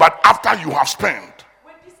 but after you have spent,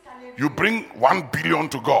 you bring 1 billion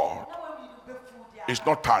to God, it's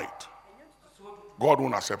not tithe. God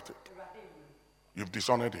won't accept it. You've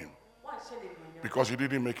dishonored him because you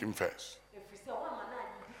didn't make him first.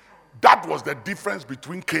 That was the difference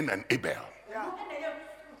between Cain and Abel.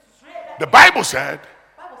 The Bible said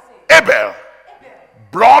Abel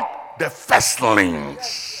brought the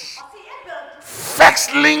firstlings.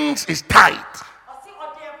 Firstlings is tithe.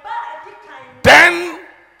 Then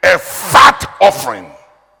a fat offering.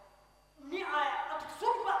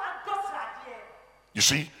 You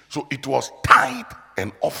see, so it was tithe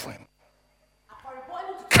and offering.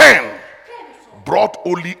 Cain brought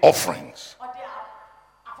only offerings.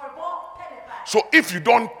 So if you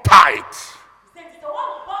don't tithe,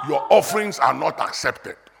 your offerings are not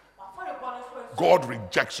accepted. God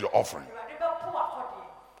rejects your offering.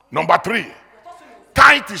 Number 3,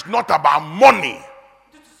 tithe is not about money.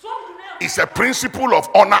 It's a principle of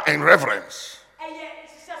honor and reverence.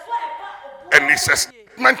 And it's a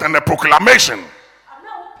statement and a proclamation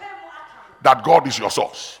that God is your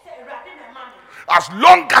source. As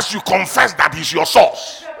long as you confess that he's your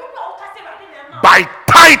source, by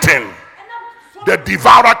tithing, the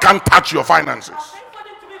devourer can't touch your finances.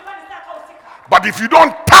 But if you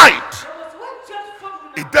don't tithe,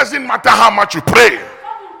 it doesn't matter how much you pray,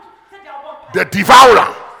 the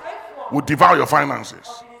devourer will devour your finances.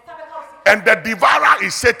 And the devourer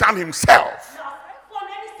is Satan himself.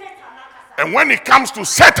 And when it comes to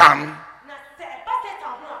Satan,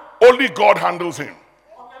 only God handles him.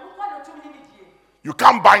 You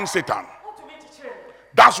can't bind Satan.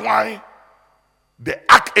 That's why the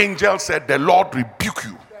archangel said, the Lord rebuke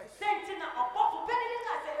you.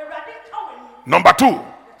 Number 2,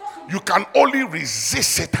 you can only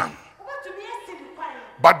resist Satan,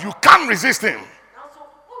 but you can't resist him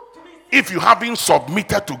if you haven't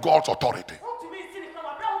submitted to God's authority.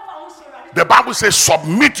 The Bible says,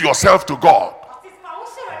 submit yourself to God,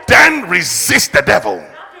 then resist the devil.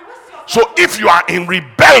 So if you are in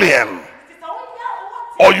rebellion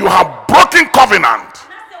or you have broken covenant,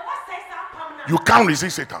 you can't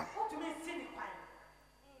resist Satan.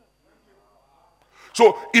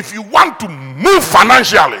 So if you want to move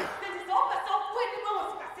financially,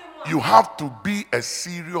 you have to be a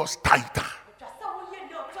serious tither.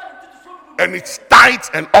 And it's tithes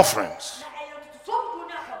and offerings.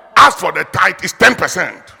 As for the tithe, it's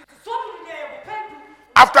 10%.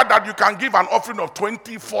 After that, you can give an offering of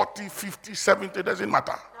 20, 40, 50, 70, it doesn't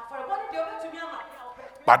matter.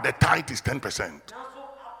 But the tithe is 10%.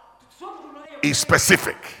 It's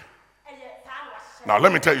specific. Now,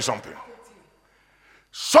 let me tell you something.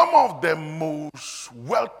 Some of the most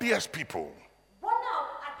wealthiest people,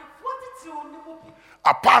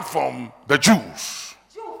 apart from the Jews,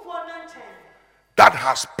 that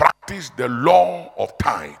has practiced the law of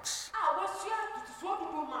tithes.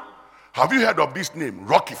 Have you heard of this name,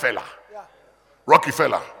 Rockefeller?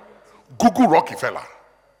 Rockefeller. Google Rockefeller.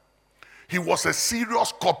 He was a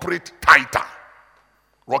serious corporate tither.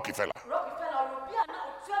 Rockefeller.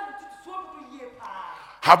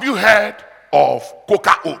 Have you heard of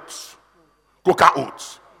Coca Oats? Coca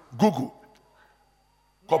Oats. Google.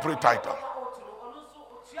 Corporate tither.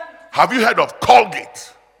 Have you heard of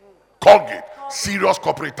Colgate? Colgate. Serious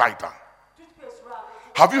corporate tither.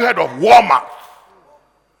 Have you heard of Walmart?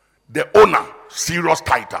 The owner, serious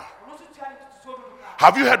tither.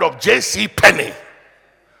 Have you heard of J.C. Penney?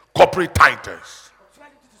 Corporate tithers.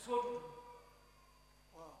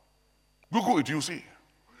 Google it, you see.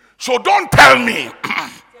 So don't tell me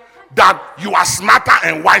that you are smarter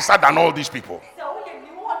and wiser than all these people.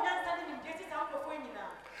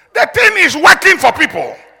 The thing is working for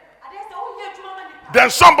people. Then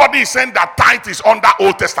somebody is saying that tithe is under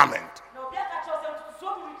Old Testament.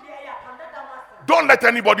 Don't let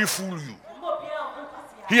anybody fool you.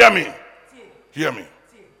 Hear me. Hear me.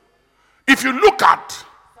 If you look at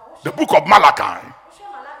the book of Malachi,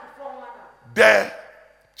 the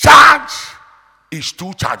charge is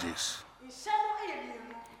 2 charges.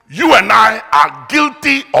 You and I are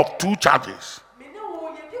guilty of 2 charges.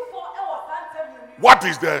 What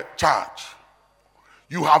is the charge?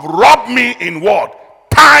 You have robbed me in what?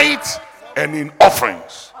 Tithes and in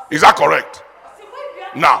offerings. Is that correct?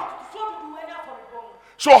 Now,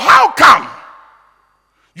 So how come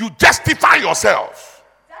you justify yourself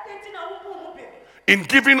in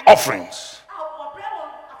giving offerings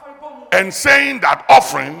and saying that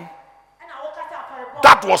offering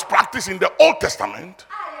that was practiced in the Old Testament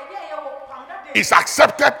is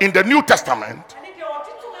accepted in the New Testament,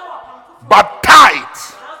 but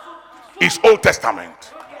tithe is Old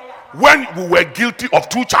Testament? When we were guilty of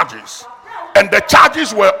 2 charges, and the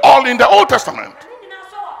charges were all in the Old Testament.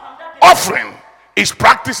 Offering is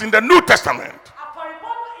practiced in the New Testament,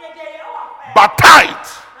 but tithe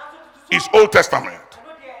is Old Testament.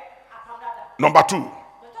 Number 2,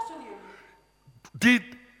 did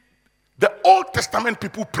the Old Testament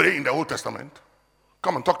people pray in the Old Testament?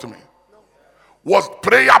 Come and talk to me. Was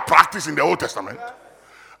prayer practiced in the Old Testament?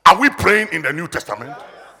 Are we praying in the New Testament?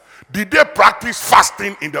 Did they practice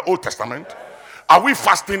fasting in the Old Testament? Are we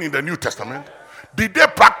fasting in the New Testament? Did they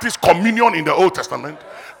practice communion in the Old Testament?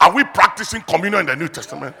 Are we practicing communion in the New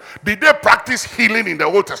Testament? Did they practice healing in the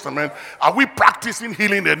Old Testament? Are we practicing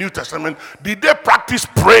healing in the New Testament? Did they practice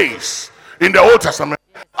praise in the Old Testament?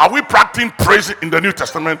 Are we practicing praise in the New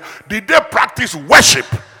Testament? Did they practice worship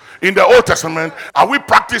in the Old Testament? Are we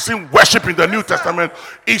practicing worship in the New Testament?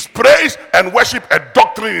 Is praise and worship a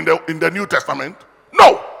doctrine in the New Testament?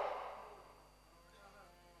 No.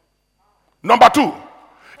 Number 2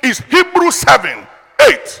 is Hebrews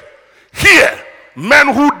 7:8. Here,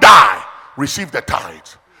 men who die receive the tithe.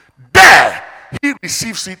 There, he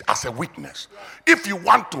receives it as a witness. If you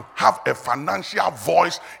want to have a financial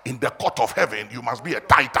voice in the court of heaven, you must be a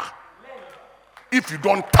tither. If you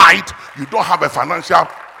don't tithe, you don't have a financial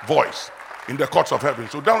voice in the courts of heaven.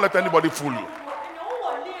 So don't let anybody fool you.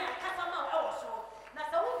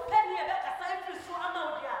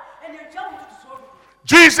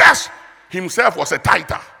 Jesus himself was a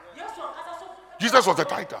tither. Jesus was a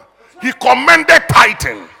tither. He commended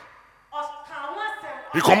tithing.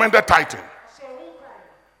 He commended tithing.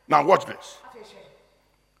 Now watch this.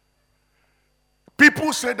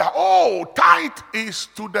 People say that, oh, tithe is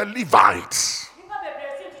to the Levites.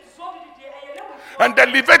 And the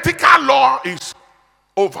Levitical law is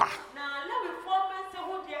over.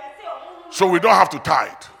 So we don't have to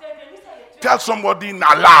tithe. Tell somebody,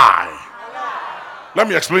 na lie. Let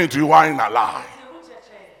me explain to you why na lie.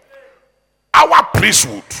 Our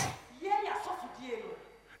priesthood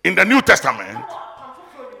in the New Testament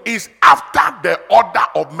is after the order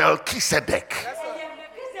of Melchizedek.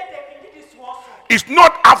 It's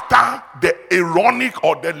not after the Aaronic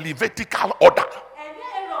or the Levitical order.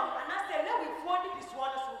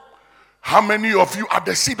 How many of you are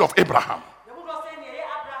the seed of Abraham?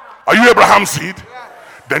 Are you Abraham's seed?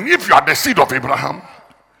 Then if you are the seed of Abraham,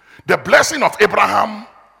 the blessing of Abraham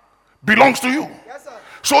belongs to you.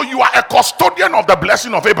 So you are a custodian of the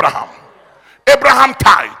blessing of Abraham. Abraham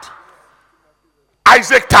tithed.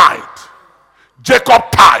 Isaac tithed. Jacob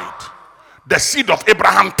tithed. The seed of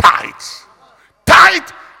Abraham tithes. Tithe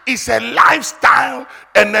is a lifestyle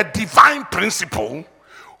and a divine principle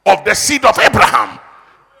of the seed of Abraham.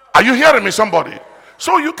 Are you hearing me, somebody?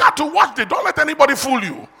 So you got to watch it. Don't let anybody fool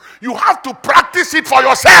you. You have to practice it for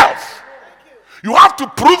yourself. You have to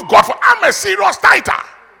prove God. For I'm a serious tither.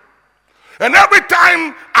 And every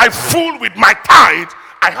time I fool with my tithe,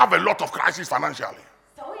 I have a lot of crisis financially.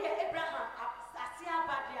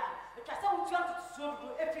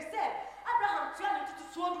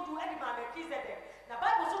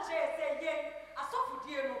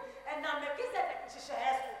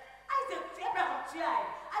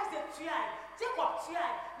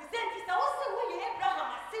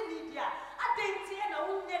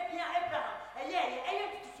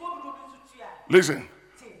 Listen,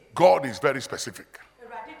 God is very specific.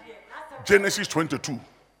 Genesis 22,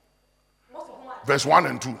 verse 1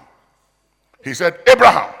 and 2. He said,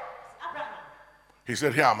 Abraham. He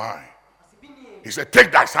said, here am I. He said,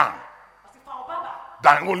 take thy son,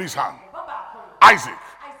 thine only son, Isaac,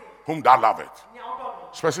 whom thou lovest.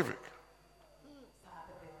 Specific.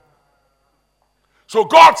 So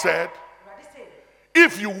God said,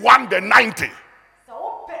 if you want the 90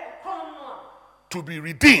 to be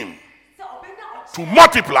redeemed, to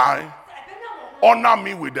multiply, honor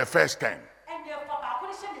me with the first 10.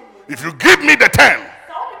 If you give me the 10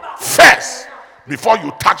 first before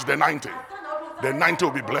you touch the 90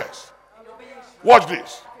 will be blessed. Watch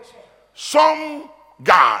this. Some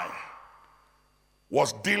guy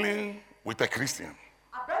was dealing with a Christian,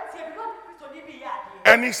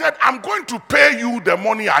 and he said, I'm going to pay you the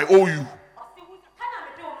money I owe you,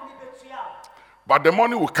 but the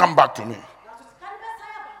money will come back to me.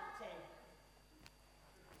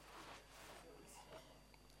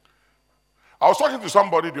 I was talking to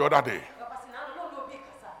somebody the other day.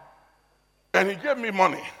 And he gave me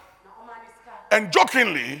money. And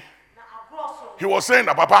jokingly, he was saying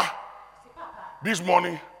that, Papa, this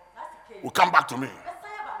money will come back to me.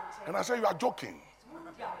 And I said, you are joking.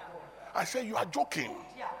 I said, you are joking.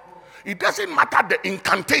 It doesn't matter the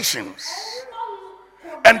incantations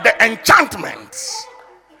and the enchantments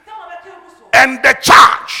and the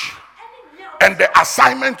charge and the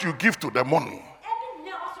assignment you give to the money.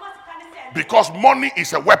 Because money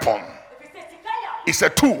is a weapon, it's a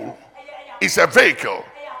tool, it's a vehicle,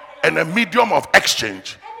 and a medium of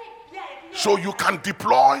exchange. So you can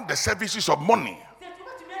deploy the services of money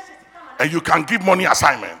and you can give money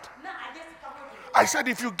assignment. I said,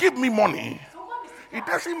 if you give me money, it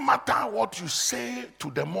doesn't matter what you say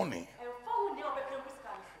to the money.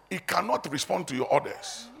 It cannot respond to your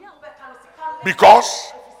orders.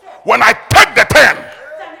 Because when I take the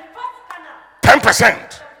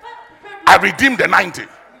 10%, I redeem the 90.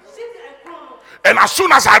 And as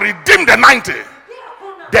soon as I redeem the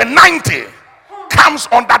 90 comes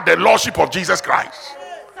under the lordship of Jesus Christ.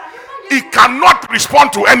 It cannot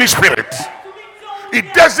respond to any spirit.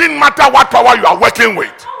 It doesn't matter what power you are working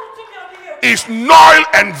with. It's null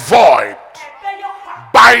and void.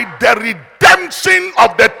 By the redemption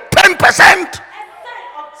of the 10%,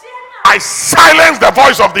 I silence the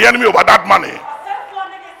voice of the enemy over that money.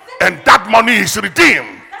 And that money is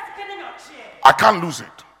redeemed. I can't lose it.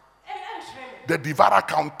 The devourer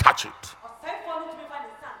can't touch it.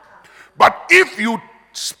 But if you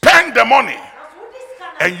spend the money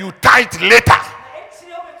and you tithe later,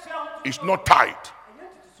 it's not tithe.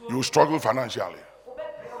 You struggle financially.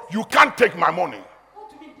 You can't take my money.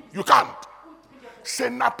 You can't. C'est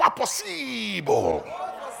not possible.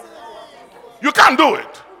 You can't do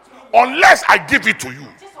it unless I give it to you.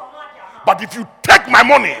 But if you take my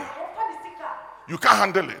money, you can't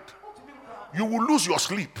handle it. You will lose your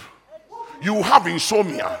sleep. You will have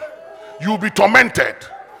insomnia. You will be tormented.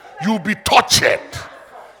 You will be tortured.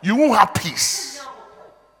 You won't have peace.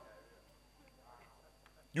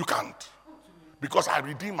 You can't. Because I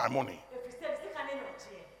redeem my money.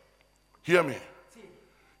 Hear me.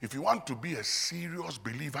 If you want to be a serious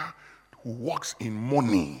believer who walks in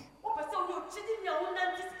money,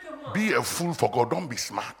 be a fool for God. Don't be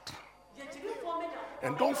smart.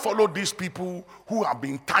 And don't follow these people who have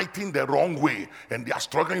been tithing the wrong way and they are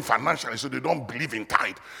struggling financially, so they don't believe in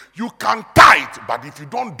tithe. You can tithe, but if you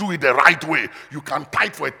don't do it the right way, you can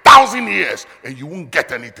tithe for 1,000 years and you won't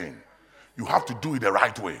get anything. You have to do it the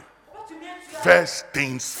right way. First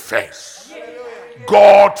things first.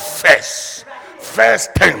 God first.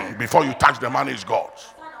 First thing before you touch the money is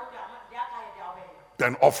God's.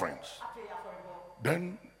 Then offerings.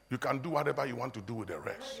 Then you can do whatever you want to do with the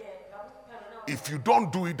rest. If you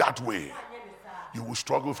don't do it that way, you will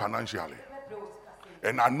struggle financially.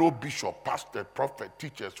 And I know bishop, pastor, prophet,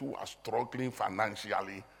 teachers who are struggling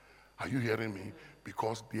financially. Are you hearing me?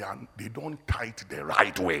 Because they don't tithe the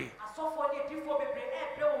right way.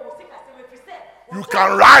 You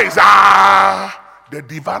can rise. The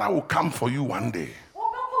devourer will come for you one day.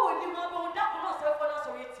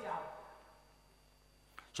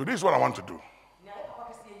 So this is what I want to do.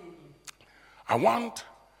 I want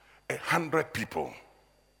 100 people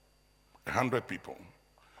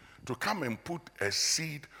to come and put a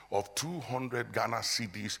seed of 200 Ghana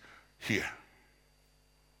cedis here.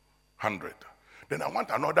 100. Then I want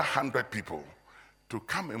another 100 people to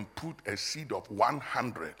come and put a seed of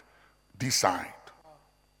 100 this side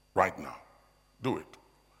right now. Do it.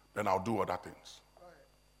 Then I'll do other things.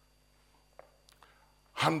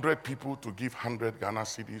 100 people to give 100 Ghana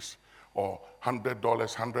cedis or $100,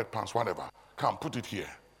 100 pounds, whatever. Come, put it here.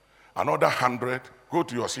 Another 100, go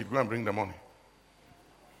to your seat, go and bring the money.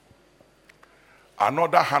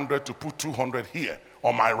 Another 100 to put 200 here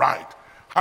on my right.